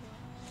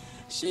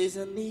 She's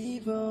an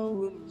evil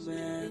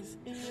woman,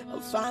 a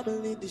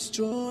family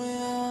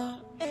destroyer,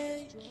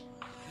 a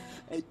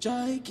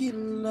joy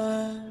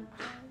killer.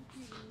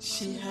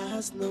 She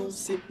has no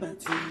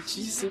sympathy,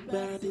 she's a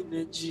bad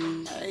energy,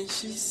 and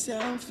she's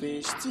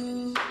selfish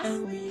too,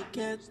 and we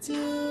get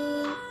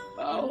too.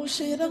 Oh,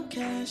 she don't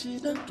care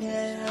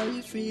how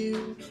you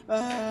feel.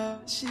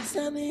 She's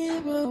an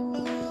evil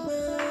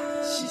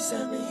woman, she's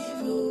an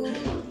evil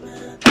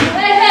woman.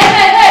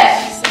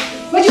 Hey!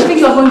 Where do you think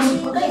you're going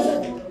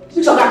to?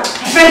 Switch on that.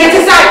 My friend, get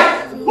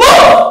inside!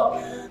 Move!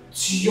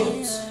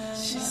 Idiot!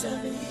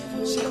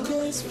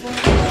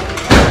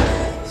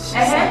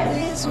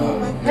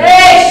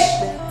 Hey!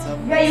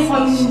 Where are you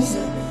coming?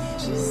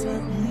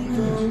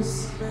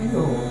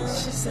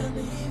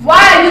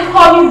 Why are you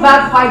coming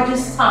back by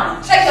this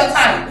time? Check your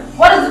time.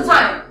 What is the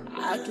time?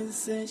 I can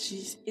say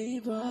she's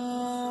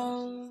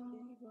evil.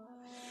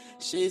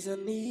 She's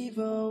an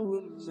evil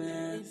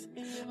woman,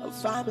 a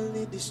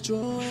family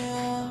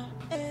destroyer.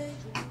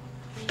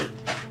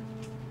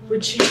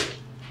 Richie,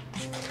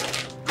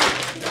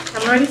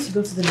 I'm ready to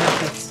go to the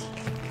market.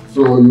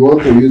 So you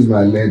want to use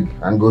my leg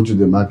and go to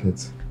the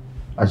market?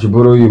 I should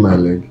borrow you my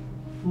leg.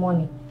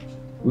 Money.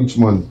 Which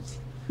money?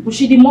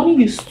 Bushi, the money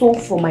you stole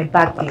from my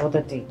bag the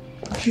other day.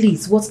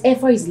 Please,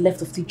 whatever is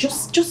left of it,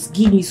 just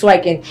give me so I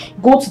can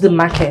go to the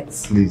market.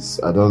 Please,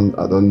 I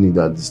don't need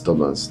that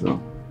disturbance now.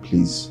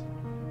 Please.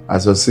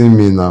 As you're seeing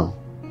me now,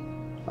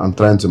 I'm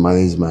trying to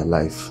manage my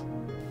life.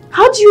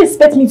 How do you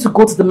expect me to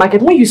go to the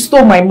market when you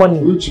stole my money?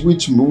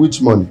 Which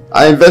money?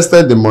 I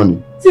invested the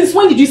money. Since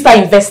when did you start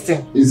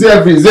investing? Is there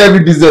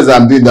every business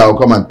I'm doing that I'll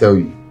come and tell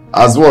you?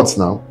 As what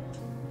now?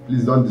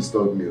 Please don't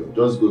disturb me.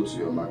 Just go to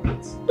your market.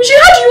 Bushi,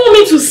 how do you want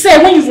me to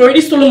sell when you've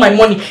already stolen my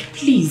money?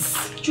 Please,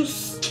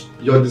 just...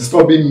 You're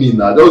disturbing me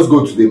now. Just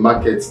go to the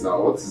market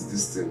now. What is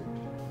this thing?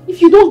 If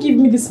you don't give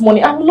me this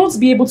money, I will not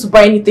be able to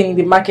buy anything in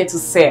the market to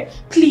sell.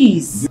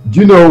 Please.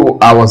 Do you know,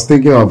 I was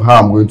thinking of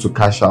how I'm going to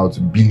cash out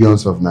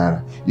billions of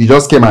naira. You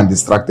just came and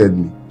distracted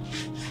me.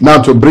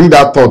 Now to bring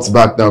that thoughts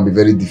back now will be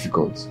very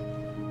difficult.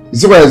 You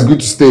see why it's good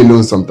to stay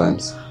alone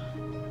sometimes?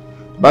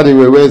 By the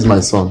way, where is my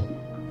son?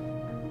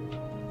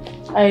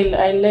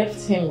 I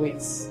left him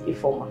with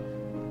Ifoma.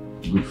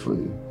 Good for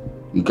you.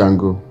 You can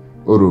go.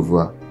 Au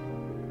revoir.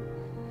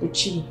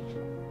 Buchi.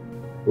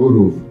 Au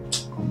revoir.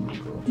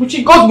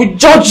 Buchi, God will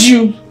judge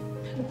you.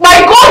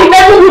 My God in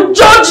heaven will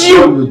judge you.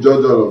 God will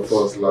judge all of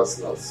us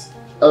last.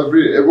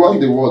 Everyone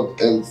the world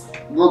ends.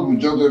 God will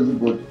judge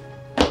everybody.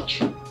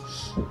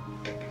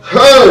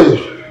 Hey!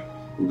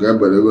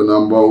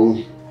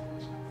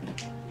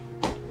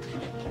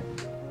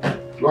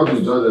 God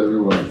will judge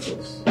everyone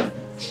else.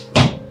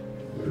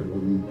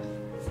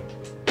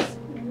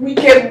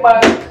 Wicked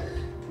man.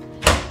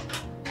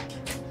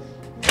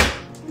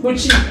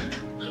 Buchi,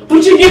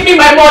 give me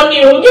my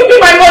money. Give me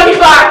my money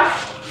back.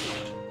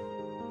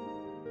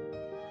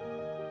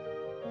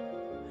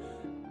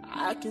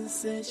 I can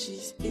say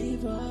she's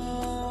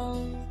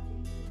evil.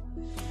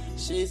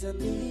 She's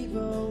an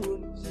evil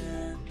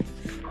woman,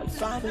 a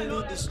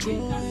family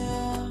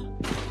destroyer,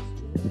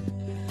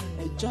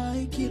 a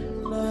joy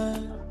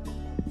killer.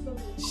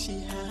 She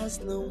has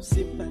no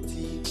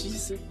sympathy.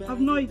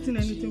 I've not eaten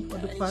anything for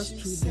the past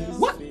 2 days.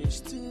 What?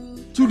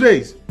 2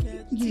 days?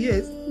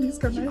 Yes. Please,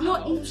 can I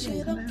not have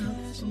eating? Can I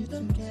have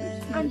something?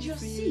 And you're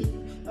sick.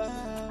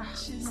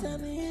 She's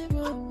an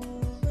evil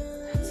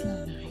woman. That's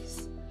not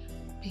nice.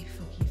 Babe,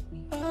 forgive me.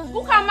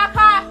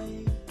 Ukamaka!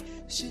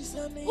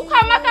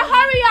 Ukamaka,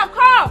 hurry up,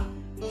 come!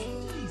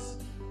 Please.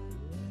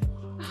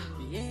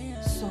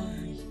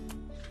 Sorry.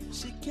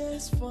 She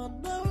cares for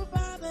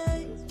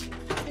nobody.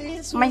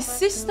 My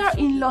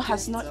sister-in-law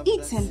has not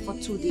eaten for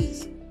 2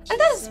 days. And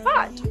that is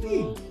bad.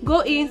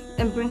 Go in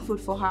and bring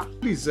food for her.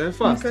 Please,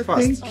 fast.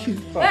 Thank you.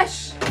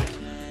 Ash,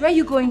 where are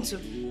you going to?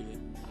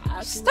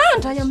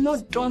 Stand, I am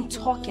not done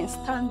talking.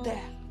 Stand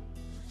there.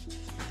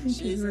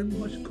 Thank you very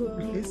much. God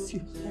bless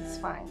you. That's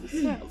fine.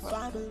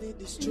 Family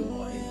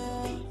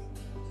destroyer.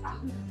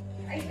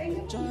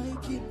 Joy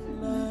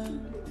killer.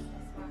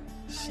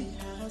 She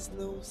has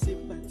no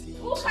sympathy.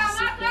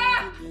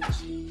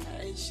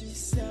 And she's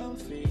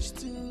selfish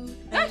too.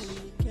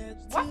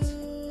 What?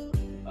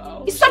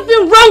 Is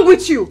something wrong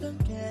with you?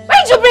 Why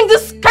did you bring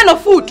this kind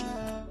of food?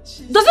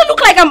 Does it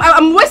look like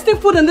I'm wasting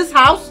food in this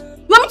house?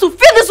 You want me to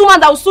feed this woman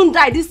that will soon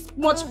die this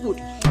much food?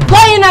 Go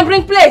in and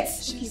bring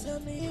plates.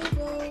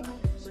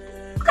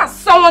 Look at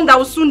someone that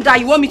will soon die.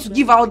 You want me to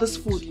give her all this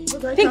food?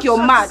 I think you're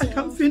mad. I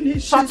can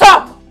finish. Shut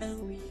up!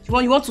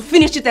 You want to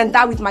finish it and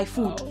die with my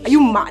food? Are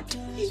you mad?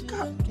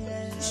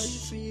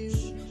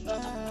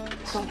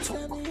 Don't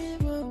talk.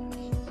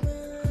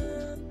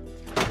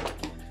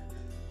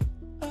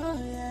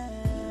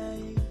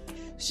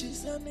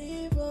 She's an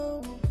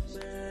evil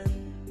woman.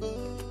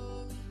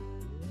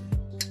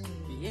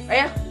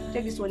 Yeah,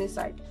 take this one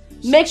inside.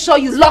 Make sure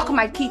you lock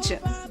my kitchen.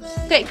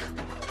 Take.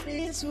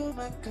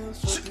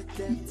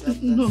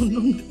 No.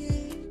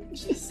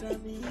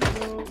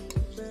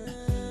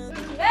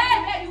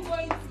 Hey, you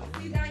going to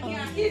sit down here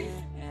and eat?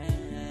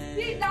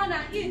 Sit down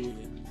and eat.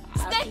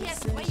 Stay here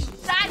so when you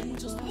die, you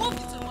just move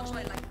into a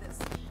mortuary like this.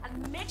 And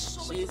make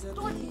sure when you're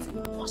done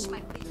eating, wash my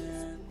plate.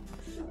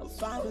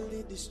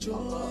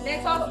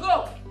 Let us go.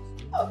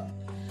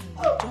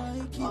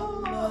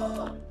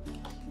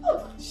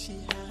 She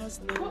has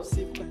no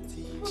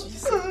sympathy.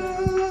 She's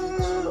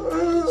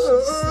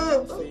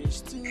selfish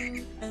too.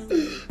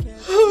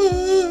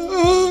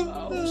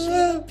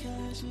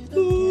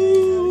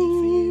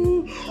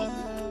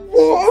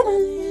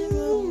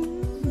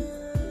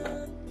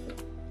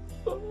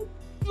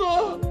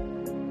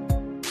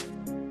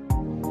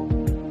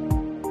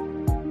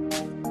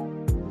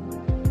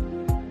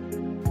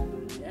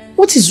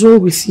 What is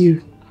wrong with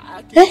you?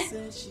 Eh?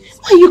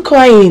 Why are you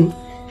crying?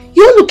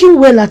 You're not looking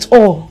well at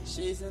all.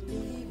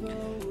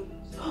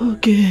 Oh,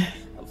 Okay.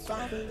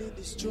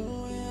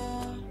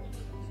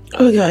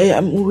 Okay, I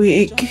am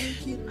weak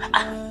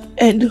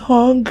and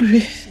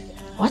hungry.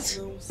 What?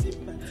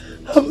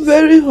 I'm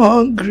very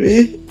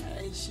hungry.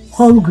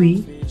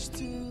 Hungry?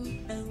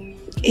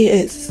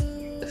 Yes.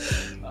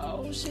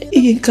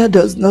 Inka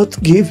does not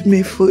give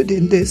me food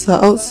in this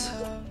house.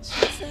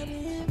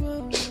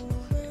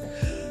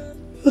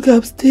 Look,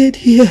 I've stayed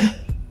here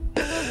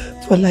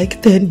for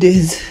like 10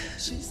 days.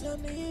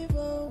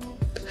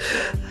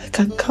 I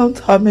can count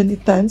how many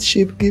times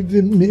she's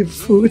given me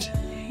food.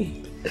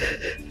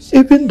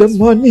 Even the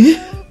money.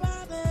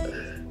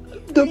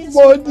 The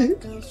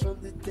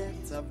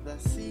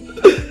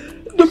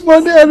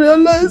money I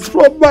realized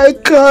from my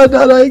car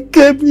that I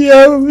came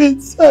here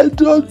with. I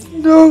don't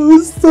know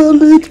who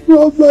stole it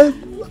from my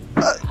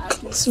bag.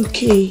 It's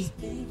okay.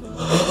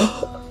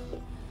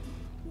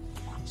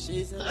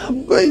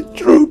 I'm going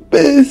through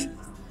pain.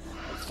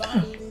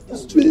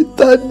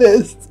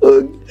 Bitterness.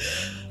 And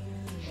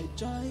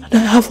I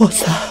have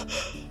ulcer.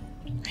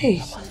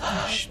 Hey.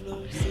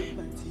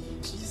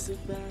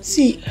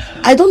 See,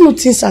 I don't know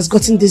things has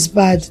gotten this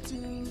bad.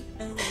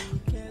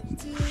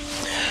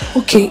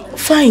 Okay,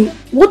 fine.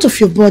 What of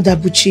your brother,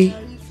 Buchi?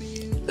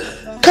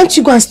 Can't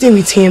you go and stay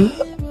with him?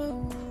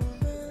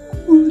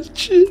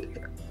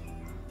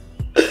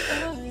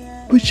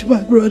 Buchi,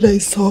 my brother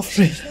is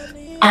suffering.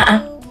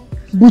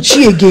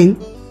 Buchi again?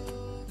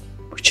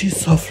 Buchi is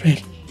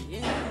suffering.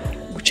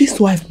 Buchi's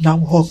wife now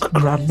hawk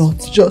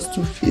groundnuts just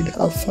to feed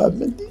her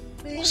family.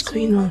 What's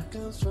going on?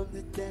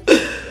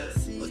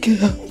 Okay,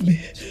 help me.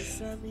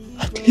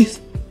 At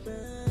least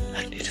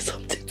I need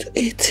something to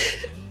eat.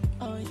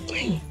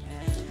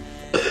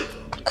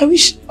 I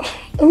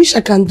wish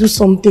I can do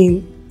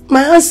something.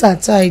 My hands are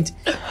tied.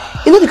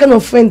 You know the kind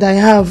of friend I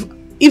have.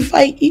 If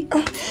I eat...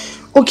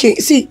 Okay,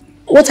 see,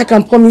 what I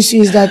can promise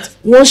you is that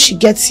once she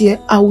gets here,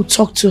 I will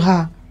talk to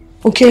her.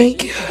 Okay?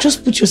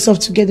 Just put yourself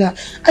together.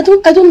 I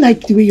don't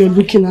like the way you're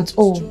looking at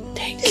all.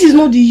 This is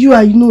not the you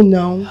I know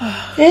now.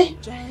 Eh?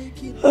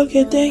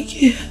 Okay,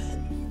 thank you.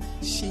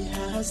 She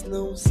has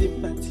no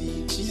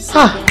sympathy.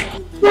 Ha!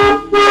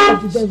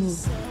 Of the devil.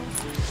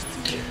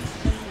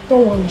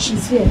 Don't worry,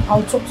 she's here.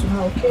 I'll talk to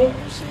her, okay?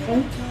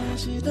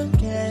 She don't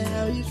care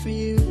how you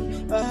feel.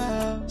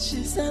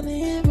 She's an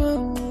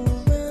evil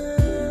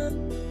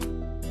woman.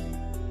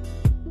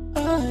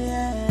 Oh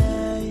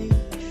yeah,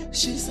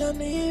 she's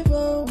an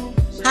evil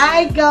woman.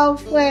 Hi,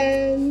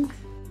 girlfriend.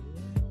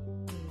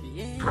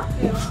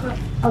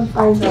 I'm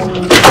fine,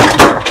 darling.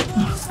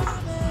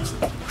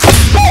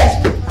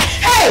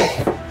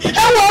 Hey!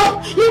 Hello!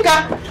 Yinka!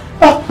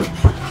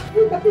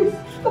 Yinka, please,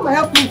 come and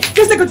help me.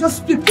 Just take your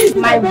split, please.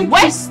 My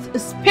waist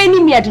is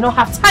paining me. I do not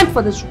have time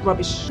for this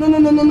rubbish. No,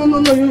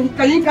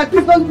 Yinka,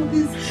 please don't do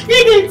this.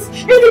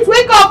 Edith,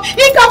 wake up!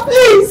 Yinka,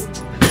 please!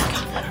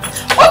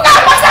 Mother!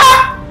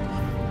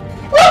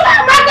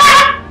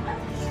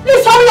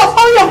 Please hurry up!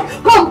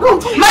 Come!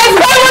 My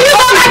friend, will you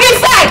go back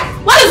inside?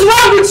 What is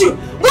wrong with you?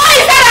 Go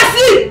inside and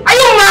sleep! Are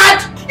you mad?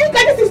 Yinka,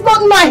 this is not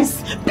nice.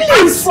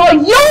 Please! For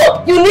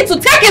you need to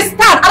take a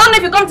stand. I don't know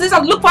if you come to this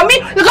house to look for me,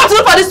 you come to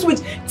look for this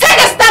switch. Take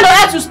a stand or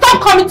else you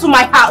stop coming to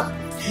my house.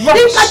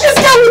 Yinka, this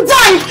girl will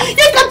die!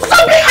 Yinka,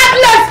 stop being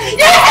heartless!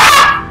 Yinka!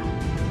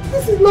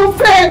 This is not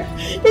fair!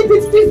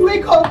 Edith, please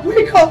wake up!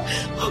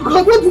 Oh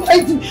God, what do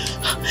I do?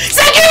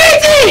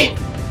 Security!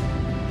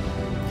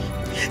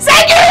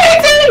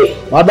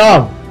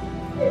 Madam!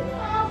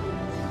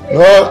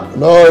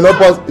 No,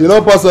 it's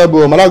not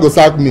possible. Madam go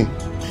sack me.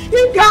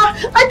 Yinka,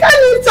 I can't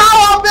leave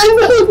town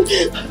alone.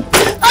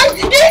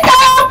 Yinka,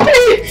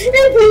 please!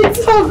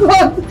 Edith, oh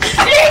God!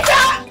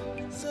 Yinka!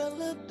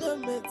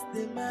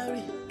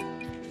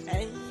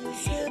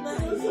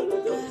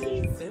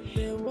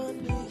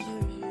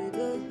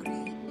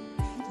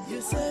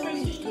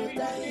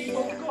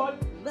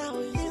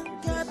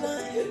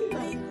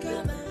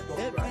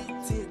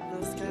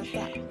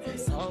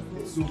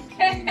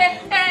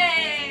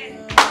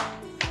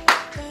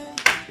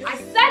 I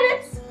said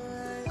it!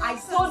 I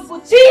told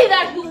Buchi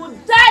that he would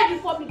die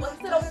before me, but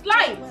instead of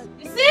flying.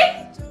 You see?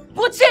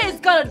 Buchi is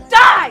gonna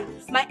die!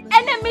 My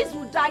enemies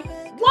will die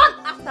one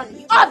after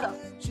the other.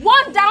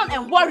 One down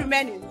and one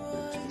remaining.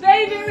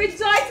 Baby,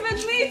 rejoice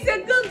with me, it's a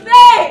good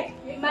day!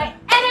 My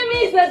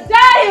enemies are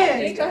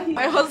dying!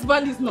 My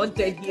husband is not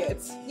dead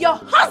yet. Your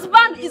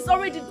husband is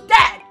already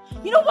dead!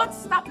 You know what?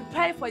 Start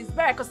preparing for his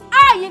burial, because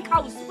I,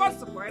 Yinka, was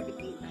responsible for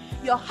everything.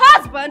 Your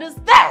husband is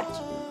dead!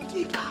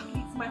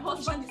 Yinka, my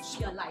husband is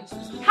still alive.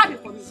 Happy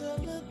for me.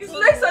 His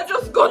legs are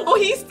just gone, but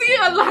he's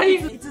still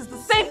alive. It is the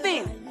same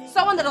thing.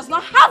 Someone that does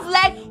not have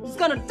legs is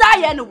gonna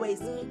die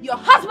anyways. Your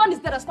husband is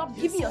dead, and stop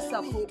giving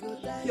yourself hope.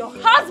 Your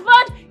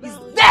husband is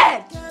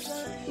dead!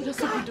 What does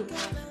he do?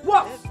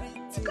 What?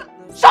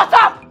 Shut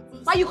up!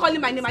 Why are you calling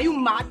my name? Are you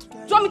mad? Do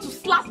you want me to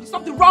slap you?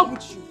 Something wrong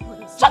with you?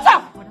 Shut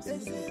up!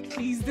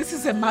 Please, this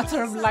is a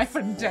matter of life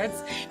and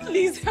death.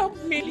 Please help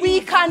me. We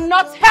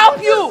cannot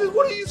help you!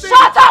 What are you saying?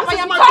 Shut up! This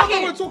I am is my talking!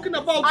 brother we're talking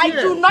about I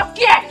here. do not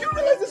care! You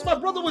realize this is my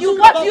brother we're You talking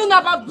what about? do you know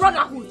about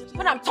brotherhood?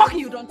 When I'm talking,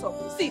 you don't talk.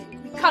 See,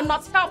 we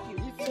cannot help you.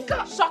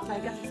 Shut up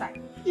and get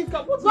inside. Go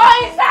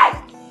inside!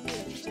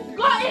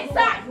 Go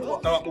inside! Will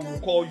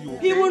call you.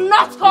 He will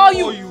not call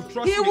you.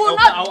 Trust He me. will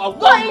I'll not. call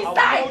Go you.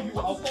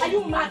 inside! Are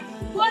you mad?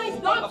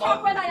 Don't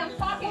talk when I am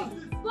talking.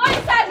 Go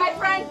inside, my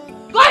friend.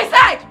 Go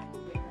inside!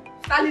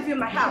 Start leaving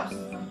my house.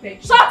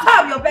 Shut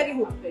up, you're begging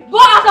who? Go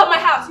out of my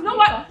house. You know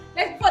what?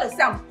 Let's put the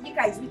sound.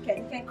 Yika is wicked.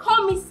 You can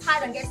come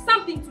inside and get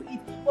something to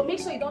eat, but make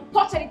sure you don't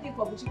touch anything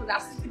for Buchi because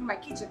I'll sleep in my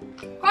kitchen.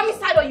 Come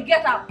inside or you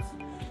get out.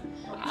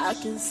 I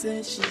can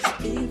say she's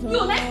evil.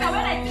 You next time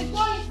when I say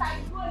go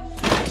inside, go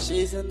inside.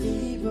 She's an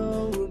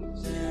evil woman,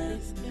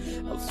 yes.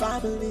 A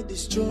family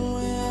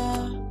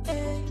destroyer,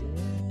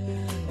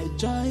 a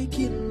joy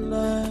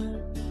killer.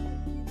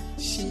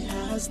 She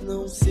has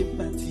no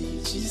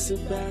sympathy, she's a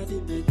bad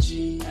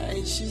energy,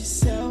 and she's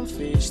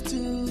selfish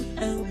too,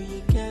 and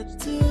we get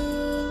too.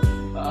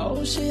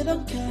 Oh, she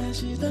don't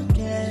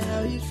care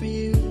how you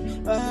feel.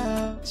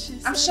 Oh,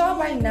 I'm sure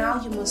by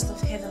now you must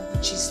have heard of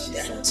Buchi's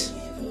death.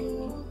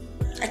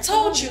 I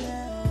told you,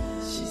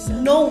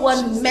 no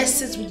one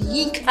messes with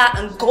Yinka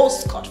and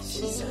goes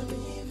scot-free.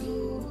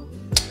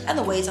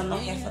 Anyways, I'm not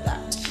here for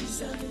that.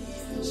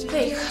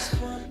 Take.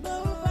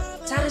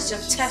 That is your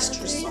test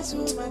result.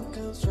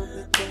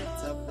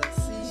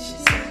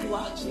 You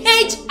are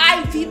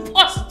HIV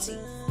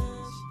positive.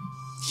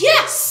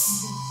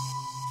 Yes!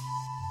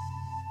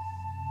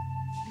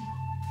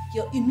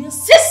 Your immune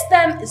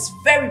system is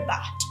very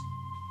bad.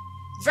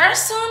 Very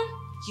soon,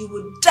 you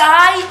will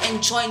die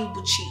and join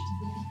Buchi.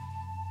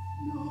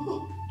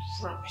 No.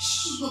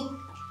 Rubbish.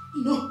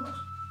 No.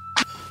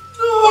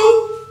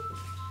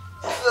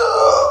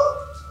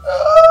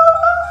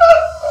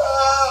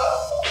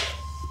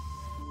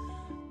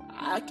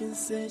 I can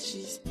say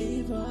she's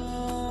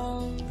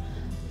evil.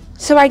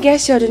 So I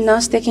guess you're the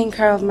nurse taking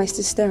care of my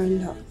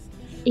sister-in-law.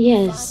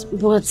 Yes,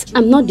 but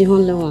I'm not the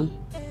only one.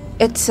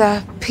 It's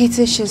a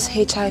pity she's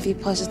HIV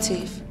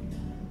positive.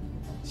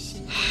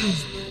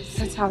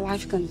 That's how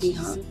life can be,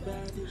 huh?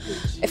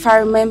 If I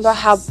remember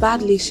how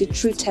badly she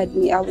treated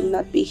me, I would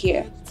not be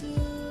here.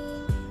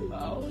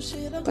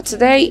 But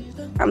today,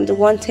 I'm the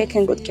one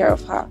taking good care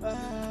of her.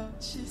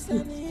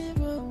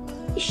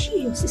 Is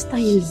she your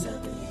sister-in-law?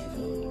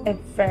 A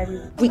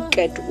very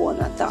wicked one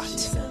at that.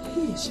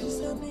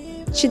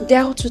 She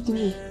dealt with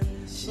me.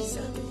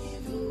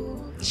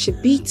 She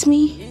beat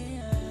me,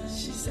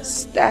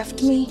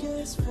 stabbed me,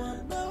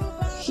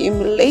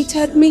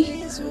 humiliated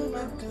me.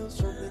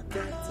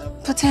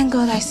 But thank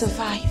God I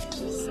survived.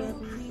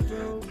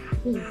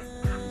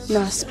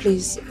 Nurse,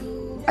 please,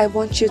 I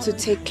want you to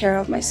take care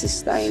of my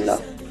sister-in-law.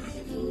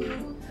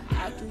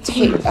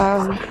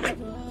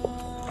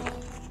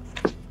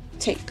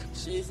 Take.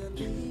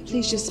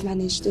 Please just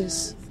manage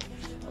this.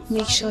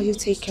 Make sure you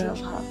take care of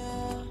her.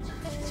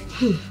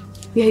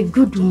 You're a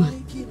good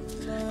woman.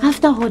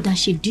 After all that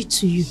she did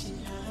to you,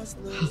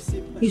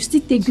 you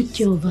still take good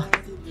care of her.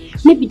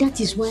 Maybe that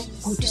is why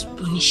God is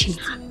punishing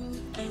her.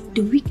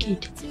 The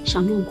wicked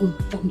shall not go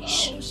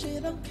unpunished.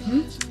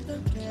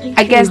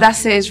 I guess that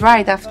says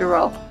right after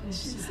all.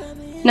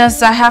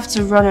 Nurse, I have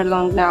to run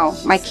along now.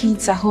 My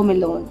kids are home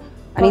alone.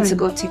 I need to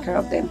go take care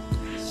of them.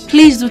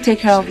 Please do take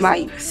care of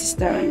my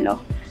sister-in-law.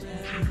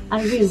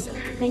 I will.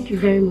 Thank you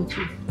very much.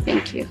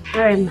 Thank you.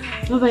 Alright,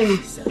 bye-bye.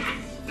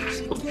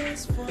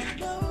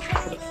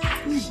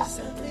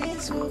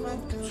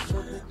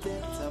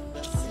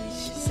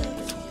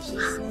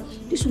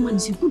 This woman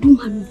is a good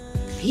woman.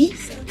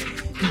 Yes?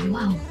 Now,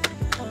 wow.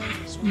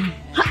 This woman.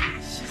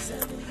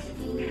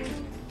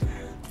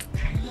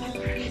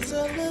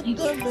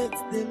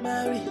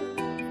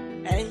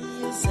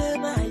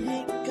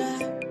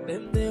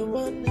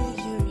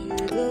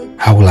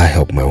 How will I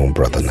help my own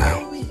brother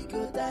now?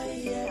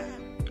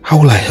 How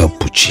will I help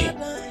Buchi?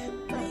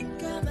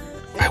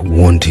 I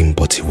warned him,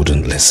 but he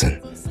wouldn't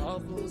listen.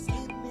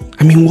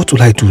 I mean, what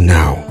will I do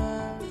now?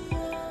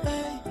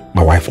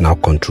 My wife now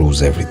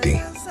controls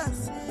everything.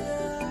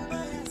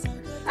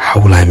 How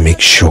will I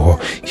make sure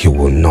he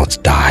will not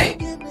die?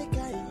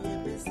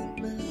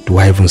 Do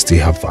I even still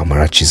have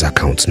Amarachi's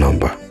account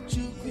number?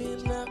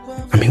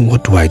 I mean,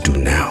 what do I do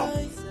now?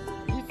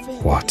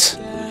 What?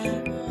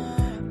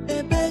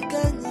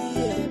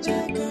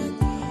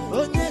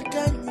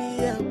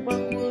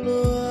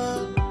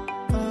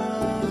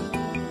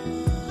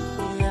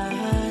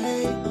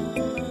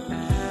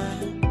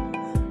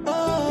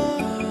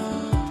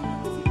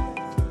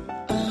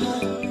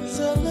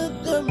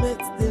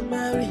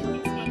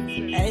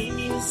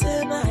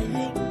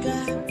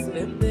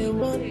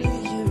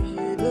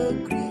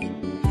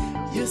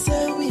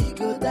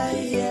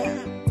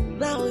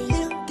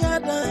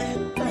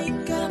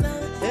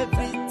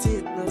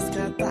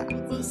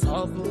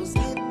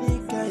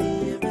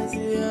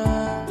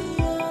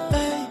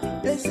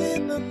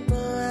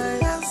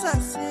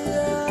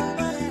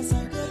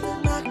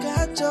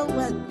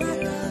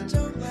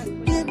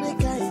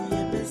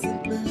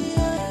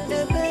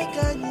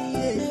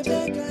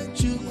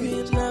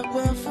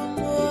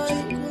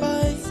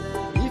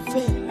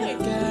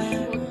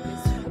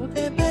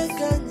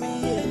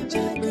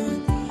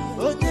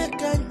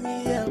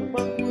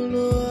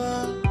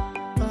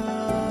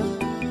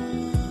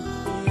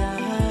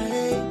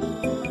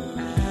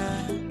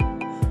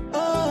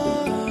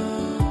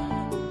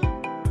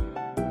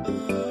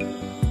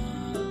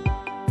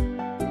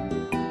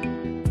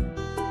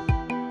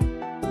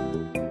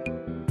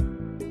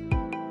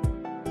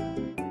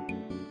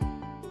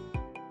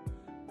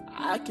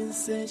 I can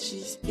say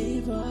she's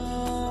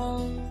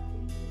evil.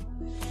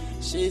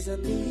 She's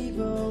an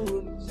evil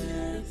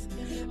woman,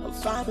 a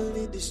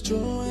family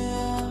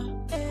destroyer,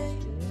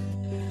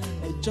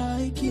 a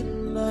joy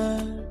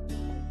killer.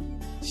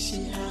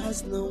 She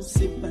has no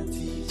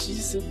sympathy,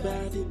 she's a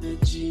bad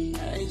energy,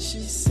 and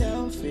she's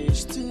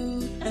selfish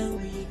too,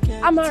 and we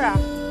can't. Amara,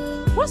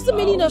 what's the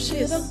meaning of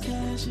this?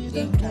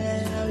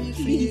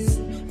 Please,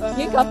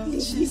 Yinka,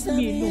 please leave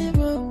me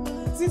alone.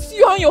 Since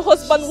you and your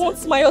husband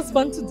want my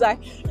husband to die,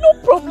 no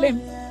problem.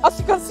 As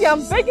you can see,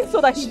 I'm begging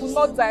so that he will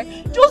not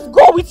die. Just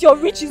go with your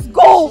riches,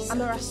 go!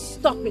 Amara,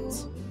 stop it.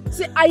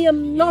 See, I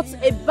am not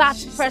a bad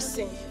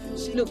person.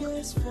 Look,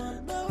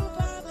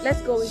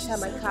 let's go inside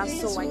my car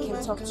so I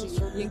can talk to you.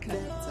 Yinka,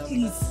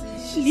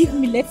 please, leave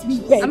me, let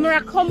me beg.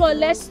 Amara, come on,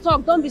 let's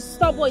talk. Don't be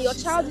stubborn. Your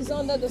child is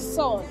under the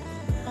sun.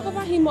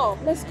 Cover him up.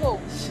 Let's go.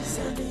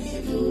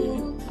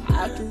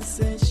 I can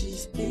say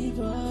she's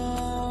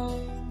evil.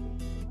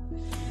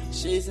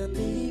 She's an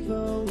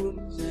evil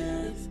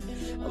woman,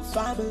 a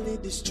family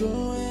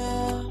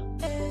destroyer,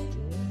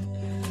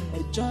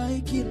 a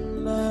joy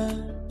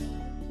killer.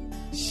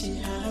 She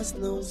has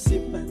no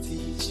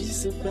sympathy,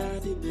 she's a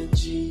bad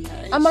energy.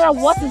 Amara,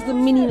 what is the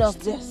meaning of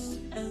this?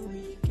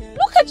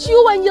 Look at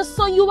you and your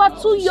son. You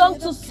are too young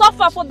to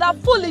suffer for that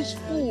foolish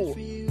fool.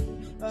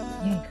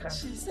 Yinka,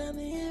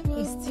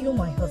 he's still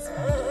my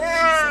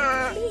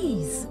husband.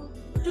 Please,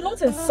 do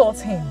not insult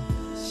him.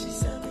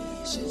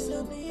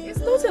 He's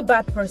not a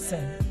bad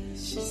person.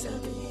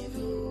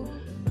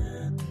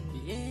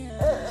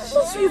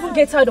 Don't you even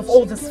get tired of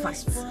all these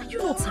fights? Are you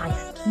not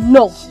tired?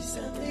 No.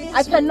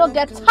 I cannot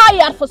get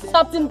tired for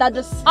something that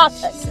just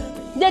started.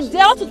 They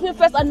dealt with me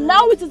first and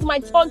now it is my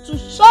turn to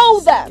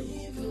show them.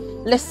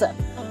 Listen,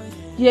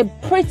 you're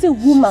a pretty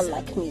woman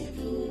like me.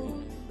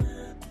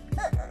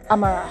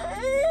 Amara,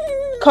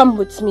 come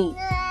with me.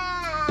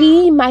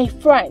 Be my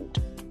friend.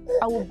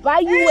 I will buy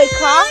you a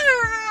car.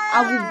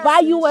 I will buy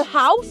you a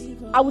house.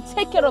 I will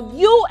take care of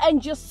you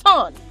and your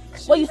son.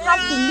 But you have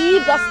to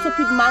leave that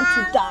stupid man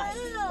to die.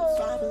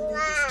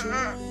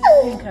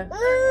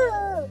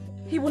 Yinka,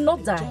 he will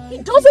not die. He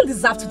doesn't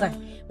deserve to die.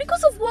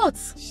 Because of what?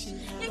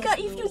 Yinka,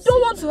 if you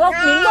don't want to help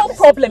me, no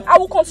problem. I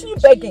will continue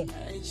begging.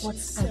 But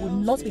I will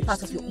not be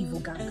part of your evil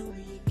gang.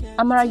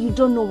 Amara, you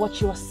don't know what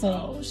you are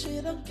saying.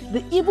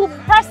 The evil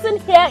person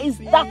here is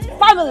that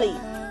family.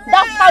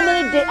 That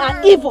family, they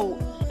are evil.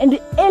 And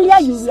the earlier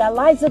you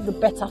realize it, the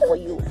better for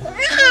you.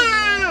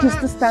 Just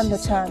to stand the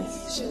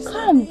chance.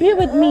 Come, be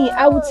with me.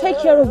 I will take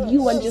care of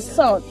you and your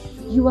son.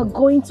 You are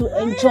going to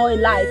enjoy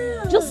life.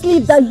 Just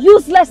leave that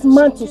useless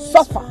man to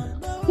suffer.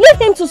 Leave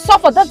him to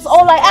suffer, that's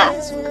all I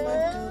ask.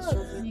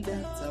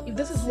 If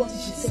this is what it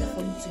should take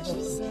for you to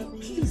help me,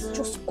 please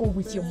just go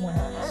with your money.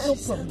 No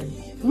problem.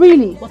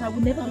 Really? But I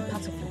will never be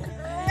part of your gang.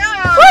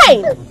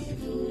 Fine!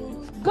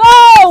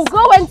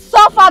 Go and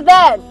suffer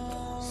then.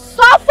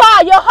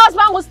 Suffer! Your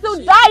husband will still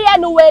die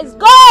anyways.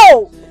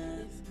 Go!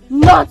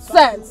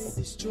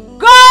 Nonsense!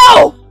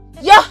 Go!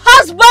 Your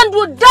husband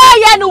will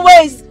die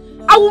anyways.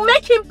 I will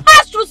make him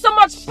pass through so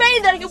much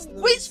pain that he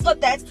will wish for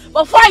death,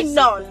 but find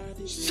none.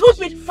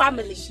 Stupid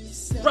family.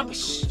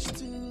 Rubbish.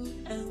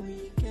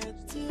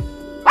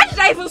 Why did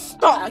I even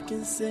stop? I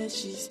can say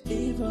she's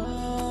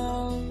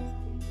evil.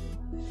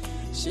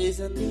 She's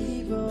an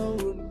evil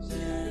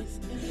woman,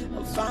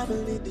 a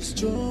family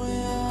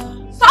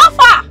destroyer.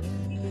 Suffer!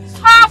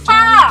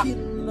 Suffer!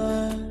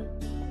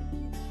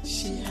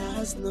 She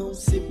has no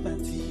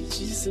sympathy,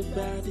 she's a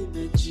bad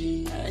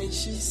energy, and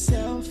she's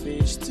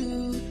selfish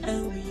too,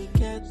 and we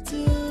can't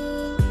do.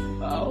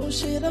 Oh,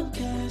 she don't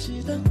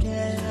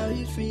care how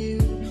you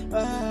feel.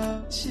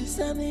 Oh, she's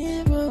an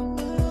evil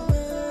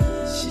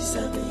woman, she's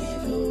an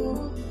evil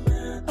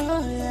woman.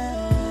 Oh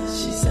yeah,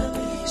 she's an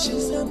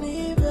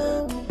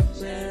evil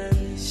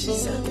woman,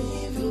 she's an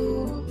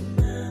evil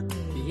woman.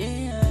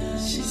 Yeah,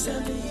 she's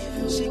an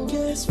evil. She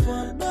cares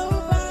for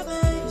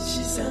nobody.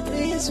 She's an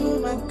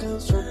evil woman,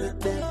 comes from the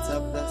depths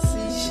of the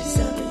sea.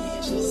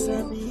 She's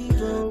an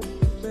evil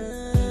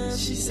woman.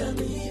 She's an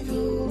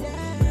evil.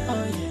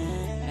 Oh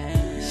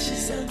yeah,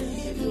 she's an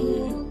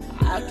evil.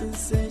 I can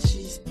say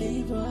she's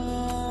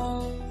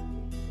evil.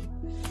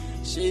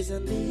 She's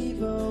an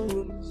evil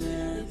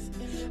woman,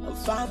 a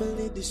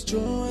family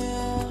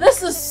destroyer.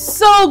 This is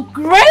so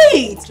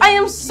great! I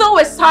am so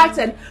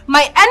excited.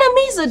 My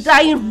enemies are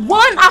dying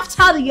one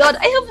after the other.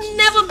 I have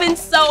never been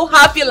so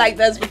happy like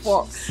this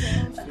before.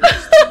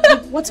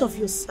 What of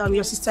your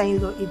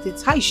sister-in-law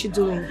Edith? How is she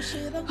doing?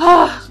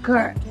 Oh,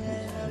 good.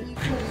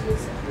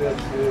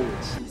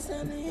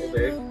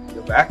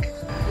 You're back?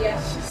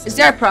 Yes. Is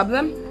there a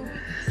problem?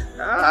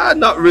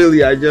 Not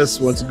really. I just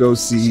want to go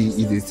see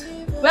Edith.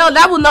 Well,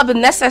 that will not be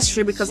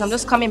necessary because I'm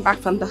just coming back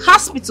from the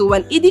hospital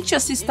and Edith, your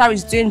sister,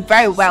 is doing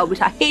very well with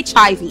her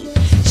HIV.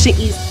 She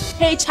is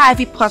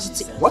HIV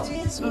positive. What?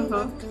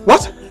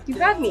 What? You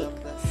heard me.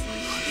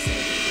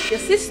 Your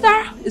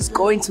sister is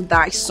going to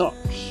die soon.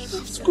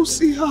 Let's go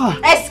see her.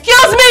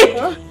 Excuse me!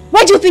 Huh?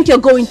 Where do you think you're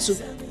going to?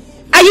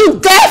 Are you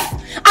deaf?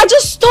 I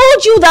just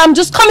told you that I'm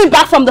just coming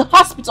back from the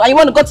hospital and you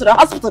want to go to the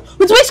hospital.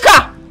 With which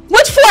car?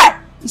 Which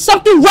fare? Is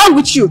something wrong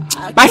with you?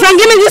 My friend,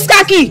 give me this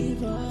car key.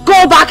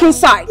 Go back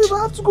inside. I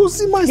have to go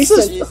see my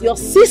sister. Your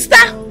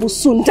sister will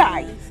soon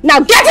die. Now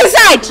get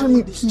inside.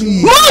 Honey,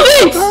 please. Move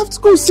it. I have to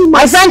go see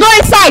my friend. Go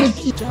inside.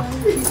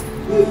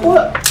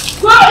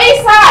 Go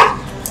inside.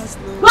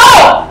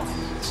 Go.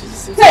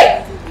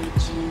 Take.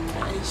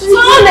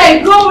 Soon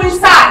and go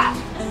inside.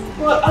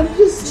 But I'm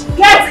just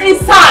get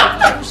inside.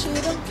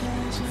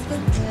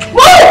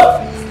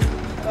 Move.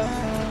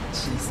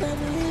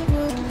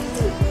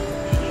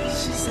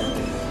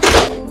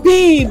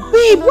 Babe,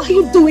 why are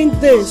you doing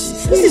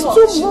this? This is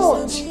too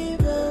much.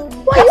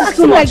 Why are you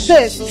acting like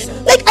this?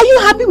 Like, are you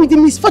happy with the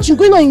misfortune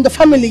going on in the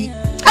family?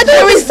 I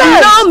don't understand. There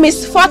is no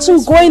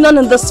misfortune going on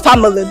in this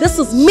family. This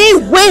is me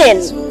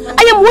winning.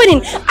 I am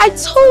winning. I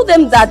told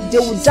them that they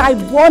would die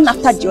one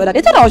after the other.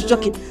 They thought I was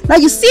joking. Now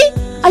you see,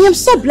 I am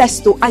so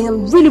blessed though. I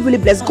am really, really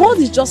blessed. God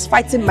is just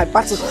fighting my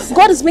battle.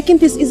 God is making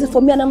this easy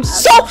for me and I'm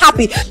so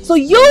happy. So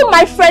you,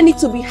 my friend, need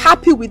to be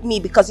happy with me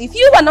because if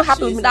you are not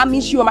happy with me, that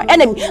means you are my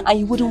enemy and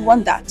you wouldn't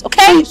want that,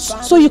 okay?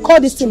 So you call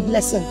this thing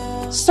blessing?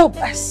 So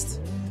blessed.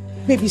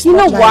 Baby, you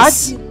know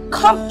what?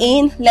 Come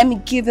in, let me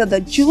give you the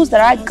juice that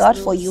I got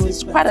for you.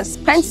 It's quite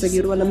expensive,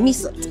 you don't want to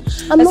miss it.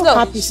 I'm not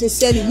happy,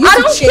 sincerely. I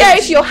don't care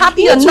if you're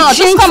happy or not.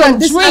 Just come and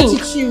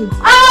drink.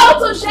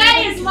 Oh,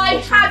 today is my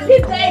happy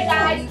day,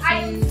 guys.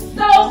 I'm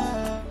so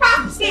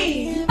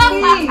happy.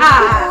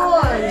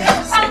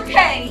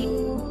 Okay.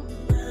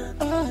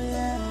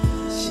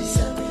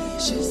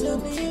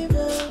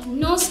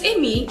 Nurse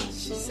Amy,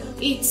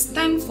 it's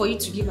time for you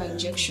to give her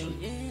injection.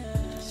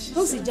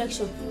 What's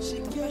injection?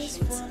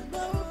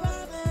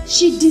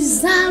 She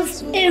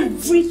deserves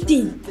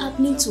everything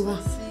happening to her.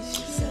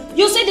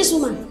 You see this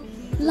woman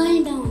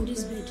lying down on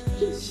this bed.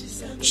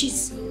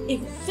 She's a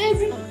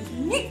very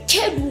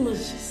wicked woman.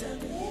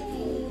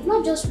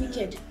 Not just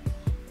wicked,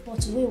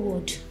 but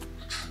wayward.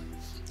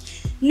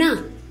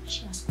 Now,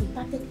 she has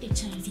contracted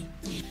HIV.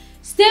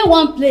 Stay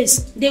one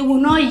place, they will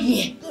not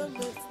hear.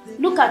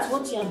 Look at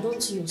what you have done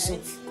to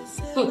yourself.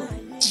 But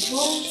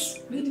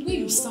with the way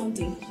you're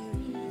sounding,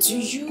 do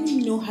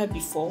you know her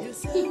before?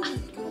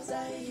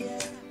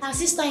 Her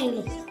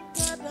sister-in-law.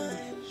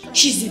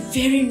 She's a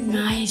very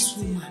nice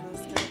woman.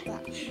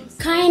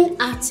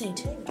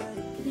 Kind-hearted.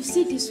 You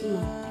see this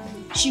woman?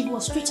 She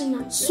was treating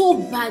her so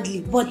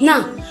badly, but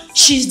now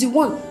she's the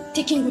one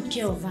taking good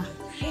care of her.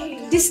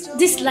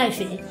 This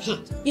life,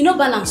 you know,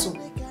 balance.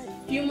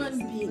 Human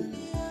being.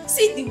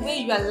 See the way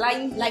you are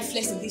lying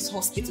lifeless in this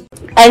hospital.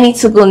 I need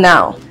to go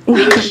now.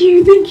 Thank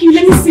you.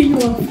 Let me see you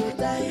off.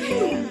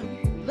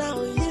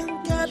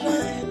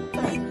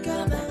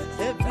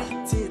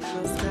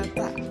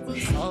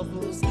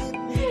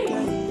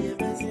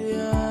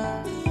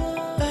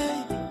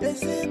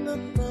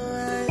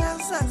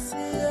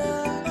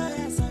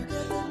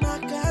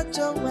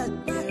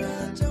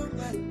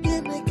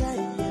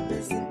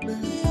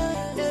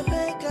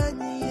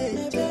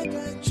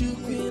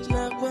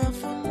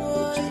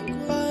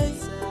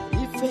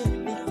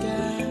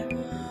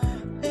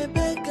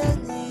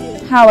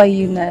 How are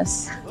you,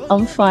 nurse?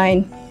 I'm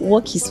fine.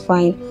 Work is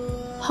fine.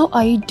 How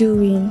are you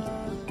doing?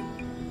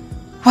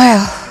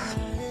 Well,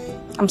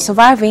 I'm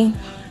surviving.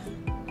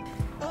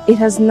 It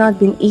has not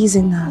been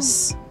easy,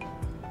 nurse.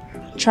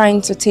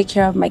 Trying to take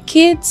care of my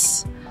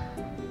kids,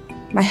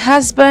 my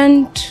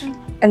husband,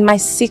 and my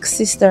sick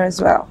sister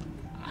as well.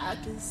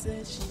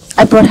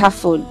 I brought her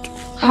food.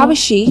 How is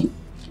she?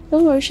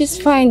 Don't worry, she's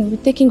fine.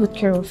 We're taking good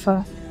care of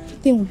her.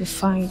 Everything will be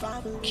fine.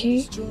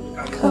 Okay?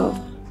 Cool.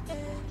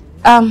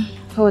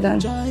 Hold on.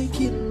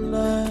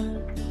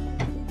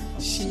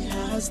 She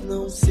has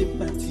no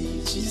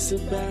sympathy. She's a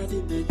bad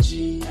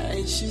energy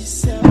and she's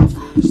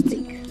selfish.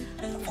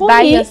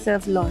 Buy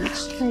yourself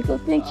lunch. Michael,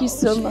 thank you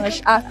so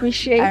much. I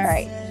appreciate it.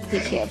 Alright,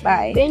 take care.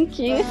 Bye. Thank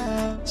you.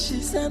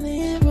 She's an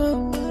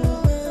evil.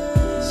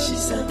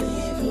 She's an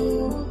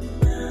evil.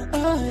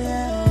 Oh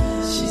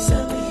yeah. She's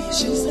an evil.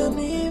 She's an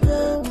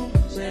evil.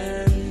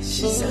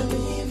 She's an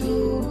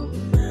evil.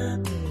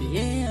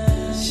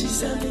 Yeah.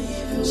 She's an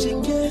evil. She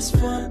cares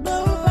for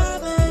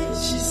nobody.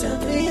 She's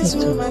an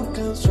evil. Woman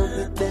comes from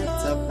the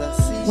depths of the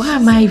sea. Why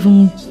am I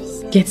even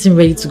getting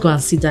ready to go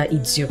and see that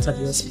idiot at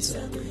the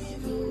hospital?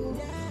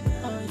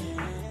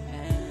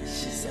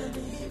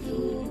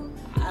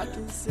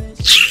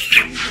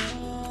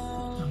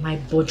 Am I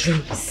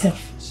bothering myself?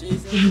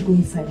 Let me go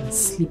inside and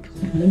sleep.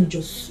 Let me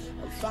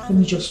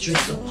just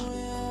dress up.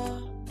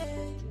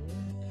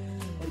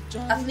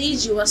 At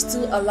least you are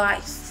still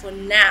alive for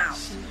now.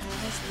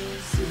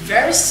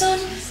 Very soon,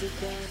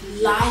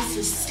 life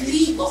will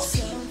sleep off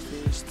you.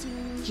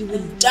 You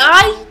will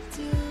die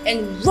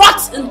and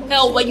rot in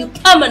hell where you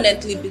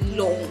permanently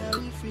belong.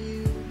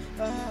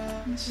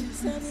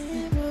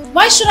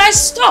 Why should I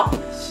stop?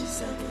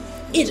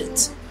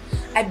 Idiot.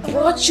 I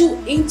brought you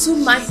into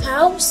my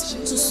house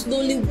to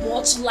slowly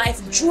watch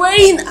life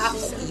drain out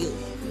of you.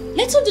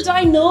 Little did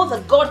I know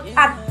that God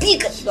had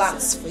bigger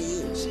plans for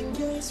you.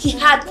 He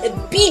had a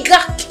bigger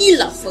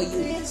killer for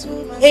you.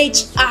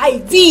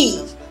 HIV.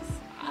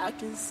 I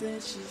can say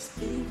she's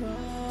evil.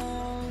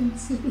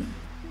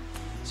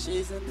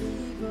 She's an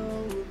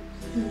evil.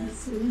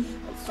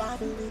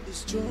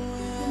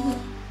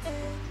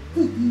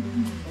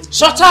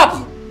 Shut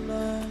up!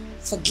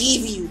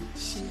 Forgive you,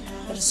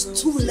 but it's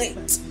too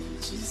late.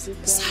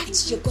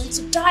 Besides, you're going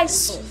to die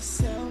soon.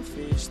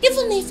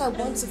 Even if I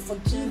want to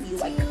forgive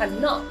you, I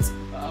cannot.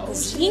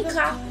 Because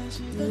Yinka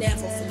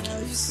never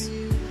forgives.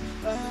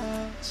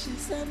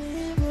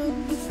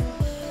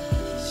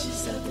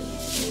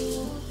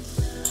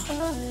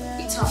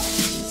 It's up.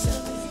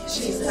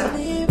 She's an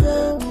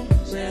evil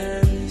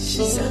woman.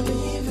 She's an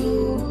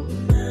evil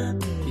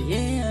woman.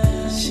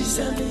 Yeah, she's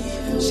an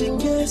evil. She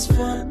cares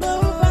for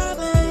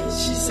nobody.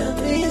 She's an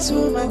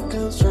evil woman.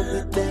 Comes from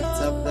the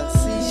depths of the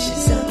sea.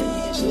 She's an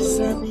evil. She's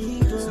an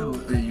evil. So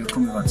you're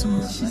coming back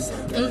tomorrow,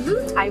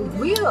 right? I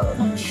will.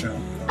 I'm sure.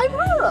 I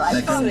will.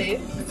 I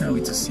promise. I can't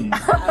wait to see you.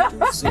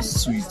 So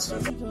sweet.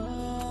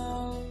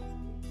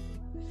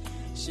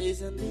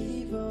 She's an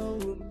evil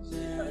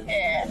woman.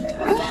 Yeah.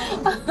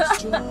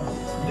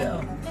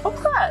 Yeah. Of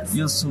course.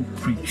 You're so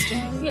pretty.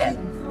 Yeah.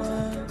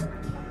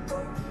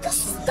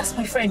 That's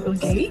my friend,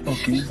 okay?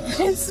 Okay.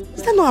 Is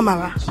that not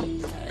Amara?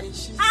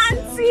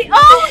 Auntie,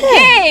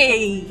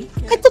 okay!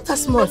 I thought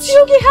as much. Auntie,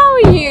 okay, how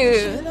are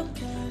you?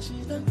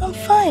 I'm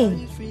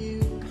fine.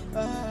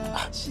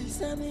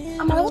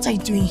 Amara, what are you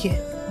doing here?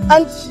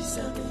 And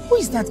who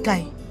is that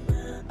guy?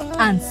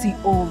 Auntie,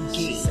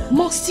 okay.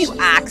 Must you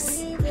ask?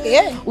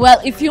 Yeah. Well,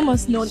 if you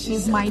must know,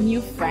 he's my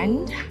new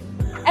friend.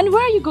 And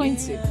where are you going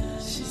to?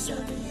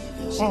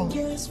 Oh.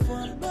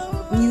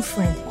 New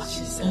friend.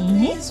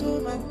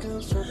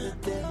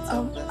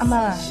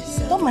 Amara,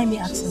 don't mind me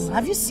asking,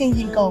 have you seen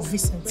Yinka or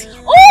Vincent?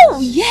 Oh,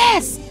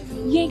 yes!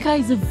 Yinka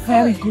is a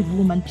very good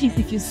woman. Please,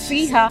 if you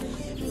see her,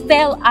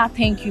 tell her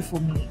thank you for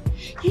me.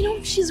 You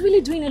know, she's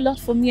really doing a lot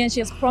for me and she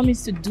has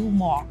promised to do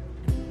more.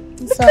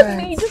 It's Look at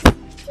alright. me,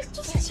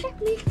 just check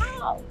me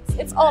out.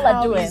 It's all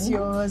I'm doing. How is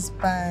your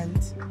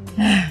husband?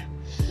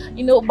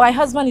 You know, my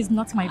husband is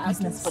not my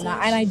business for now,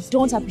 and I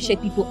don't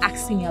appreciate people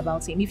asking me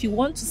about him. If you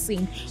want to see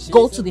him,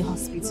 go to the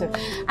hospital.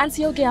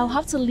 Auntie, okay, I'll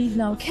have to leave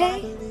now,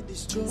 okay?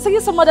 See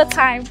you some other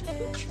time.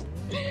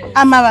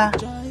 Amara.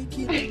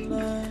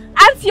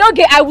 Auntie,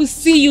 okay, I will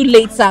see you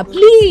later,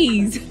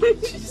 please.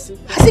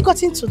 Has he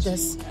got into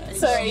this?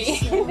 Sorry,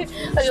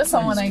 that's just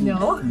someone I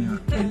know.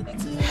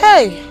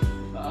 Hey!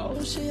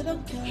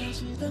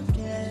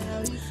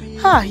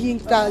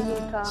 Yinka.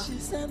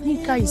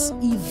 Yinka is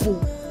evil.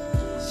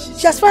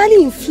 She has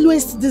finally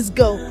influenced this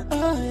girl.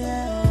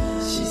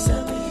 She's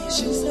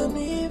an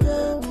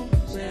evil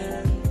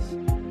woman.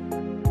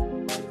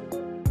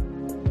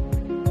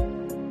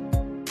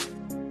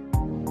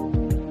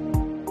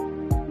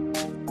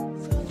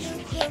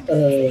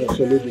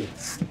 Absolutely.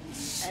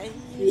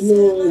 You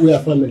know, we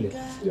are family.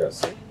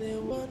 Yes.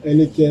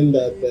 Anything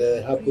that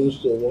happens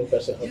to one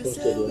person happens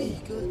to the other.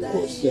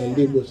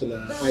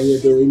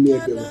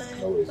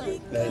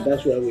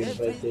 That's why we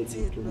invited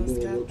you to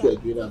know what you are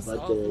doing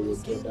about your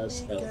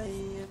daughter's health.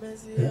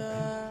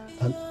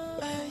 And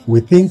we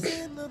think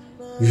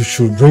you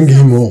should bring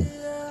him home.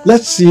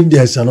 Let's see if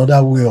there's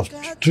another way of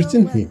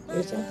treating him.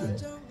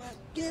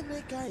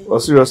 Well,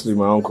 seriously,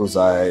 my uncles,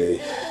 I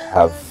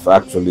have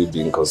actually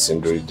been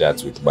considering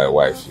that with my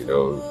wife, you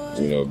know,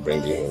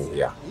 bringing him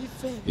here.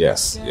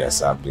 Yes,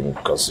 I've been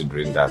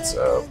considering that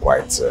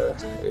quite a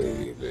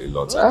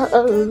lot.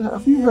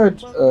 Have you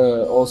heard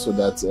also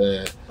that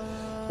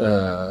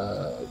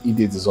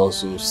Edith is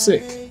also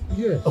sick?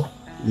 Yeah. Oh,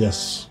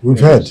 yes, we've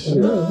heard.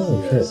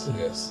 Yes.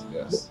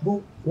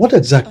 But what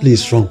exactly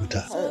is wrong with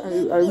her?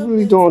 I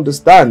really don't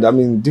understand. I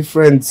mean,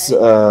 different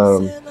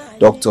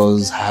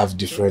doctors have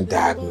different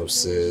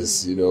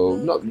diagnoses. You know,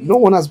 no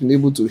one has been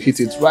able to hit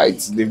it right.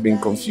 They've been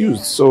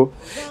confused. So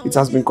it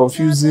has been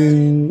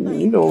confusing.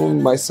 You know,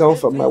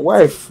 myself and my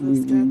wife,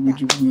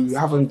 we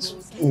haven't,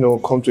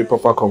 come to a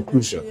proper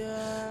conclusion.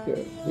 Yeah.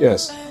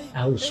 Yes.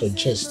 I would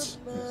suggest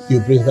you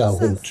bring her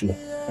home too.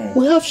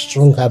 We have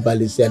strong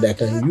herbalists here that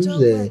can use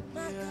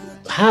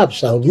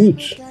herbs and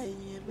roots.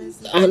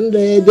 And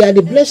they are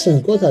the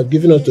blessings God has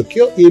given us to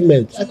cure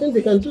ailments. I think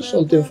they can do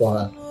something for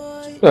her.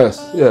 Yes.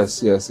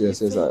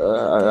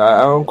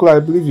 Uncle, I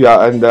believe you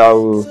are, and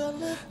I'll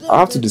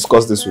have to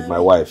discuss this with my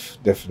wife,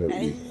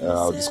 definitely.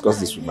 I'll discuss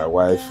this with my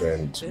wife,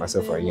 and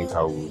myself and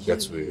Yinka will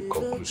get to a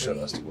conclusion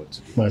as to what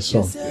to do. My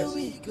son,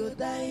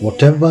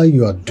 whatever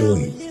you are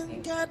doing,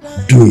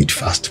 do it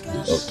fast,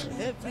 please. Okay.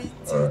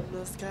 All right.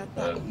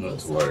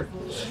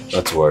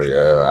 Not to worry.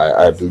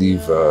 I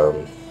believe,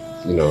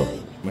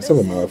 myself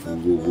and my wife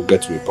will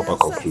get to a proper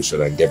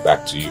conclusion and get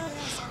back to you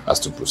as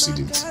to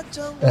proceedings.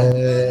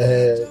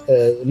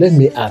 Let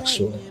me ask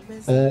you.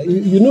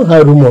 You know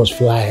how rumors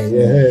fly.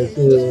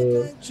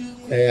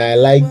 I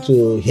like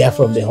to hear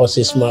from the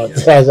horse's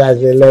mouth. As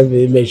let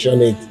me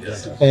mention it.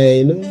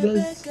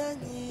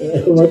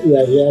 What we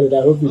are hearing,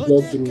 I hope it's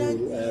not true.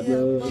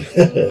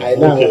 I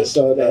know.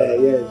 So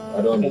yes.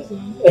 I don't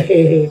understand.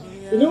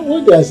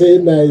 What they are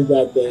saying now is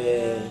that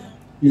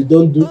you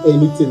don't do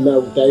anything now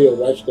without your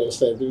wife's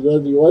consent.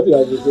 Because what you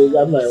have to say,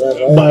 I'm my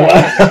wife.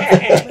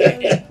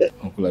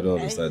 Uncle, Cripple, I don't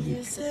understand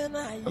you.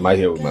 Am I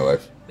here with my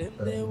wife?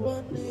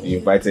 You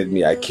invited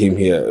me, I came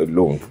here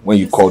alone. When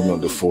you called me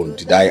on the phone,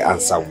 did I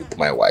answer with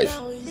my wife?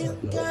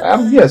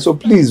 I'm here, so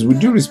please, with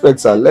due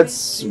respect, sir,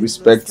 let's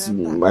respect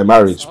my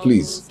marriage,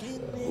 please.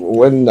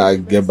 When I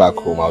get back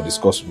home, I'll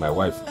discuss with my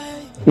wife.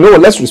 You know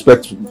what, let's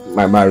respect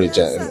my marriage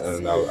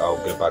and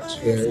I'll get back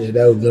to you. Yeah,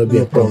 that would not be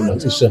a problem.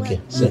 It's okay.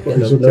 It's okay.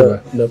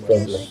 No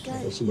problem.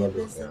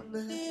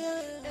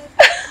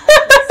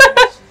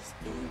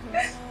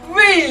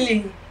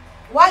 Really?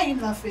 Why are you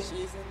laughing?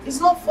 It's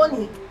not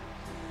funny.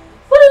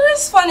 But it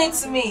is funny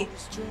to me.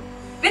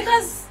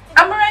 Because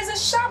Amara is a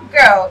sharp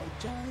girl.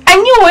 I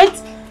knew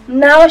it.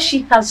 Now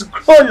she has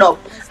grown up.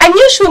 I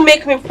knew she would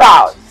make me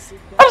proud.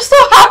 I'm so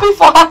happy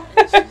for her.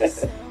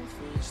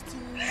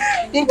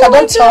 Yinka,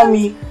 don't tell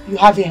me you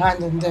have a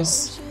hand in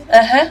this.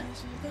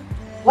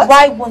 What?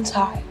 Why won't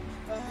I?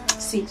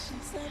 See,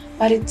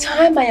 by the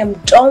time I am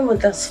done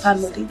with this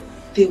family,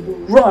 they will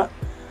run.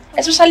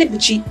 Especially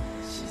Buchi.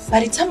 By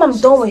the time I'm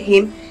done with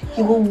him,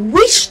 he will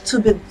wish to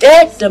be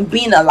dead than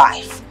being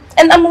alive.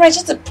 And Amara is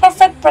just the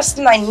perfect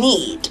person I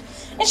need.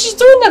 And she's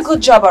doing a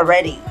good job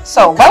already.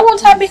 So why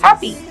won't I be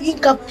happy?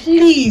 Yinka,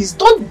 please,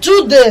 don't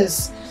do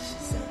this.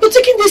 You're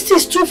taking these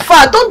things too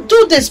far. Don't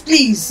do this,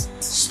 please.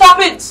 Stop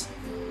it.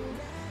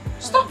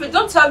 Stop it.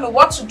 Don't tell me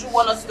what to do,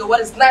 what not to do,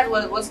 what is nice,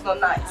 what's not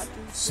nice.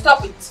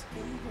 Stop it.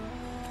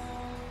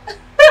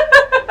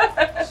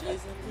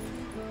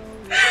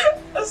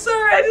 I'm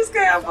sorry, I just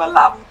can't help but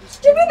laugh.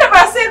 Did you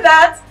never say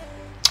that?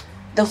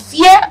 The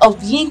fear of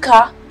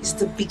Yinka is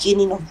the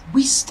beginning of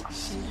wisdom.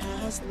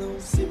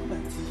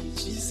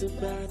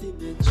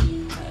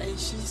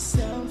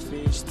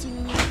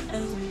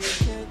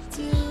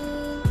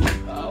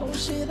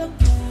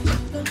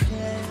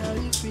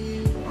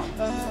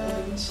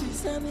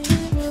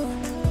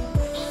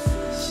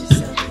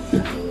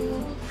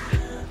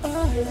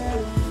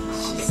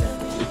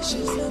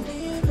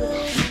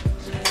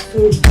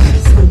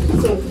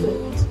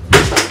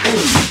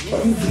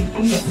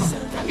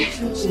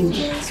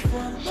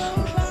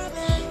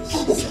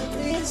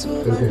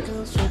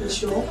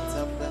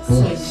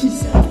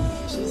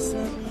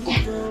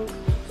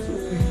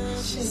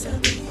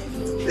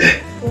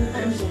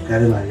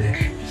 Carry my leg.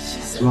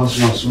 Small.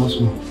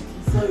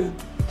 Sorry.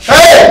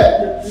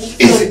 Hey!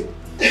 Easy.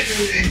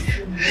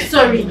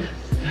 Sorry.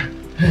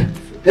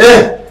 Hey!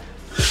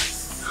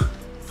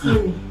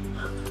 Sorry.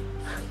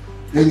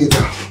 Bring it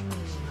down.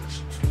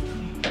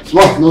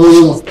 Small, no.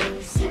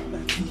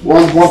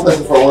 One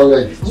person for one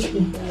leg.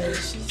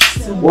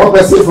 One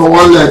person for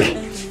one leg.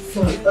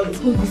 Sorry,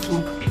 hold this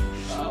one.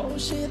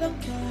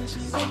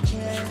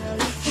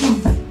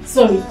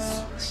 Sorry.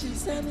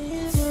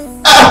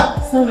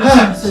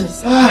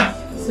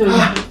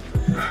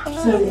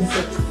 Sorry.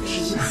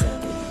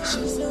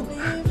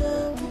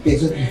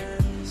 It's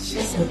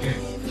okay.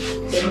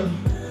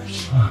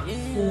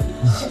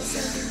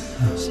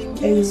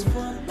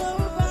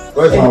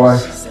 Where's my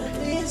wife?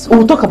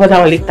 We'll talk about that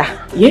one later.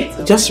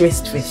 Yeah? Just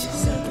rest first.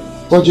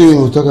 What do you mean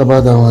we'll talk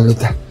about that one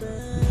later?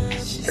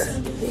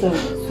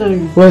 Sorry.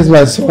 Where's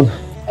my son?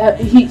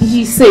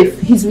 He's safe.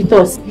 He's with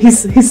us.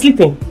 He's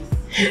sleeping.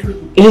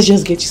 Let's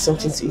just get you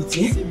something to eat,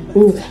 yeah?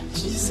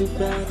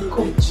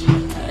 Come.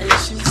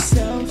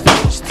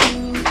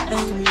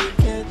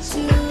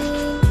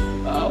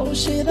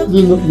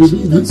 You know,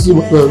 this is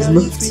what I was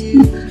left.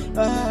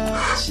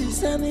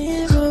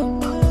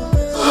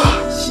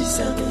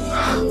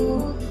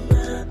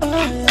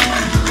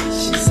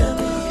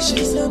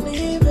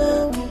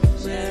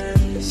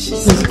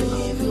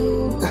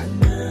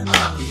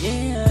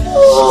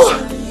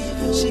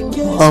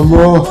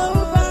 Amor,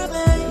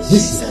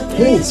 this is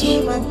crazy.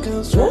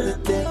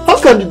 How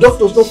can the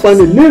doctors not find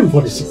a name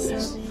for the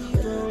sickness?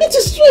 It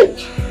is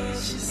strange.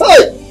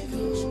 Hey!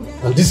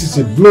 And this is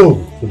a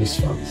blow to this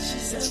family.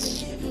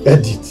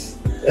 Edith.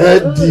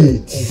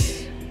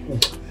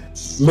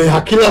 May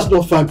her killers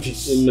not find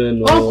peace.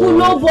 Uncle,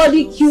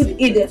 nobody killed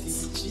Edith.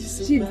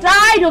 She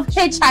died of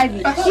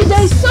HIV. If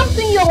there is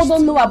something you all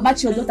don't know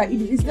about your daughter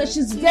Edith, it's that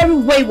she's very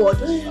wayward.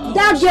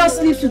 That girl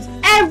sleeps with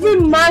every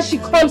man she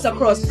comes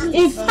across.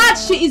 In fact,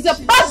 she is a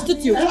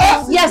prostitute.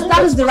 Yes,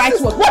 that is the right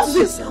word. What is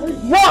this?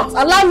 What?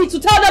 Allow me to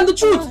tell them the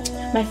truth.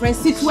 My friend,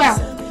 sit well.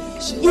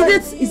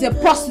 Edith is a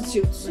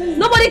prostitute.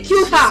 Nobody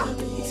killed her.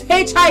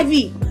 It's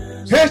HIV.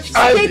 State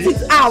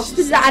it out.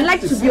 State it out. I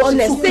like to be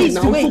honest. Say it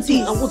the way it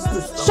is.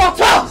 Shut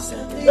up!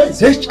 It's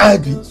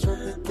HIV.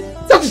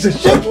 That is a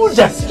shameful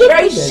death.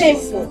 Very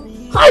shameful.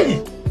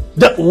 Hi.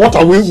 What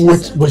are we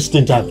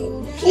wasting time for?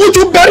 Would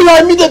you bury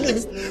her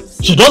immediately?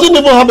 She doesn't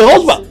even have a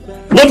husband.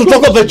 Not to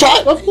talk of a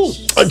child. Of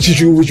course.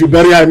 We should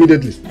bury her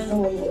immediately.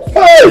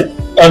 Hey!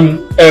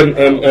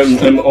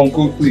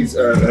 Uncle, please.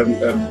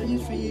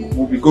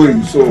 We'll be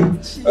going. So,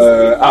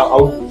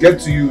 I'll get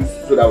to you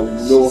so that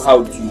we'll know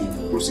how to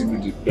proceed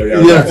with the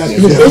burial. Yes.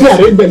 Let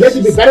it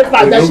be very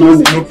fast.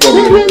 No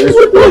problem.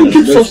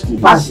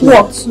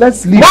 What?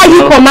 Let's leave. Why are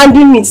you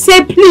commanding me?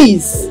 Say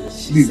please.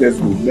 Please, let's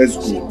go.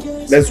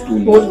 Let's go.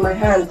 Hold my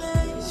hand.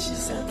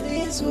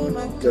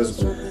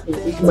 Let's go.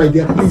 My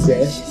dear, please,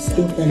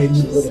 don't tell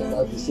anybody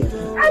about this thing.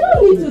 I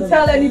don't need to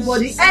tell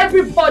anybody.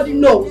 Everybody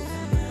knows.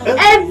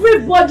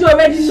 Everybody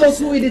already knows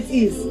who it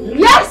is.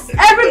 Yes,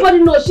 everybody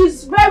knows.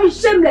 She's very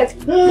shameless.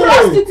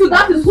 Prostitute,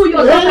 that is who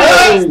your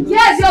daughter is.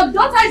 Yes, your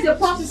daughter is a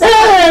prostitute.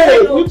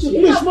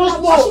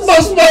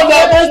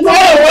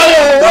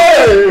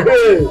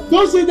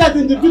 Don't say that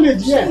in the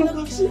village here.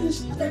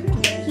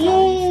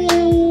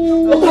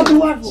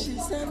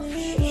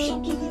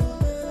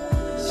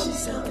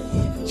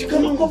 She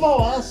cannot cover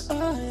our ass.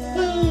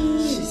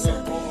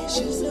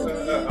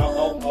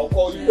 I'll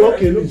call you.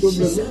 Okay, no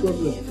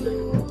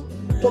problem.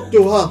 Talk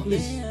to her,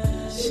 please.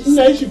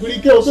 No, she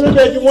could kill. So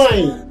let you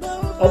wine.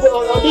 I think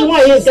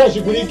why here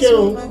she could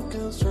kill.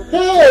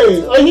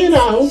 Hey, are you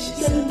now? Hey,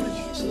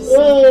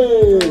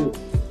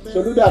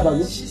 so do that,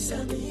 baby.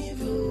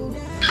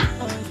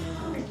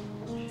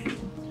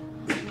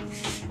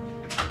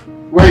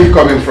 Where are you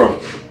coming from?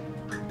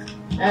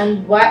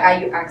 And why are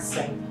you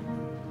asking?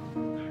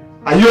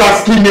 Are you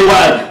asking me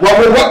why? What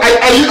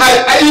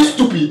are you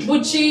stupid?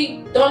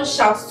 Buchi, don't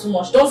shout too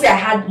much. Don't say I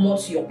had more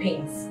to your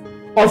pains.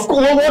 Of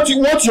course, what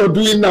you're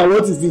doing now,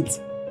 what is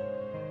it?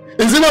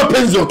 Is it not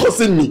pains you're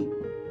causing me?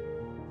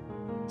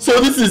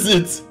 So this is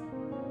it.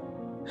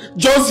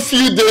 Just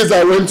few days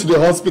I went to the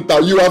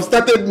hospital, you have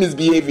started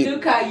misbehaving.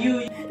 Look at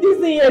you. This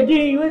thing you're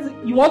doing,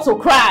 you want to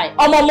cry.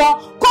 Oh mama,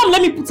 come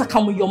let me put a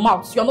cam in your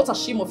mouth. You're not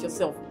ashamed of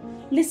yourself.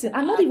 Listen,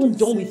 I'm not even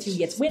done with you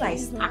yet. When I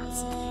start,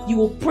 you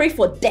will pray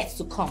for death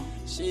to come.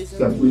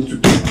 I'm going to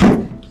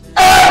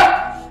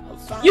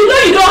You know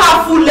you don't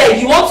have full leg,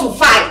 you want to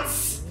fight.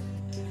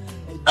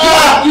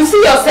 You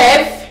see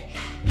yourself?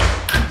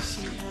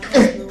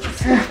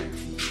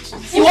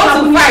 You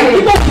want to fight.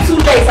 People with 2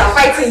 legs are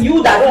fighting.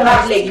 You that don't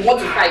have leg, you want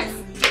to fight.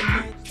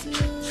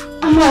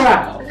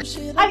 Amara,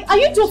 are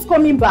you just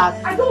coming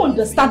back? I don't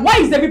understand. Why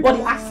is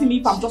everybody asking me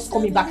if I'm just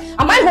coming back?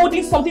 Am I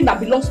holding something that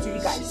belongs to you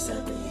guys?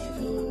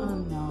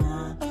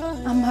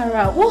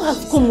 Amara, what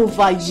has come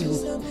over you?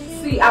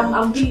 See,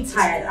 I'm really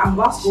tired. I'm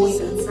about going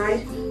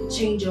inside,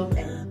 change up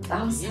and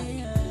bounce. I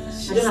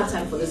don't have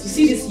time for this. You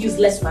see this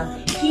useless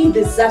man? He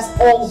deserves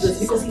all this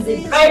because he's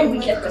a very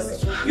wicked person.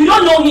 You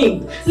don't know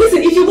him.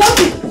 Listen, if you want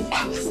to...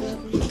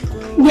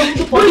 If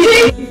you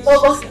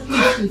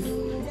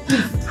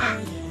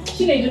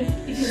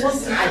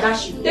want him, I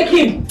dash you. Take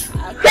him! Take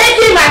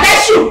him, I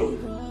dash you!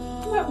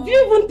 Do you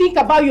even think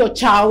about your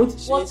child?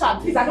 What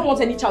child? Please, I don't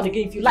want any child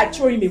again. If you like,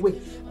 throw him away.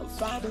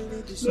 God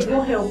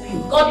help you.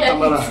 God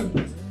help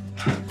you too.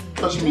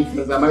 Touch me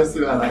first, am I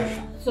still alive?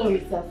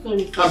 Sorry, sir.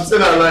 Sorry. I'm still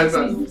alive.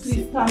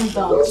 Please calm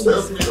down.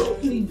 Just help me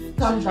up. Please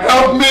calm down.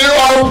 Help me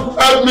up!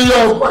 Help me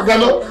up! I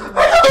cannot.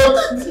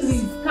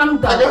 Please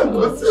calm down.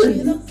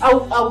 Please.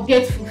 I'll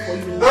get food for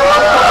you.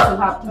 I'll talk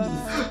to her, please.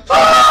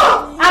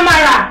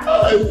 Amara!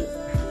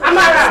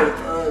 Amara!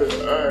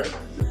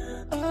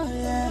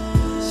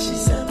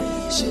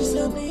 She's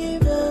an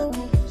evil.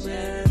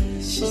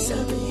 She's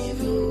an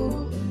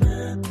evil.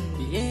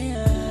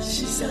 Yeah,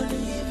 she's an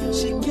evil.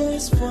 She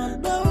cares for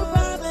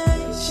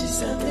nobody.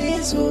 She's an evil.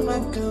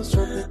 Woman comes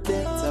from the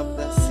depths of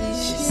the sea.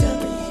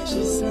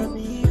 She's an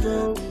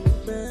evil.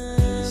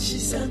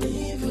 She's an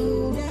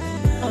evil.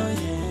 Oh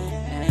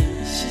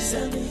yeah, she's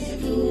an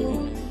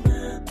evil.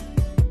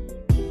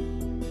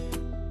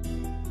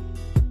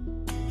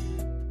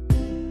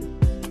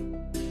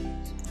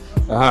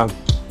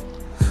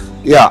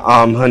 Yeah,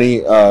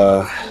 honey,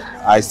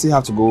 I still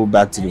have to go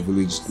back to the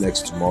village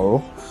next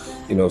tomorrow,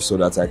 you know, so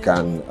that I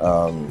can,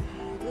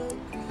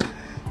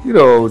 you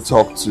know,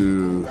 talk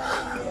to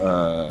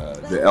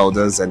the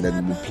elders and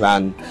then we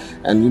plan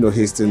and, you know,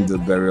 hasten the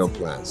burial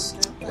plans.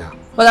 Yeah.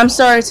 Well, I'm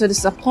sorry to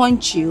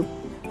disappoint you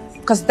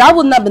because that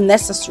would not be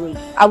necessary.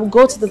 I will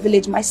go to the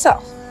village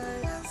myself.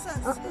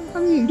 I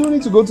mean, you don't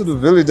need to go to the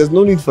village. There's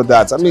no need for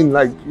that. I mean,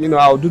 like, you know,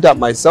 I'll do that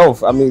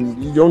myself. I mean,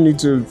 you don't need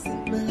to...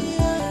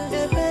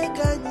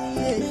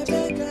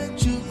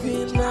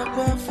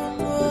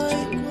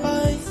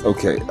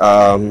 Okay,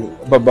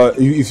 but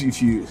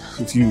if you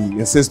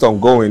insist on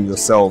going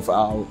yourself,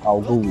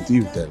 I'll go with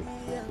you then.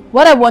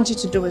 What I want you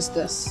to do is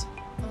this.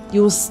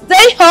 You will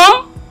stay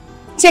home,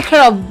 take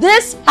care of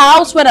this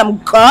house when I'm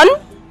gone,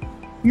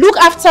 look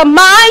after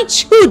my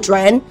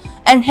children,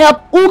 and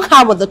help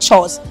Uka with the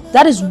chores.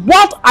 That is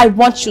what I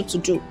want you to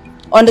do.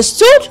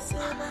 Understood?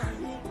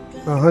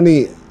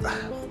 Honey,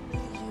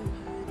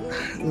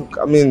 look,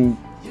 I mean,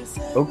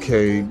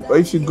 okay, but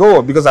if you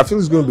go, because I feel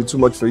it's going to be too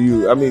much for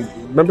you. I mean,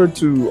 remember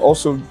to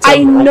also tell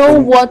I know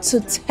what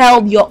to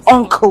tell your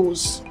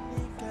uncles.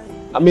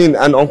 I mean,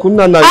 and Uncle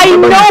Nana... I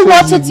know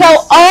what to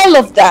tell all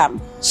of them.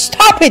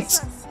 Stop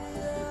it!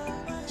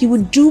 You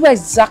will do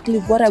exactly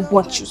what I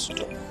want you to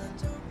do.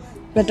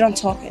 We're done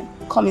talking.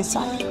 Come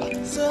inside. Move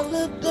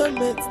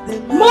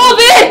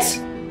it!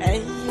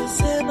 And you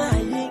say I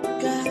ain't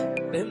got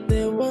them,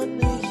 they want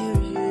you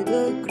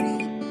don't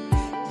agree.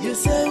 You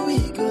say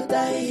we go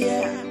die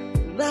here.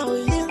 Now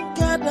you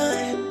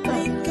gotta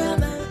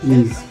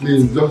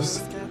Please,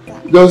 just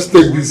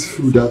take this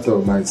food out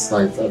of my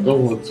sight. I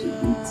don't want to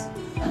eat.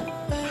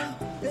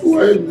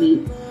 Why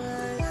me?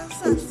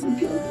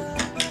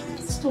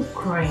 Stop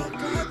crying.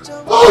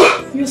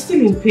 You're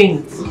still in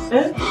pain.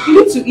 Eh? You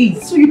need to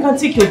eat so you can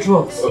take your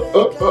drugs. I'm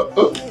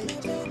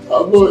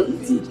not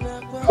eating.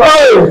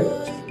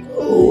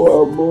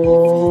 Oh,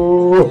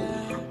 Amo.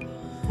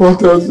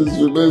 What else is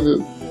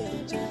remaining?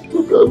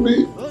 Look at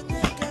me.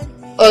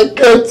 I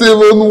can't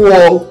even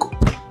walk.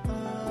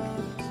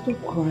 Stop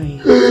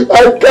crying.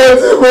 I can't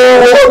even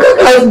walk. I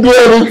can't do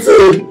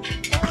anything.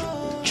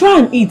 Try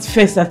and eat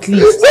first at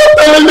least. Stop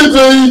telling me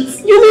to eat.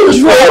 You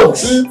need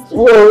drugs. Eat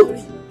what?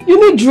 You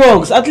need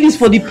drugs, at least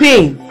for the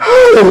pain.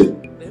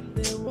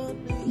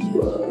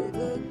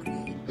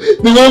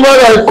 The woman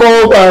I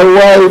call my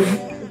wife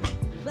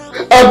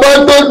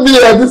abandoned me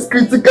at this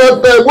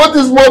critical time. What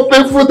is more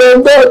painful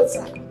than that?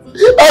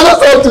 I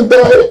just have to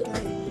die.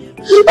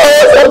 I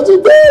just have to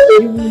die.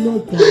 You will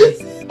not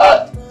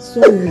die.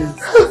 Sorry.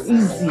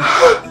 Easy.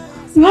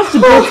 You have to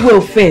get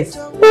well first.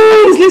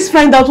 Please, let's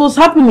find out what's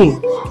happening.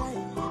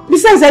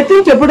 Besides, I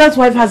think your brother's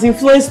wife has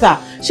influenced her.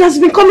 She has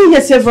been coming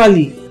here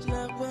severally.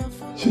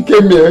 She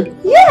came here?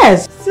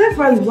 Yes,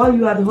 severally while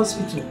you were at the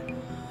hospital.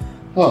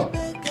 Huh.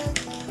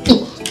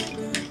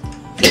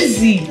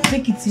 Easy,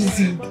 take it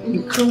easy.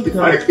 Calm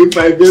down. If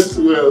I get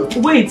well.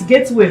 Wait,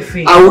 get well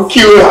first. I will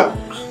kill her.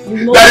 There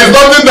is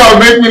nothing that will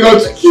make me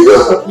not to kill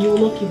her. You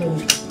will not kill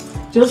her.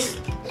 Just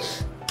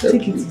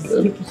take it easy.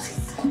 Take it easy.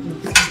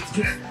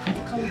 Just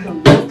calm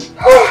down.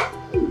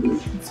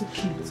 It's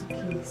okay, it's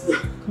okay.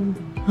 Calm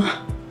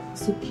down.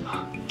 It's okay.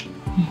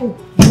 Oh,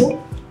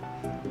 no?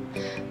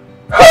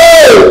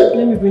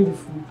 Let me bring the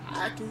food.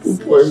 Food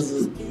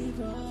poison.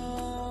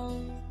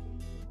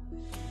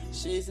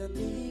 She's an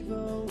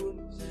evil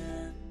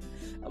woman,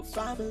 a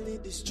family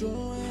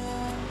destroyer.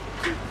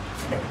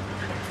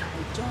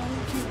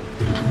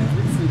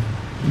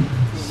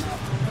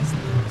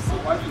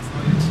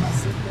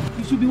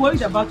 You should be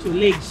worried about your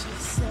legs.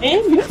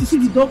 Eh? You need to see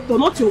the doctor,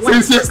 not your wife.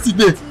 Since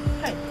yesterday.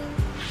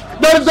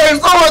 There is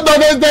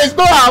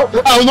no how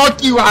I will not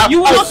kill her.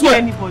 You will not kill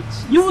anybody.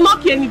 You will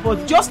not kill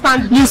anybody. Just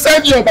stand. You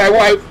said you're my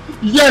wife.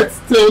 Yet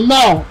till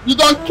now, you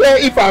don't care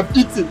if I've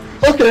eaten.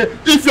 Okay,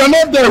 if you're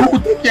not there, who will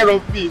take care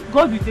of me?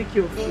 God will take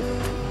care of you.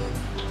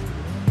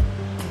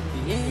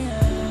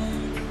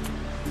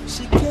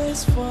 She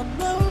cares for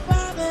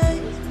nobody.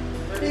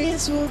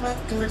 This woman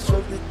comes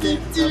from the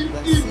depths of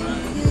the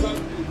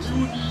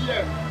sea.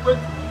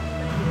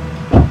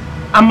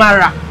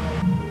 Amara.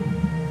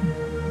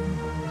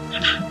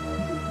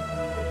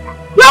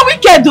 You're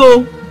wicked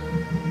though.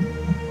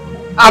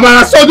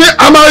 Amara, so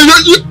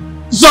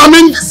I'm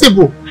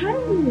invisible.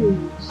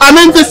 I'm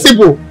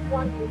invisible.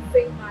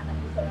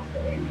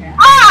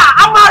 Ah,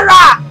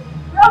 Amara!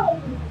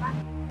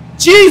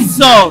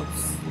 Jesus!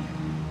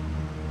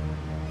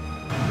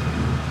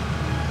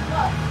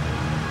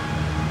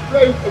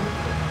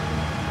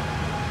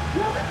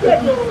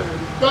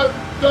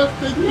 Just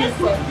take this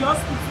one.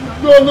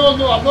 No,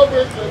 I'm not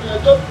going to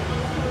just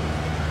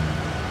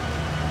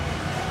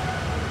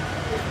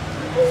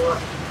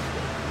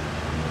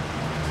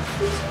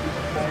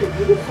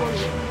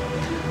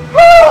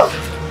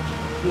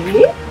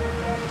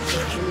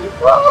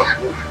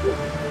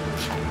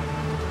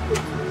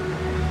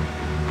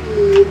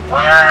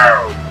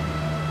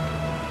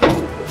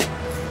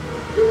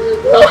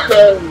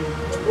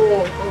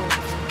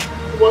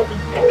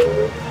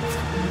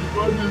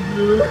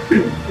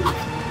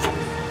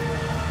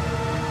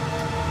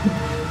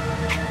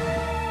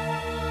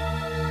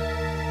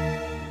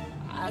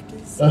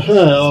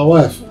Our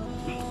wife.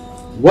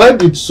 Why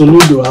did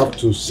Soludo have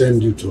to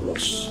send you to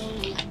us?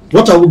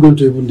 What are we going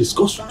to even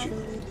discuss with you?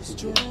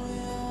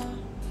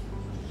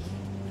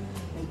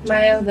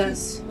 My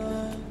elders,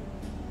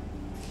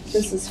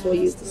 this is for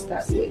you to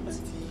start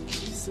with.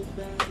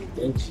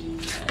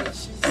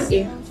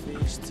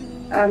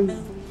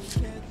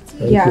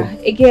 Yeah.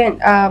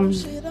 Again,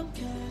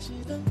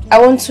 I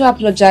want to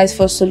apologize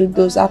for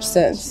Soludo's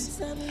absence.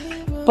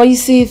 But you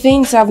see,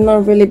 things have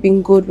not really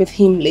been good with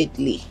him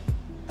lately.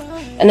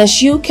 And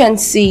as you can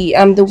see,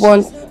 I'm the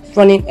one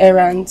running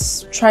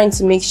errands, trying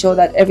to make sure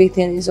that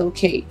everything is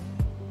okay.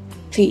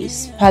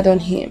 Please, pardon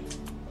him.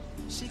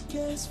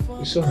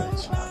 It's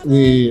alright.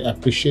 We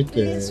appreciate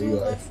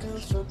your effort.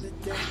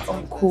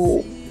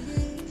 Uncle,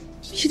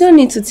 you don't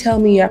need to tell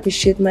me you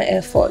appreciate my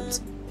effort.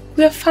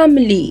 We're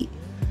family.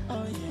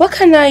 What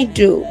can I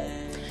do?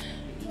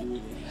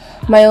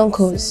 My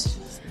uncles,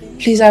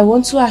 please, I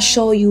want to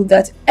assure you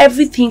that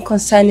everything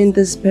concerning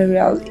this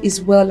burial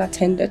is well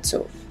attended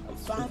to.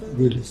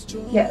 Really?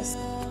 Yes.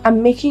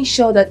 I'm making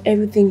sure that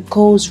everything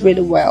goes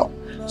really well,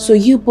 so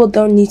you both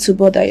don't need to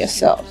bother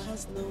yourself.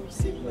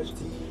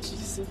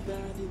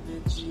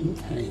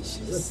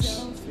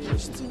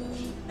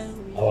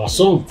 Our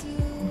son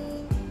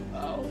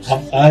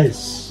have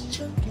eyes.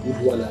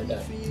 Good one at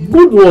that.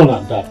 Good one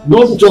at that.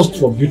 Not just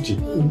for beauty,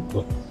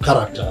 but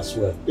character as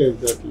well.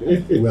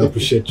 Exactly. We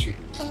appreciate you.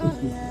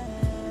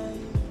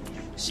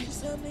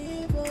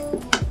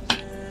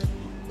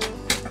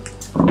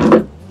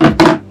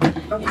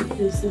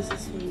 This is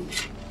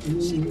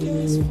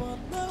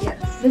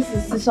this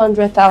is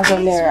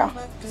 600,000 naira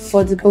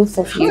for the both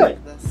of you.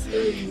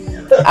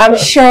 I'm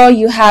sure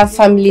you have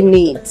family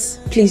needs.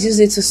 Please use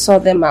it to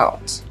sort them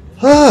out.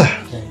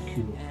 Ah,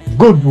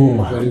 good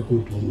woman. Very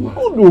good woman.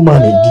 Good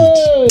woman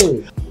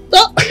indeed.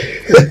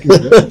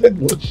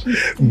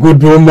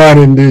 Good woman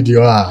indeed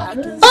you are.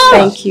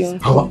 Thank you.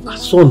 Our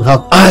son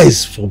have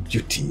eyes for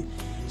beauty.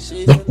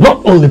 But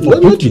not only for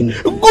beauty,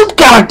 good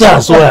character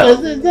as well.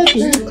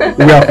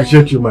 We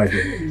appreciate you, my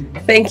dear.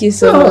 Thank you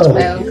so much,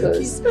 my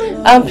uncles.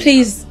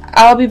 Please,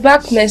 I'll be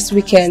back next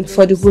weekend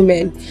for the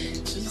women.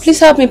 Please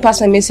help me pass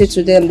my message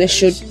to them. They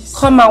should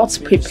come out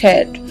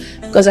prepared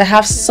because I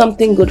have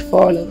something good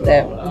for all of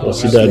them.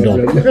 Consider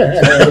done.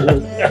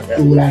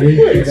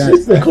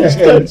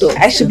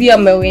 I should be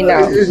on my way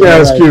now. Yeah,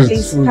 excuse.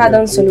 Please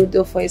pardon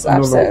Soludo for his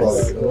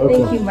absence.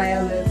 Thank you, my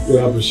elders. We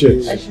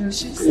appreciate.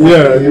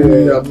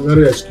 Yeah, I'm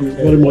very excused.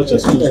 Very much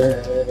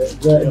excused.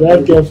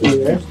 Very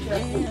careful, eh?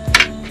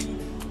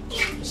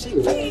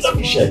 Let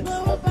me share.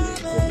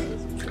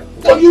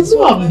 But you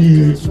know I'm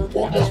the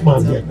oldest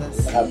man here.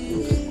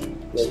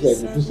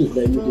 This is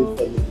my immediate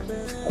family.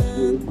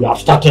 We have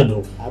started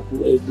though.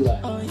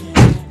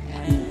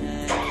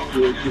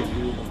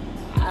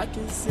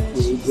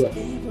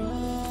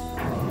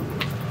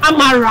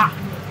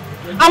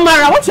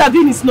 Amara, what you are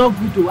doing is not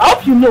good though. I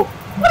hope you know.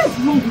 What is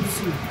wrong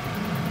with you?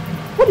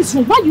 What is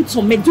wrong? Why are you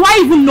torment? Do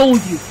I even know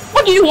you?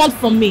 What do you want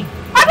from me?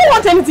 I don't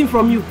want anything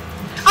from you.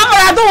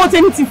 Amara, I don't want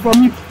anything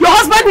from you. Your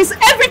husband is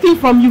everything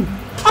from you.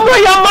 Amara,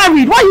 you are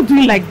married. Why are you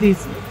doing like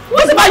this?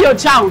 What about your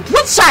child?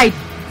 What child?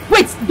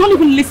 Wait, don't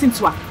even listen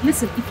to her.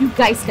 Listen, if you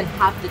guys can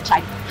have the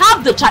child,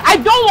 have the child. I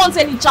don't want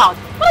any child.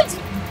 What?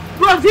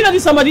 Bro, do you know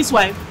this somebody's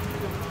wife?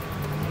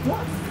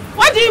 What?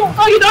 Why do you...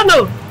 Oh, you don't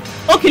know?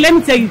 Okay, let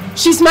me tell you.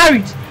 She's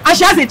married and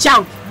she has a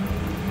child.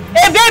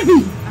 A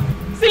baby.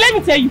 See, let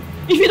me tell you.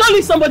 If you don't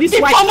leave somebody's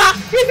wife...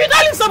 If you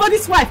don't leave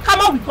somebody's wife,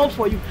 Kama will come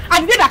for you.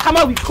 And the day that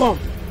Kama will come,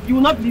 you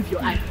will not believe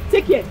your eye.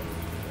 Take care.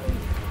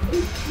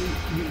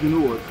 You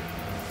know what?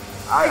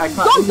 I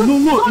can't.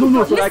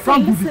 No, sir. I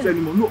can't do this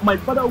anymore. No, my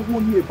father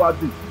warned me about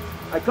this.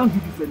 I can't do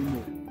this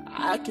anymore.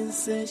 I can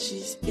say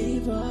she's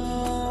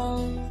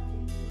evil.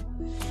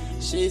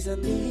 She's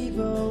an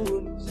evil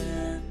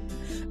woman,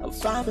 a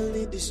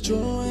family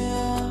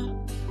destroyer,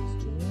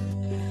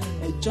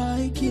 a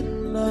joy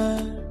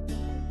killer.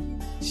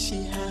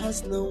 She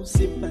has no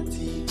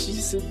sympathy.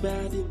 She's a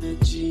bad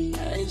energy,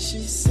 and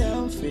she's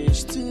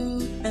selfish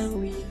too,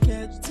 and we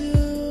get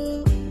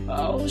to.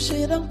 Oh,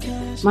 she don't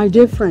care. My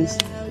dear friends,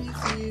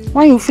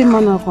 why you feel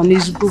man up on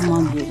this good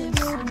man?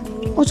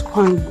 What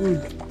kind of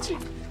good?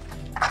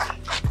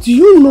 Do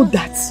you know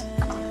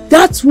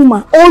that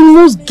woman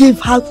almost gave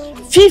her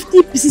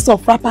 50 pieces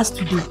of wrappers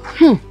today?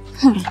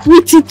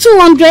 With the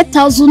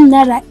 200,000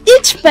 naira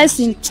each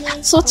person,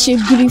 such a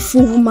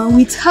beautiful woman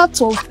with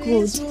heart of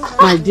gold.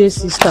 My dear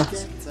sister,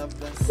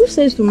 who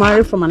says to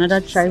marry from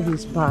another tribe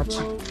is bad?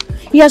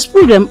 He has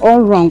proved them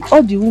all wrong.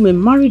 All the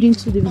women married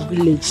into this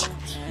village.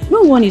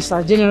 No one is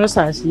as generous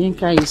as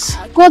Yinka is.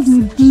 God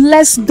will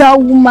bless that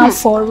woman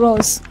for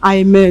us.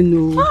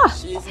 Amen.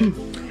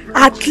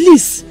 At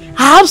least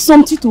I have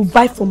something to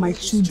buy for my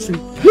children.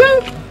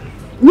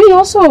 Me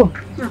also.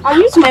 I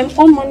use my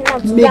own money now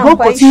to May God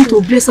continue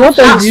to bless us. What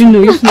else do you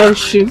know if not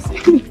true?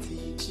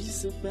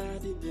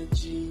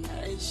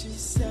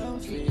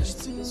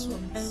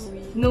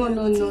 No.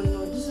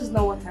 This is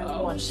not what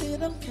I want.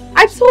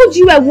 I told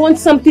you I want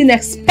something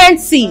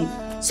expensive.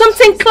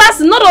 Something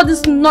classy, not all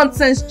this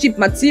nonsense cheap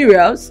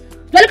materials.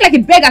 Do I look like a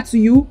beggar to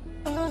you?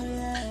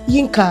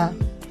 Yinka,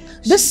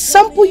 the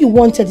sample you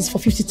wanted is for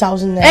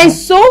 50,000 naira. And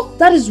so,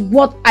 that is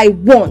what I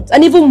want.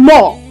 And even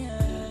more.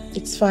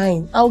 It's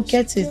fine. I'll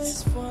get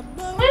it.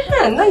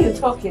 Now you're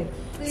talking.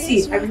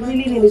 See, I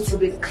really need it to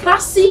be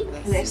classy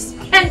and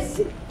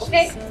expensive.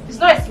 Okay? If it's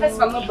not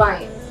expensive, I'm not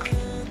buying.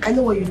 I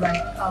know what you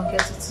like. I'll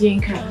get it.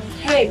 Yinka.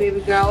 Hey, baby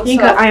girl. What's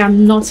Yinka, up? I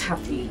am not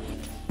happy.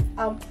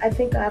 I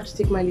think I have to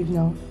take my leave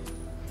now.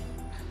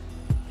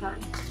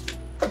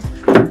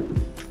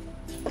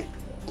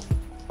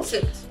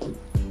 Sit.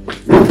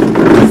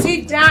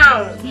 Sit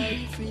down.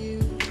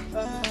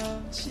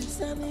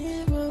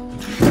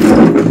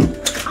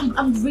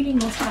 I'm really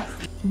not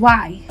happy.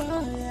 Why?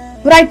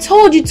 But I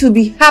told you to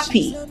be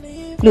happy.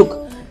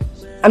 Look,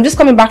 I'm just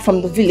coming back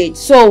from the village,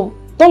 so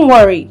don't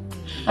worry.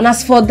 And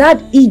as for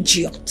that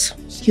idiot,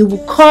 he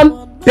will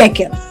come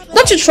begging.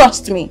 Don't you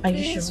trust me? Are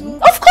you sure?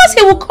 Of course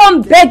he will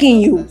come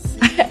begging you.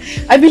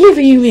 I believe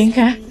in you,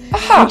 Yinka.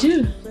 Aha. I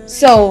do.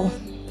 So,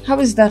 how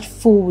is that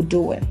fool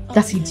doing?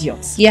 That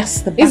idiot.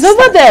 Yes, the He's bastard.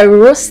 over there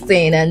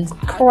roasting and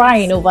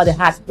crying over the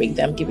heartbreak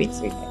that I'm giving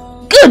to him.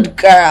 Good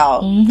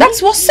girl.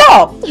 That's what's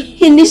up.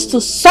 He needs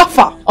to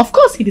suffer. Of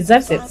course, he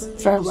deserves it.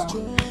 Very well.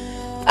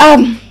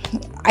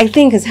 I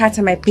think it's high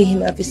time I pay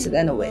him a visit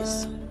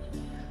anyways.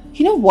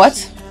 You know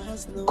what?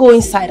 Go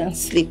inside and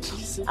sleep.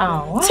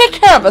 Oh. Take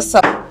care of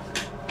yourself.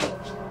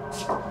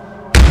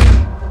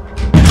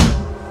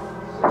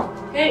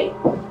 Hey.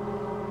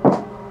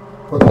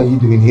 What are you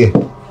doing here?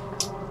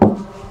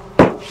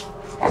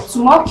 To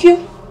mock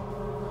you?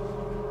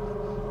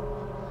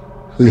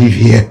 Leave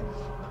here.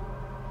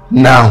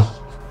 Now.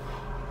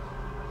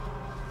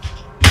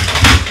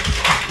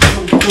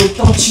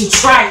 Don't you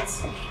try it.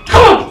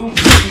 Come on.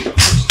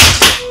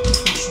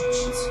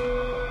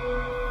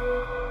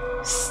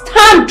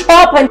 Stand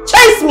up and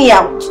chase me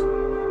out.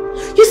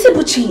 You see,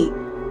 Buchi,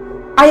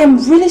 I am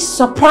really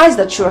surprised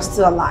that you are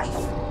still alive.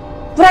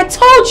 But I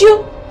told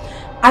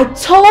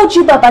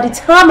you that by the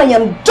time I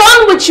am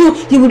done with you,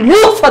 you will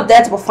look for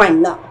death but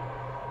find none.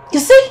 You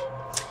see,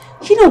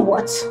 you know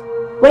what?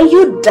 When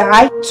you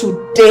die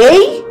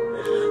today,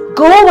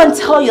 go and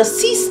tell your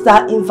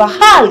sister in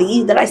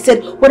Vahali that I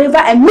said whatever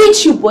I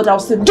meet you both, I'll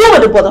still do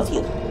with the both of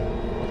you.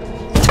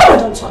 Tell her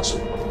don't touch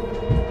me.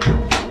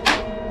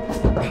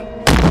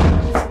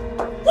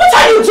 What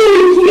are you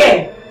doing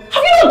here?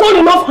 Have you not done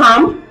enough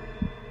harm?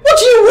 What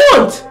do you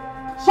want?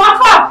 Shut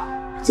up!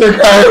 Take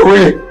her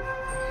away.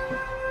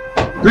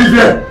 Leave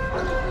her.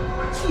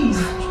 Please,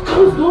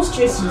 don't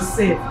stress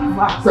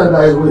yourself. Send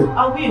her away.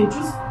 I will.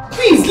 Just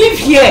please leave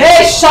here.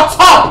 Hey, shut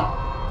up!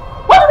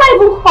 What did I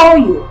even call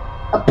you?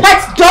 A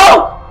pet dog?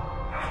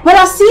 But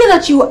I see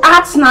that you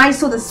act nice,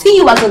 so they see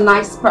you as a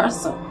nice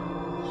person.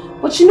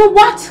 But you know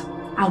what?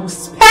 I will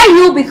spare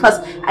you because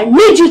I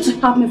need you to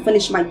help me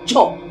finish my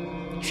job.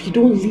 If you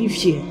don't leave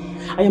here,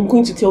 I am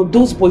going to tell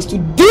those boys to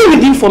deal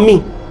with you for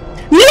me.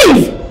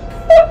 Leave!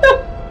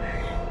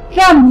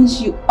 That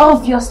means you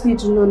obviously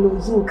do not know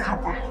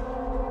Yinkada.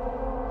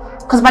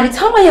 Because by the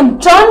time I am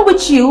done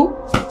with you,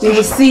 you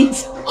will see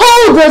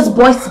all those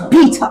boys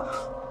beat up.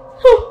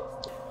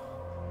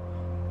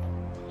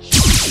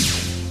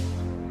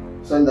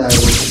 Send her away.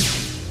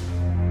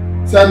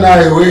 Send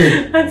her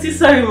away. Auntie,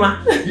 sorry,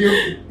 ma.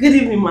 Good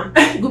evening, ma.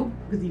 Good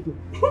evening.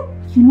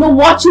 You know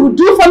what you will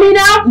do for me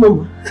now? No,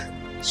 ma.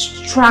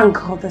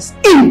 Strangle this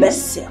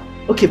imbecile.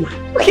 Okay, ma.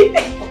 Okay.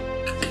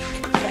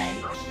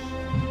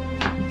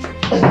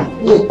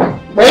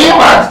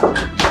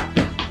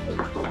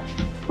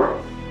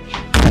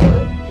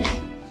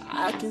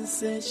 I can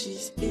say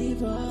she's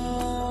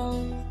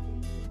evil.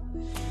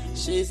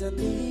 She's an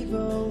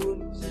evil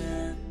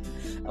woman,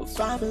 a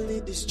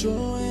family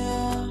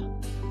destroyer,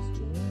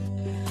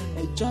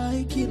 a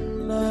joy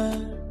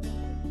killer.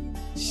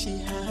 She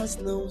has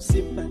no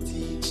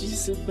sympathy,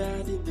 she's a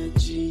bad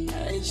energy,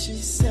 and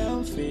she's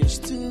selfish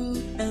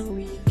too, and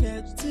we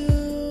get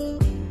too.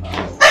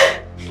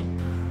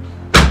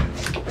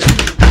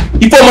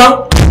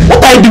 Ifoma,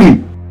 what are you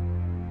doing?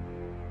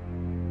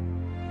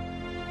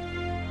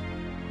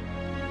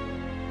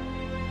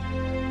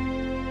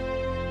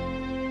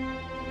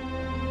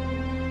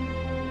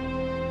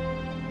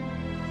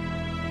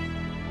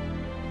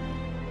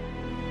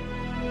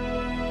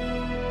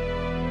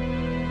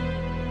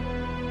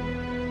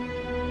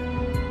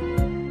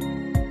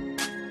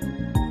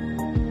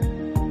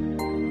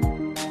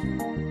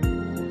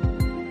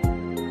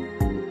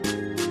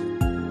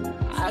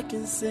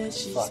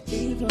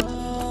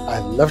 I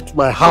left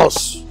my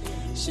house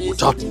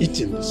without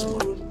eating this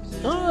morning.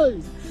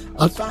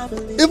 And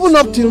even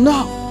up till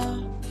now,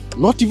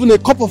 not even a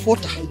cup of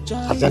water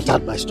has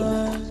entered my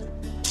stomach.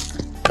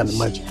 Can you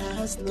imagine?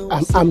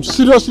 I'm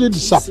seriously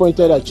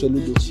disappointed at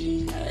Soludo.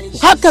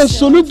 How can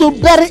Soludo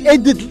bury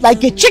Edith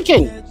like a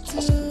chicken?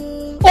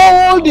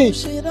 All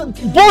this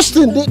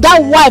boasting,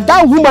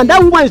 that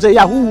woman is a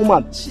Yahoo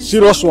woman.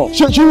 Serious one.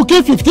 She will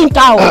kill 15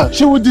 cows.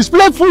 She will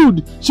display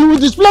food. She will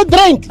display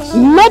drink.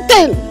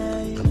 Nothing.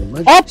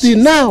 Up till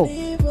now,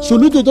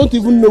 Soludo don't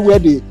even know where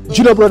the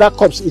junior brother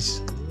corpse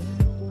is.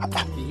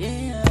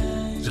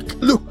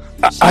 Look,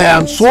 I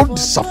am so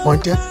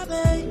disappointed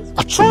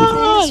at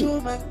Soludo.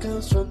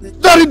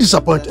 Very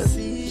disappointed.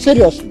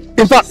 Seriously.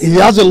 In fact, he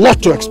has a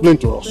lot to explain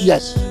to us.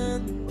 Yes.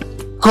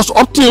 Because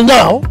up till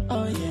now,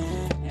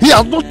 he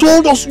has not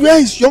told us where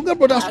his younger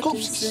brother's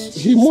corpse is.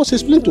 He must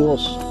explain to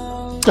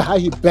us how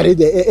he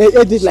buried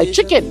Edith like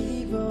chicken.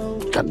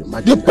 Can you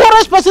imagine? The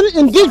poorest person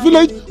in this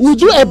village will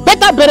do a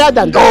better burial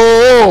than that.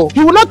 Oh!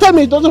 He will not tell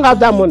me he doesn't have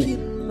that money.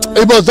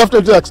 He must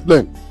definitely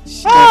explain.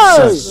 Hey!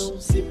 Yes.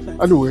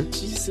 Anyway.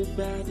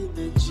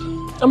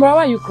 Amara,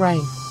 why are you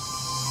crying?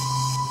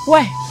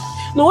 Why?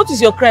 No, what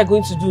is your cry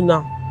going to do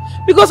now?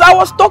 Because I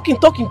was talking,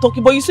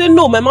 but you say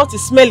no, my mouth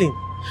is smelling.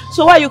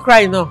 So why are you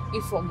crying now?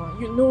 Ifoma,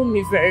 you know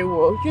me very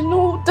well. You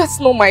know that's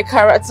not my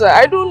character.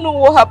 I don't know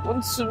what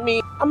happened to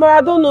me. Amara,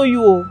 I don't know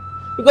you.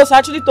 Because I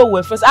actually thought we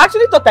were friends. I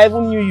actually thought I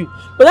even knew you.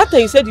 But that time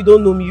you said you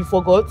don't know me, you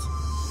forgot.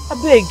 I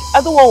beg,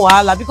 I don't want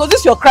wahala. Because this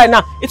is your cry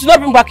now. It will not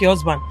bring back your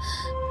husband.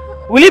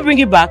 Will he bring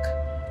it back?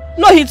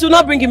 No, he will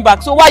not bring him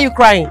back. So why are you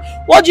crying?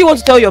 What do you want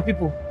to tell your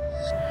people?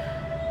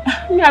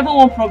 Me, I don't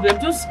want problem.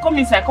 Just come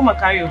inside, come and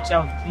carry your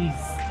child, please.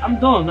 I'm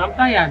done. I'm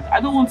tired. I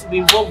don't want to be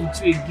involved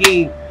with you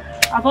again.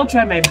 I don't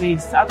try my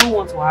best. I don't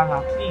want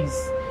wahala,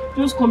 please.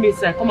 Just come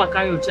inside, come and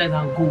carry your child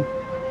and go.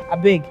 I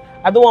beg.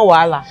 I don't want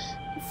wahala.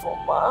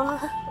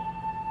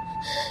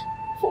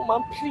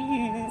 Ifoma,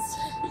 please.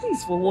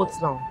 Please for what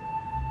now?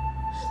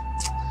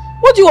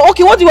 What do you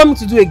want me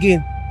to do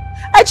again?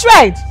 I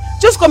tried.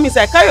 Just come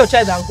inside, carry your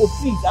child and go,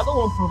 please. I don't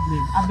want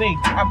problem. I beg.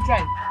 I'm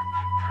trying.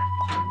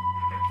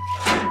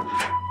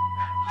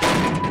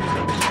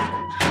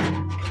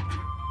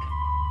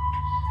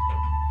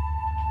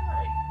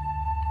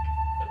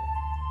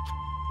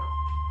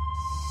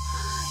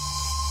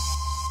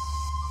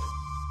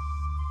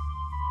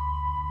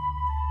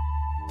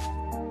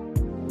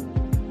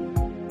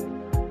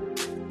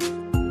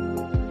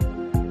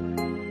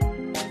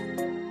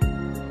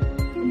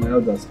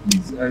 elders,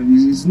 please.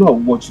 It's not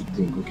what you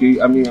think, okay?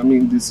 I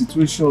mean, the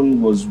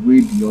situation was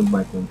way beyond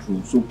my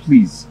control. So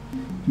please,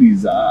 in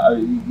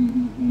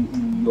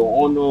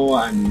your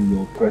honor and in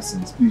your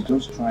presence, please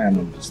just try and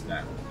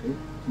understand, okay?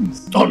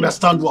 Please.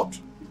 Understand what?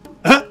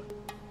 Huh?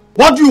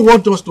 What do you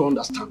want us to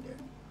understand?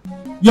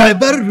 You are a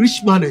very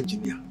rich man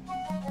engineer.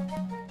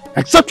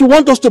 Except you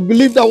want us to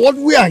believe that what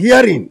we are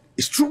hearing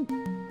is true.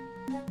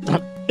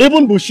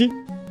 Even Bushi,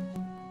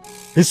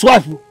 his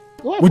wife,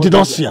 we did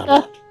not see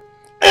her.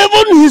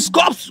 Even his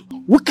corpse,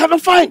 we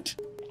cannot find.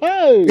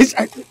 Hey.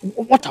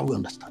 What are we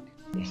understanding?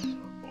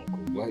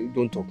 Uncle, why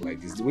don't talk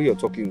like this? The way you're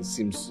talking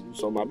seems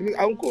somehow.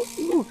 Uncle,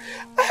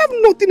 I have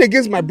nothing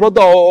against my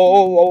brother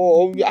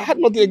or I had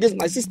nothing against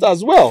my sister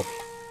as well.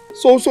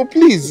 So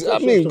please, I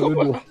mean, come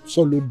on.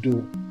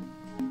 Soludo.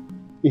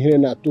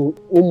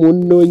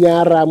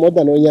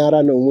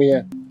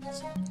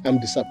 I'm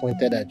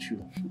disappointed at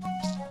you.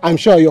 I'm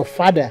sure your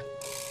father,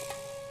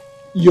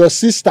 your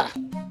sister,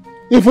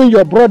 even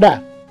your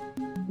brother,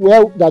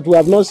 well, that we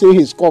have not seen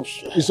his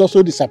corpse, is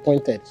also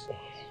disappointed.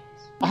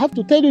 I have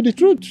to tell you the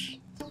truth.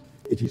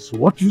 It is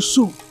what you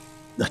sow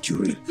that you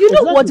reap. You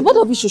know what? Both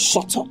of you should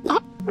shut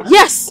up.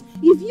 Yes,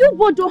 if you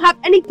both don't have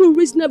anything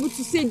reasonable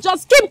to say,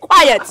 just keep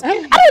quiet. I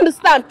don't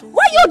understand.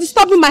 Why are you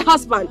disturbing my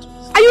husband?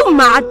 Are you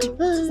mad?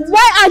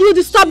 Why are you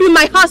disturbing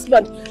my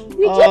husband? Did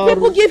you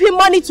people give him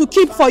money to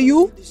keep for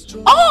you?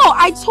 Oh,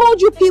 I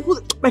told you people...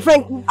 My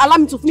friend, allow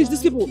me to finish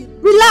this, people.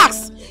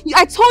 Relax.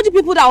 I told you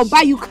people that will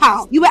buy you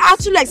cow. You were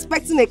actually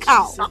expecting a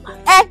cow.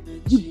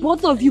 You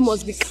both of you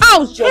must be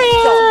cows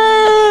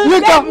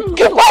yourself.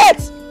 Keep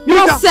quiet.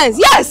 Nonsense.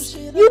 Yes,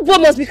 you both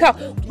must be cows.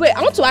 Wait,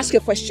 I want to ask you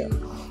a question.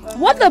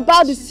 What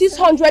about the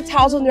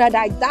 600,000 naira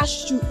that I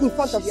dashed you in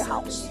front of your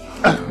house?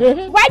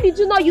 Why did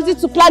you not use it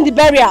to plan the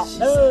burial?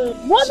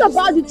 What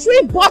about the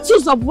 3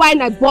 bottles of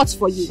wine I bought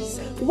for you?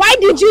 Why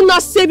did you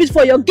not save it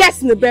for your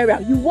guests in the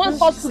burial? You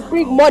want us to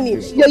bring money.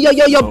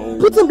 You're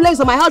putting blames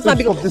on my husband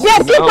because... Yeah,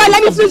 keep quiet,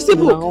 let me finish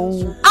people.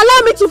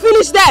 Allow me to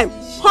finish them.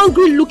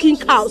 Hungry looking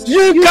cows.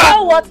 You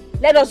know what?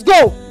 Let us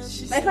go.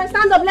 My friend,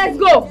 stand up, let's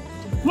go.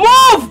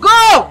 Move,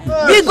 go!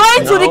 We're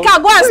going to the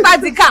car, go and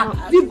start the car.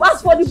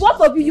 As for the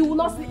both of you, you will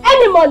not see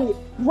any money.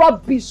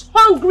 Rubbish,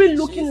 hungry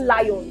looking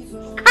lions.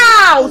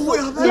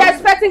 Cows! They're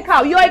expecting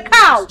cow. You're a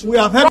cow. We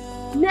have heard.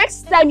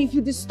 Next time, if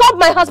you disturb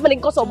my husband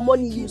because of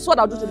money, you saw what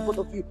I'll do to the both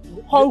of you.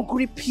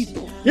 Hungry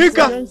people.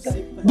 Ika,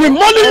 the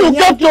money you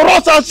gave to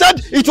us and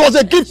said it was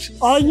a gift.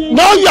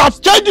 Now you have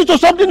changed it to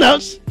something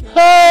else.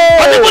 Hey.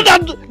 And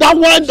even that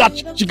wine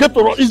that she gave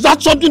to us, is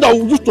that something that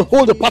we used to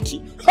hold a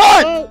party?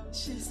 Hey!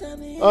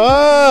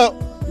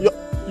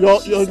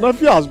 Your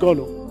nephew has gone.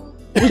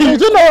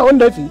 Is it not your own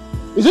nephew?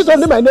 Is it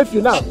only my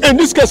nephew now? In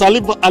this case, I'll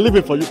leave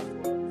it for you.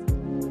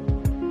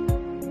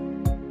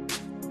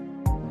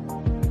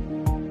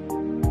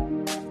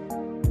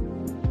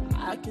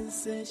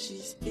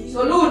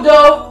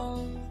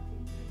 Soludo!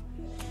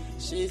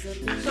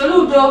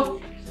 Soludo!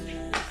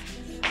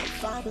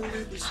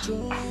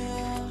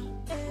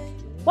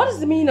 What is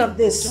the meaning of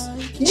this?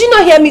 Did you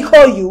not hear me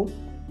call you?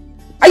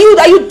 Are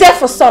you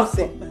deaf or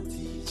something?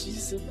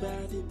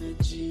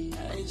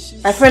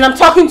 My friend, I'm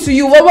talking to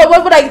you.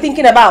 What are you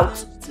thinking about?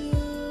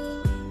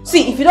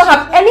 See, if you don't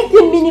have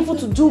anything meaningful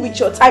to do with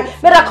your time,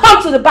 better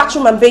come to the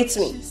bathroom and bathe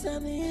me.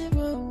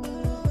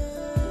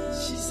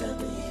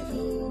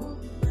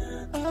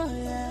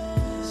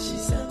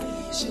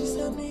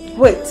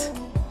 Wait,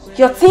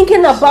 you're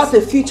thinking about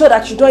the future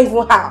that you don't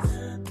even have.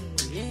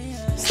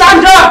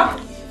 Stand up!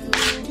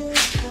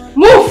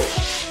 Move!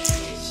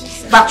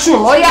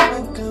 Bathroom, oh yeah?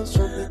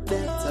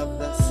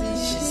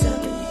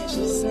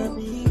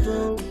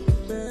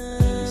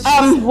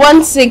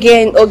 Once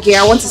again, okay,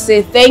 I want to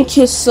say thank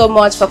you so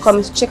much for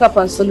coming to check up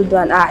on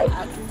Soludo and I.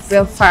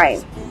 We're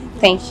fine.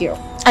 Thank you.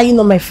 Are you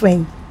not my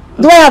friend?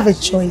 Do I have a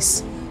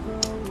choice?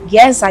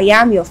 Yes, I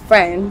am your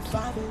friend.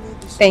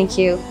 Thank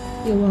you.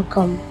 You're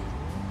welcome.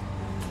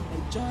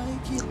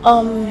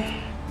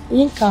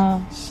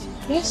 Yinka.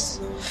 Yes?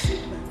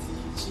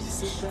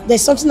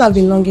 There's something I've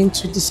been longing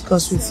to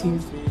discuss with you.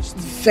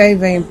 Very,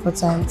 very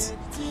important.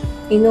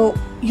 You know,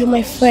 you're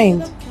my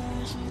friend.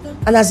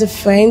 And as a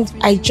friend,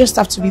 I just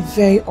have to be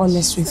very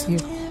honest with you.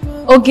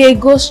 Okay,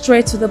 go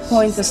straight to the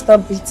point and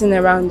stop beating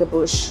around the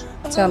bush.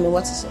 Tell me,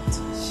 what is it?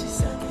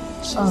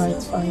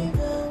 Alright, fine.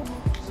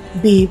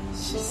 Babe,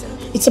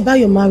 it's about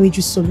your marriage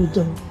with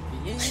Soludo.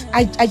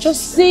 I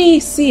just...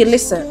 See,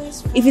 listen.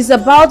 If it's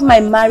about my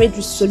marriage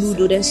with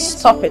Soludo, then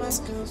stop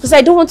it. Because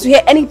I don't want to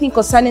hear anything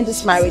concerning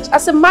this marriage.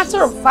 As a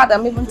matter of fact,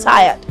 I'm even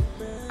tired.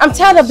 I'm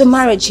tired of the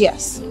marriage,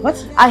 yes.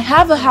 What? I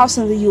have a house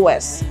in the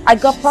US. I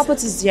got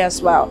properties there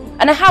as well.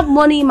 And I have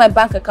money in my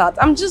bank account.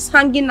 I'm just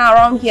hanging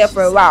around here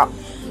for a while.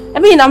 I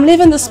mean, I'm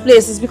leaving this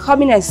place. It's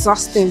becoming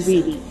exhausting,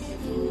 really.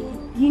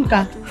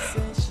 Yinka,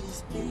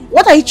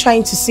 what are you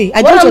trying to say?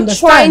 I don't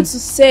understand. What I'm trying to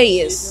say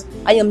is,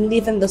 I am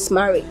leaving this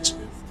marriage.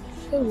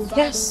 Oh,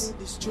 yes.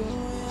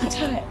 I'm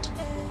tired.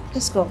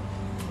 Let's go.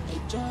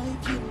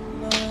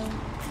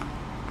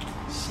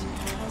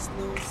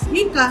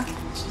 Yinka.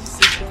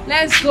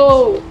 Let's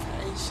go.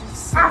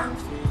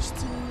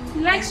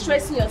 You like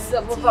stressing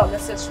yourself over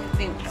unnecessary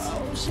things.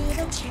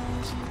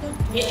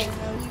 Yeah.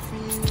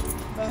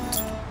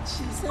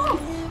 Oh,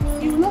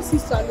 you will not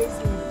cease to amaze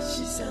me.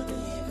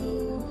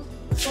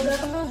 Oga,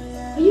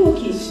 are you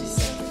okay?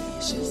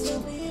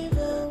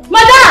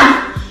 Madam!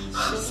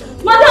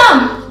 Madam!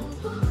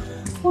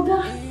 Oga!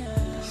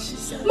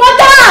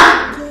 Madam!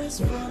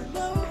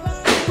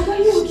 Oga, are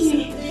you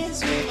okay?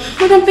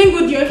 Madam, thank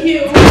God you're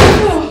here. Oh,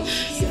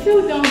 you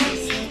fell down.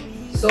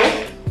 So?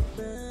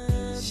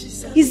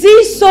 Is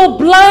he so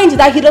blind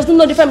that he doesn't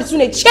know the difference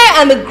between a chair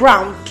and the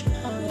ground?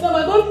 Madam,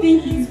 I don't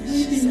think he's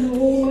breathing.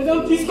 No,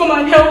 Madam, please come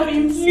and help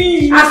him,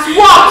 please. As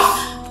what?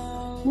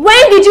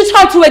 When did you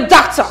talk to a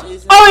doctor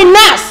or a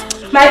nurse?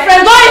 My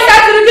friend, go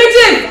inside to the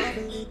kitchen!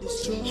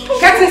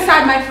 Get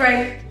inside, my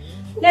friend.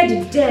 Let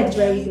the dead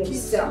bury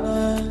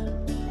themselves.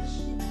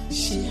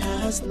 She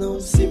has no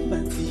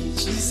sympathy,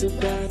 she's a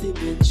bad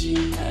energy,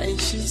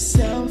 and she's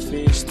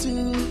selfish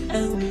too,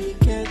 and we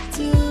get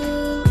to.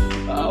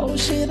 Oh,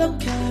 she don't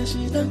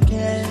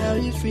care how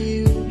you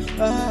feel.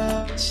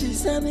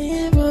 She's an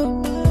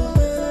evil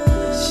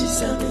woman,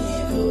 she's an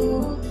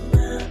evil.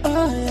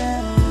 Oh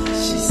yeah,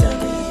 she's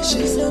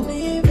an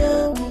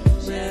evil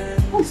woman.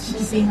 What's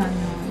she saying her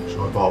now?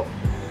 Shut up.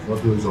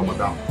 What is on,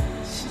 madam?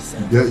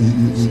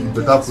 You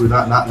better pray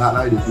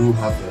now they do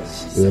have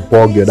a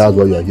poor girl, that's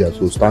why you're here.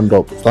 So stand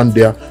up, stand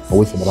there and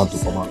wait for madam to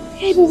come out.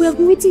 Hey, but we have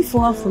been waiting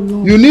for her for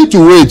long. You need to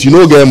wait, you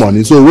don't get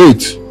money, so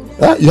wait.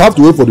 You have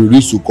to wait for the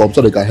rich to come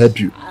so they can help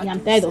you. Yeah, I'm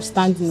tired of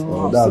standing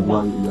around. That's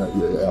why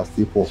you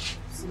stay poor.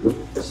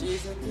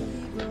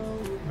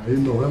 I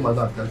didn't know when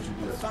madam catch you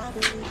there.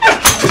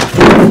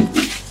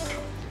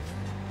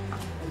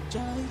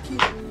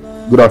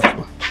 Good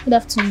afternoon. Good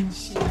afternoon.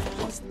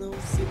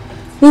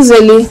 Who's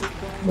Eli?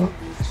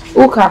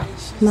 Uka.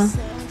 Ma.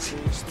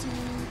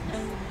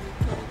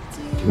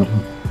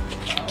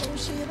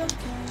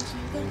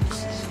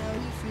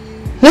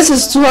 This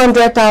is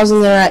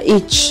 200,000 naira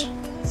each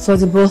for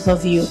the both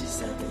of you.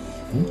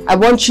 I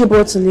want you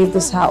both to leave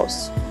this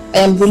house. I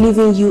am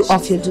relieving you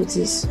of your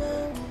duties.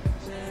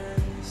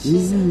 So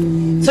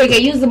you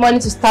can use the money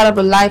to start up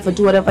a life or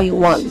do whatever you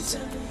want.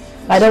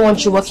 I don't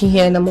want you working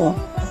here anymore.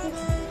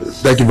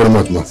 Thank you very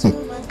much, ma'am.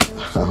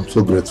 I'm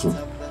so grateful.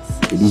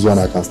 With this one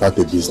I can start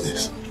a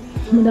business.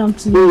 Madam,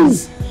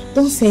 please,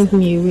 don't send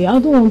me away. I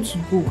don't want to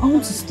go. I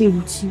want to stay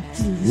with you,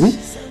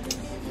 please.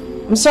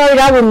 I'm sorry,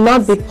 that will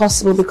not be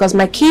possible because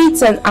my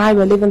kids and I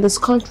will leave in this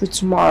country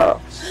tomorrow.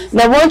 And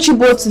I want you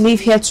both to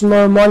leave here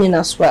tomorrow morning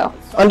as well.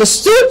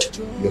 Understood?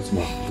 Yes,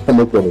 ma'am.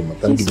 No problem, ma'am.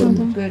 Thank you very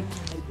much. Good.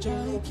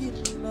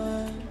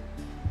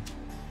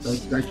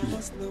 Thank you.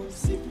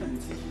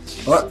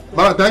 Alright,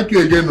 ma'am, thank you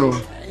again. Why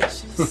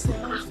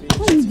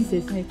are you this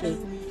excited?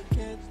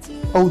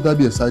 How would I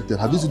be excited?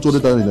 Have you seen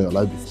 200,000 in your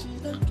life before?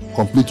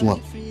 Complete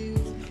one.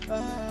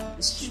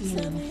 It's true.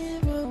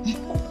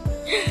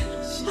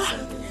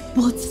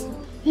 But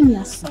let me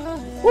ask you,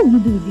 what will you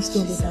do with this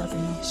 200,000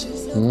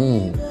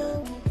 now?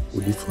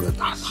 With this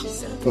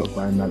 200,000.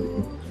 Finally,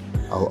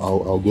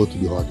 I'll go to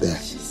the hotel,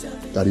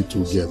 carry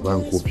 2 girls,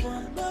 one copy.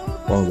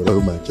 One will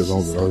rub my chest,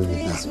 one will rub me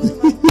down.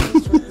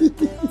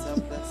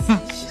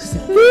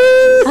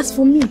 As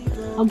for me,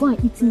 I'll go and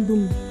eat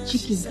indomie,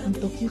 chicken and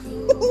turkey.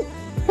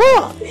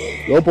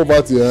 Your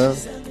poverty, eh?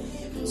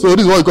 So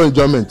this is what you call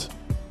enjoyment?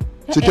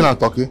 Chicken and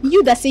turkey?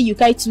 You that say you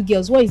carry 2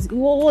 girls, what's that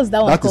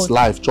one that called? That is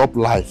life, chop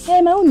life.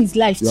 Hey, my own is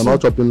life You're too.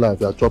 not chopping life,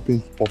 you're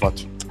chopping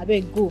poverty. I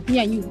better go, me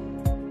and you.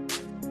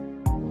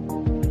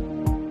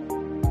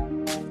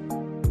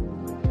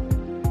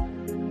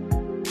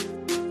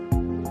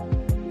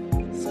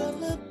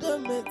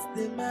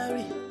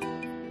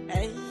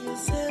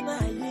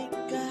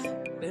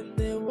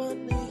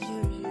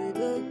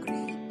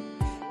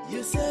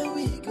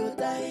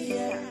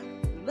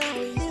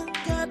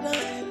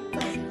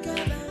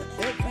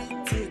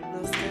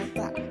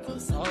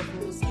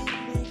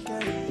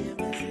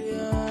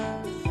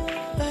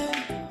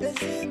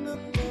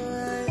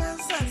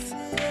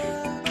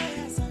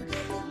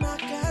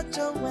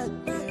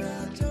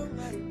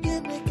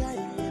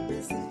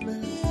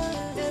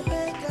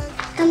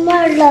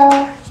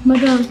 Hello.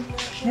 Madam,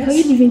 are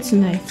you leaving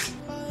tonight?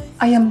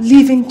 I am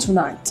leaving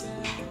tonight.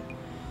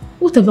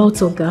 What about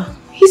Oga?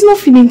 He's not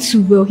feeling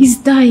too well. He's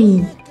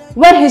dying.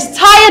 When he's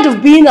tired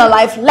of being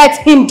alive, let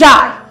him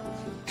die.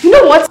 You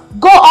know what?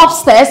 Go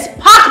upstairs,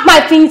 pack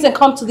my things and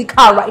come to the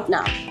car right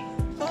now.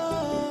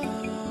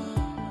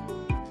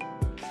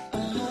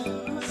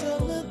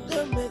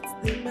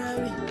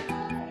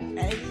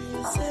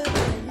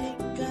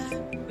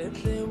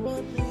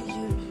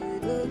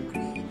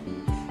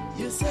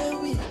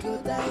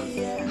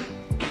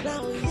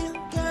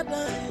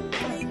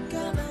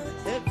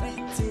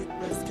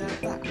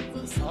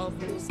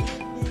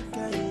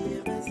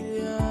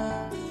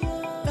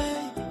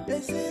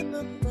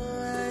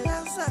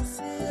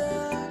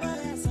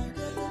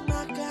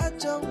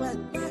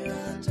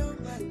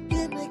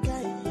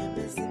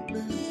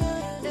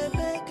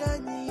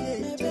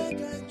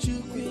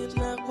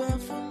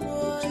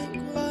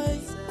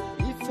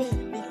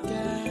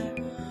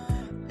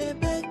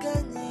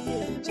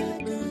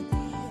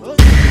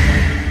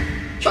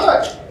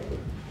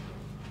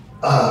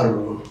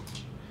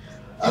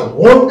 I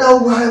wonder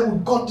where we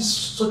got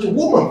such a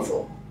woman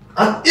from.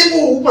 An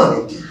evil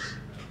woman indeed.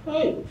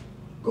 Hey,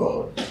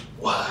 God,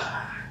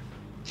 why?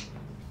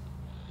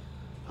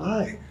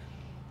 Hi.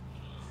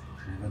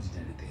 I never did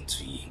anything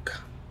to Yinka.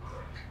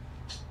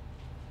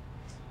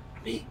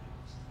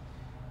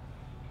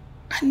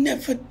 I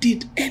never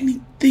did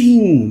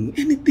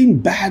anything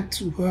bad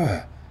to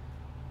her.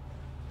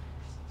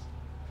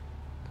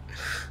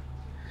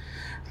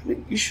 I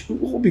mean, you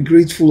should all be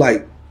grateful.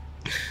 I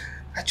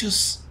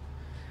just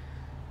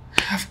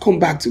have come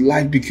back to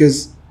life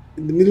because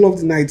in the middle of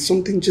the night,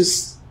 something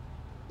just,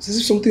 it's as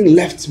if something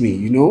left me,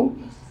 you know?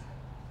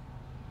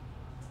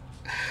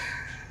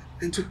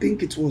 And to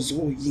think it was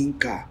all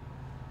Yinka.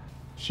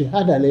 She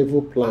had an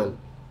evil plan.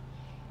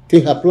 I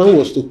think her plan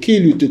was to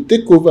kill you, to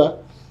take over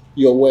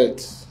your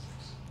wealth.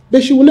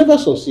 But she will never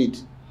succeed.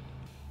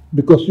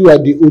 Because you are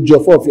the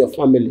Ujofo of your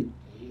family.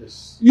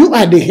 Yes. You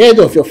are the head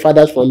of your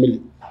father's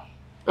family.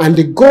 And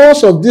the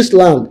gods of this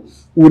land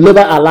will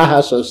never allow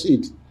her to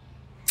succeed.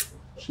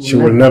 She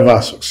will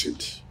never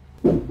succeed.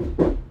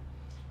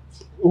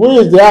 Who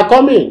is there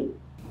coming?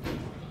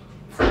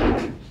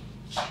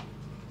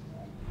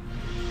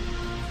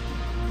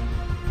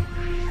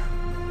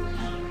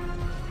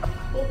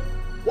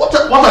 What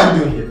are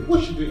you doing here?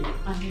 What's she doing?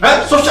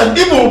 Such an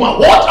evil woman,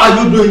 what are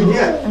you doing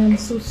here? I'm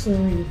so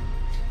sorry.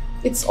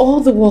 It's all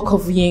the work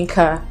of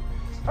Yinka.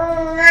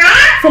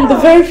 From the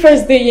very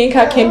first day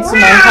Yinka came to my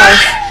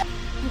house,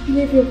 my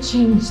behavior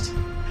changed.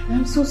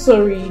 I'm so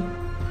sorry.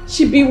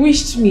 She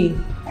bewitched me.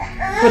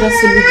 Brother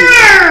Soludo,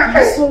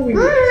 I'm sorry.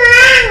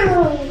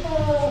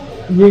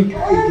 Yinka,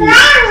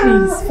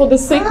 please, for the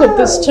sake of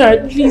this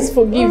child, please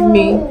forgive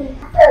me.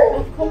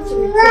 I've come to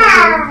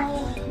return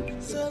you.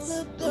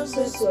 I'm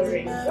so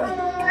sorry.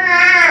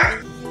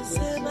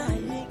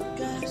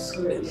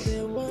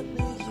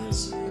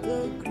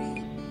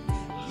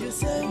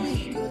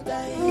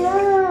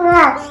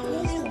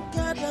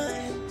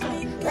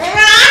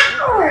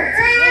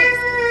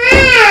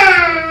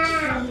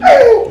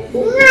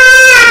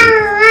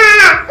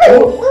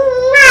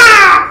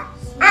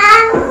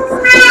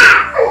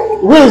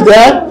 Who is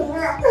that?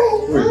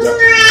 Who is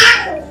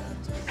that?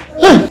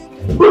 No.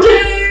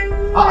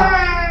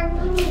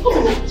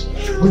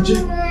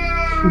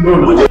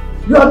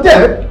 You are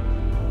dead?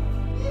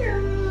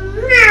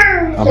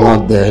 I'm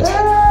not dead.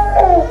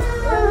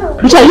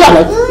 Which are you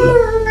alive?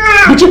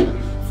 Which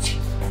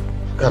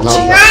I'm not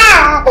dead.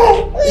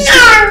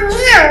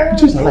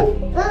 Which is alive?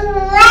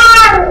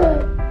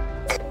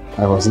 I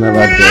was never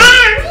dead.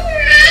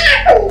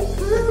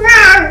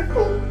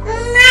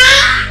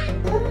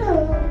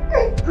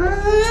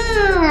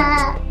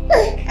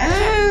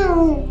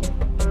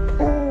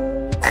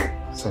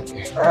 It's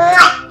okay.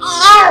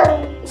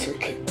 It's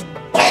okay.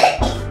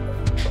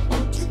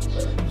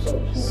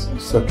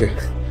 It's okay.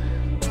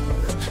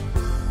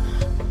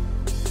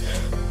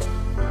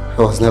 I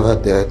was never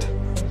dead.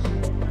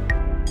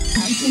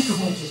 You think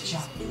about your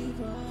child.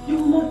 You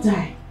will not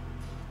die.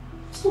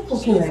 Stop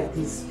talking like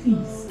this,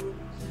 please.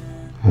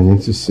 I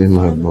need to see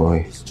my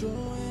boy.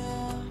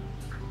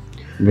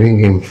 Bring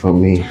him for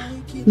me.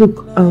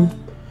 Look,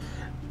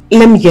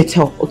 let me get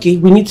help, okay?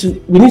 We need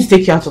to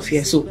take you out of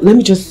here. So let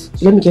me get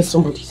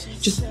somebody.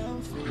 Just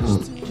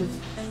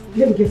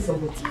let me get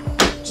somebody.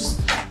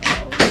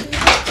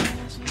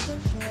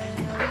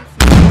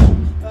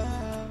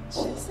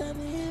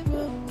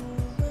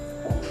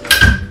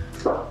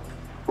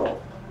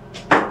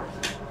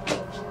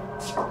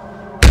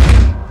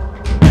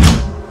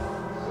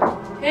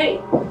 Hey.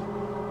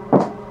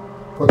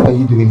 What are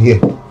you doing here?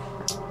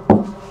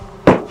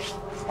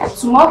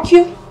 To mock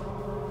you?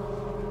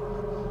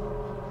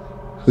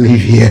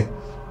 Leave here.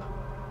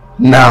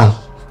 Now.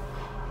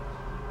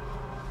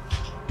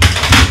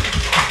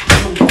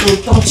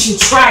 Don't you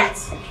try it.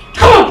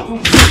 Come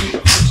on.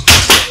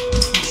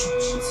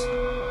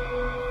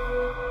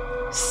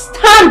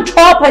 Stand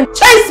up and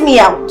chase me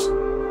out.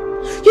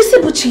 You see,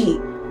 Buchi,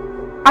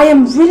 I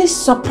am really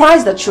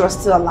surprised that you are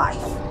still alive.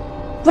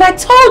 But I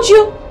told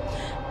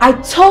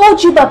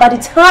you that by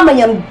the time I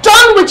am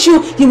done with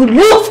you, you will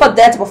look for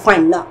death but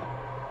find none.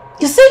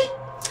 You see,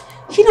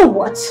 you know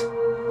what?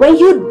 When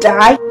you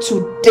die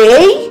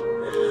today,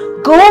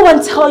 go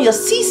and tell your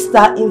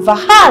sister in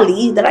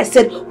Vahali that I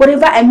said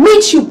whatever I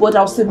meet you both,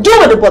 I'll still do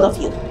with the both of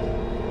you.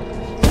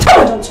 Tell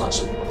her don't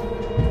touch me.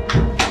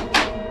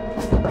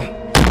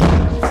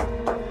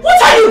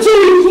 What are you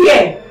doing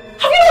here?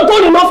 Have you not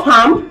done enough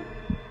harm?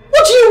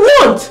 What do you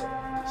want?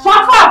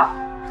 Shut up!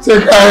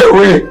 Take her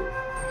away.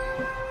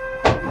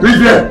 Leave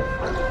here.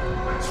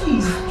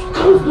 Please,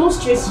 don't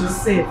stress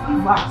yourself.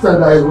 Leave her.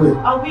 Send her away.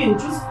 I will.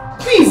 Just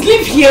please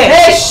leave here.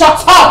 Hey,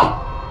 shut up!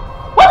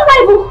 What did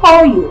I even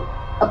call you?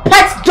 A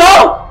pet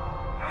dog?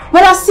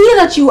 But I see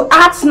that you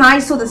act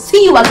nice, so they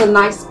see you as a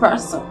nice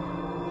person.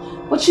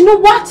 But you know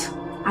what?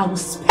 I will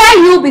spare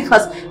you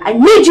because I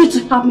need you to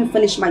help me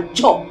finish my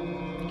job.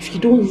 If you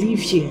don't leave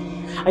here,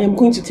 I am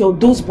going to tell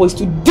those boys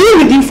to deal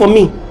with you for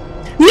me.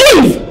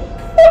 Leave!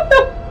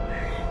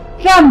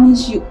 That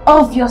means you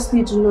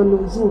obviously do not know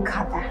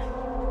Yinkada.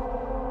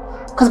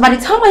 Because by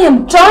the time I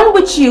am done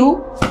with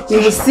you,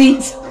 you will see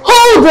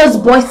all those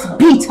boys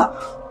beat up.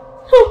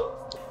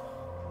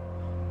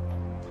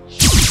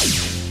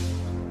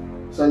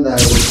 Send her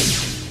away.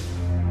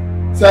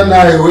 Send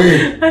her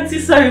away. Auntie,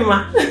 sorry,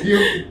 ma.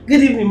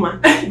 Good evening, ma.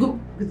 Good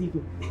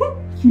evening.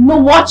 You know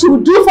what you will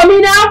do for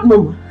me now?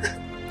 No, ma.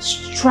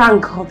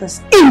 Strangle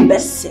this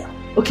imbecile.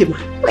 Okay, ma.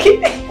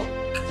 Okay.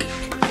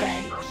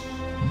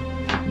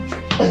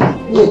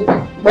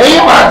 Where you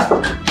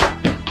at?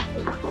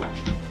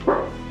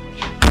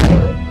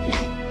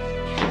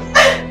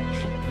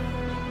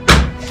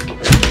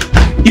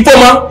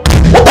 Ifoma,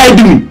 what are you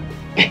doing?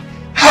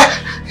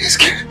 He's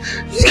going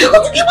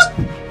to give us.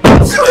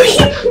 Sorry.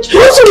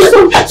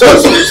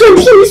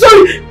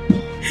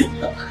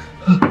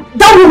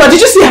 That woman, did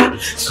you see her?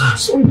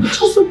 Sorry.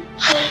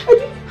 I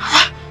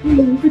didn't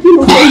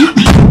know.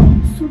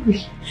 Sorry.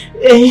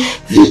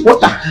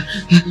 Water.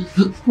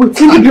 Wait,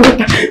 let me get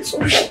water.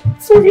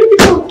 Sorry, let me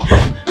go.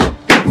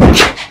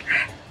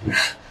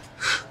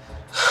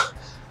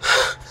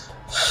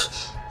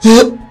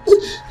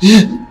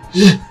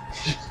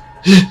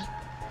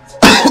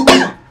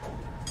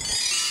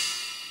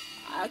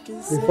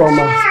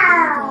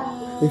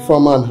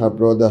 Ifoma and her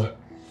brother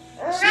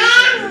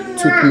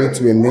took me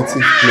to a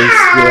native place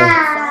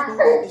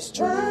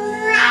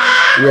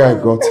where I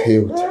got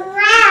healed.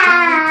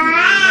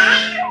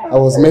 I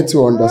was made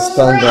to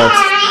understand that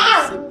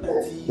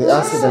the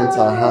accident I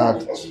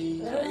had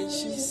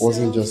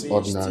wasn't just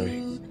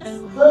ordinary.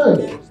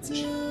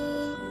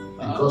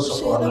 Because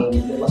of our Lord, we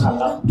never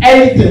allow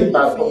anything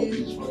bad from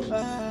this world.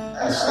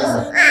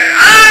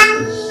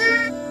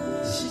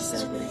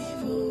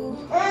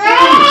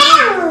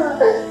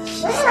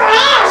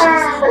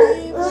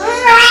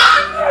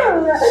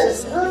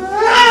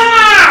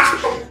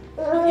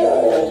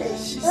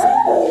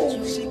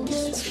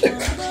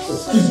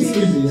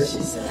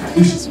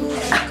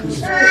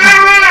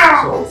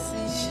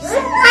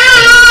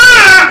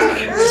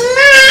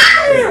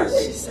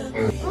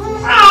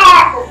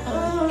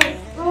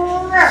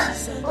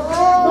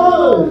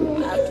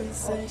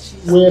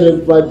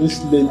 Wherever this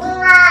lady,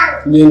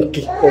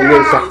 Yankee or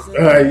Yanka,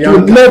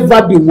 will never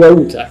be well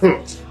with her.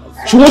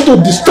 She wants to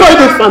destroy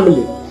the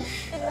family.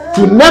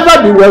 To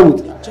never be well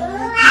with her.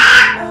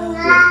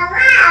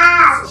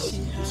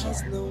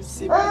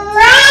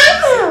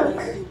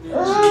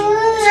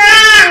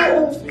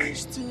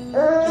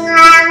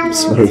 I'm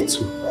sorry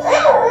too.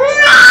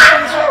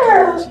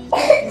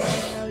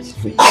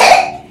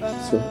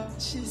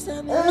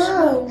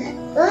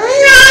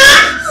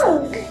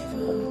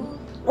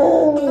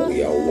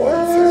 We are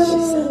one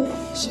family.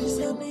 She's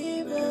an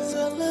evil,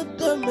 so let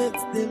them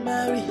they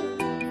marry.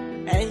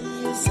 And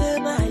you say,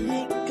 I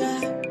ain't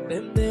got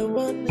them, they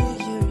want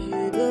you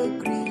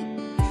don't agree.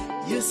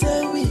 You say,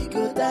 we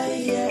go die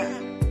here.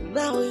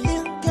 Now you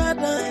ain't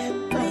gonna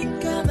and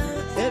ain't gonna.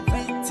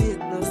 Everything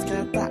no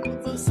scatter.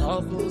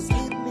 All those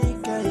in the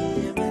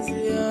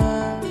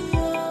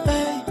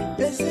hey,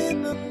 they say,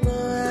 no, I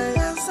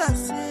am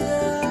sassy.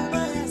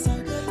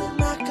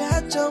 I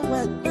catch on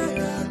wet.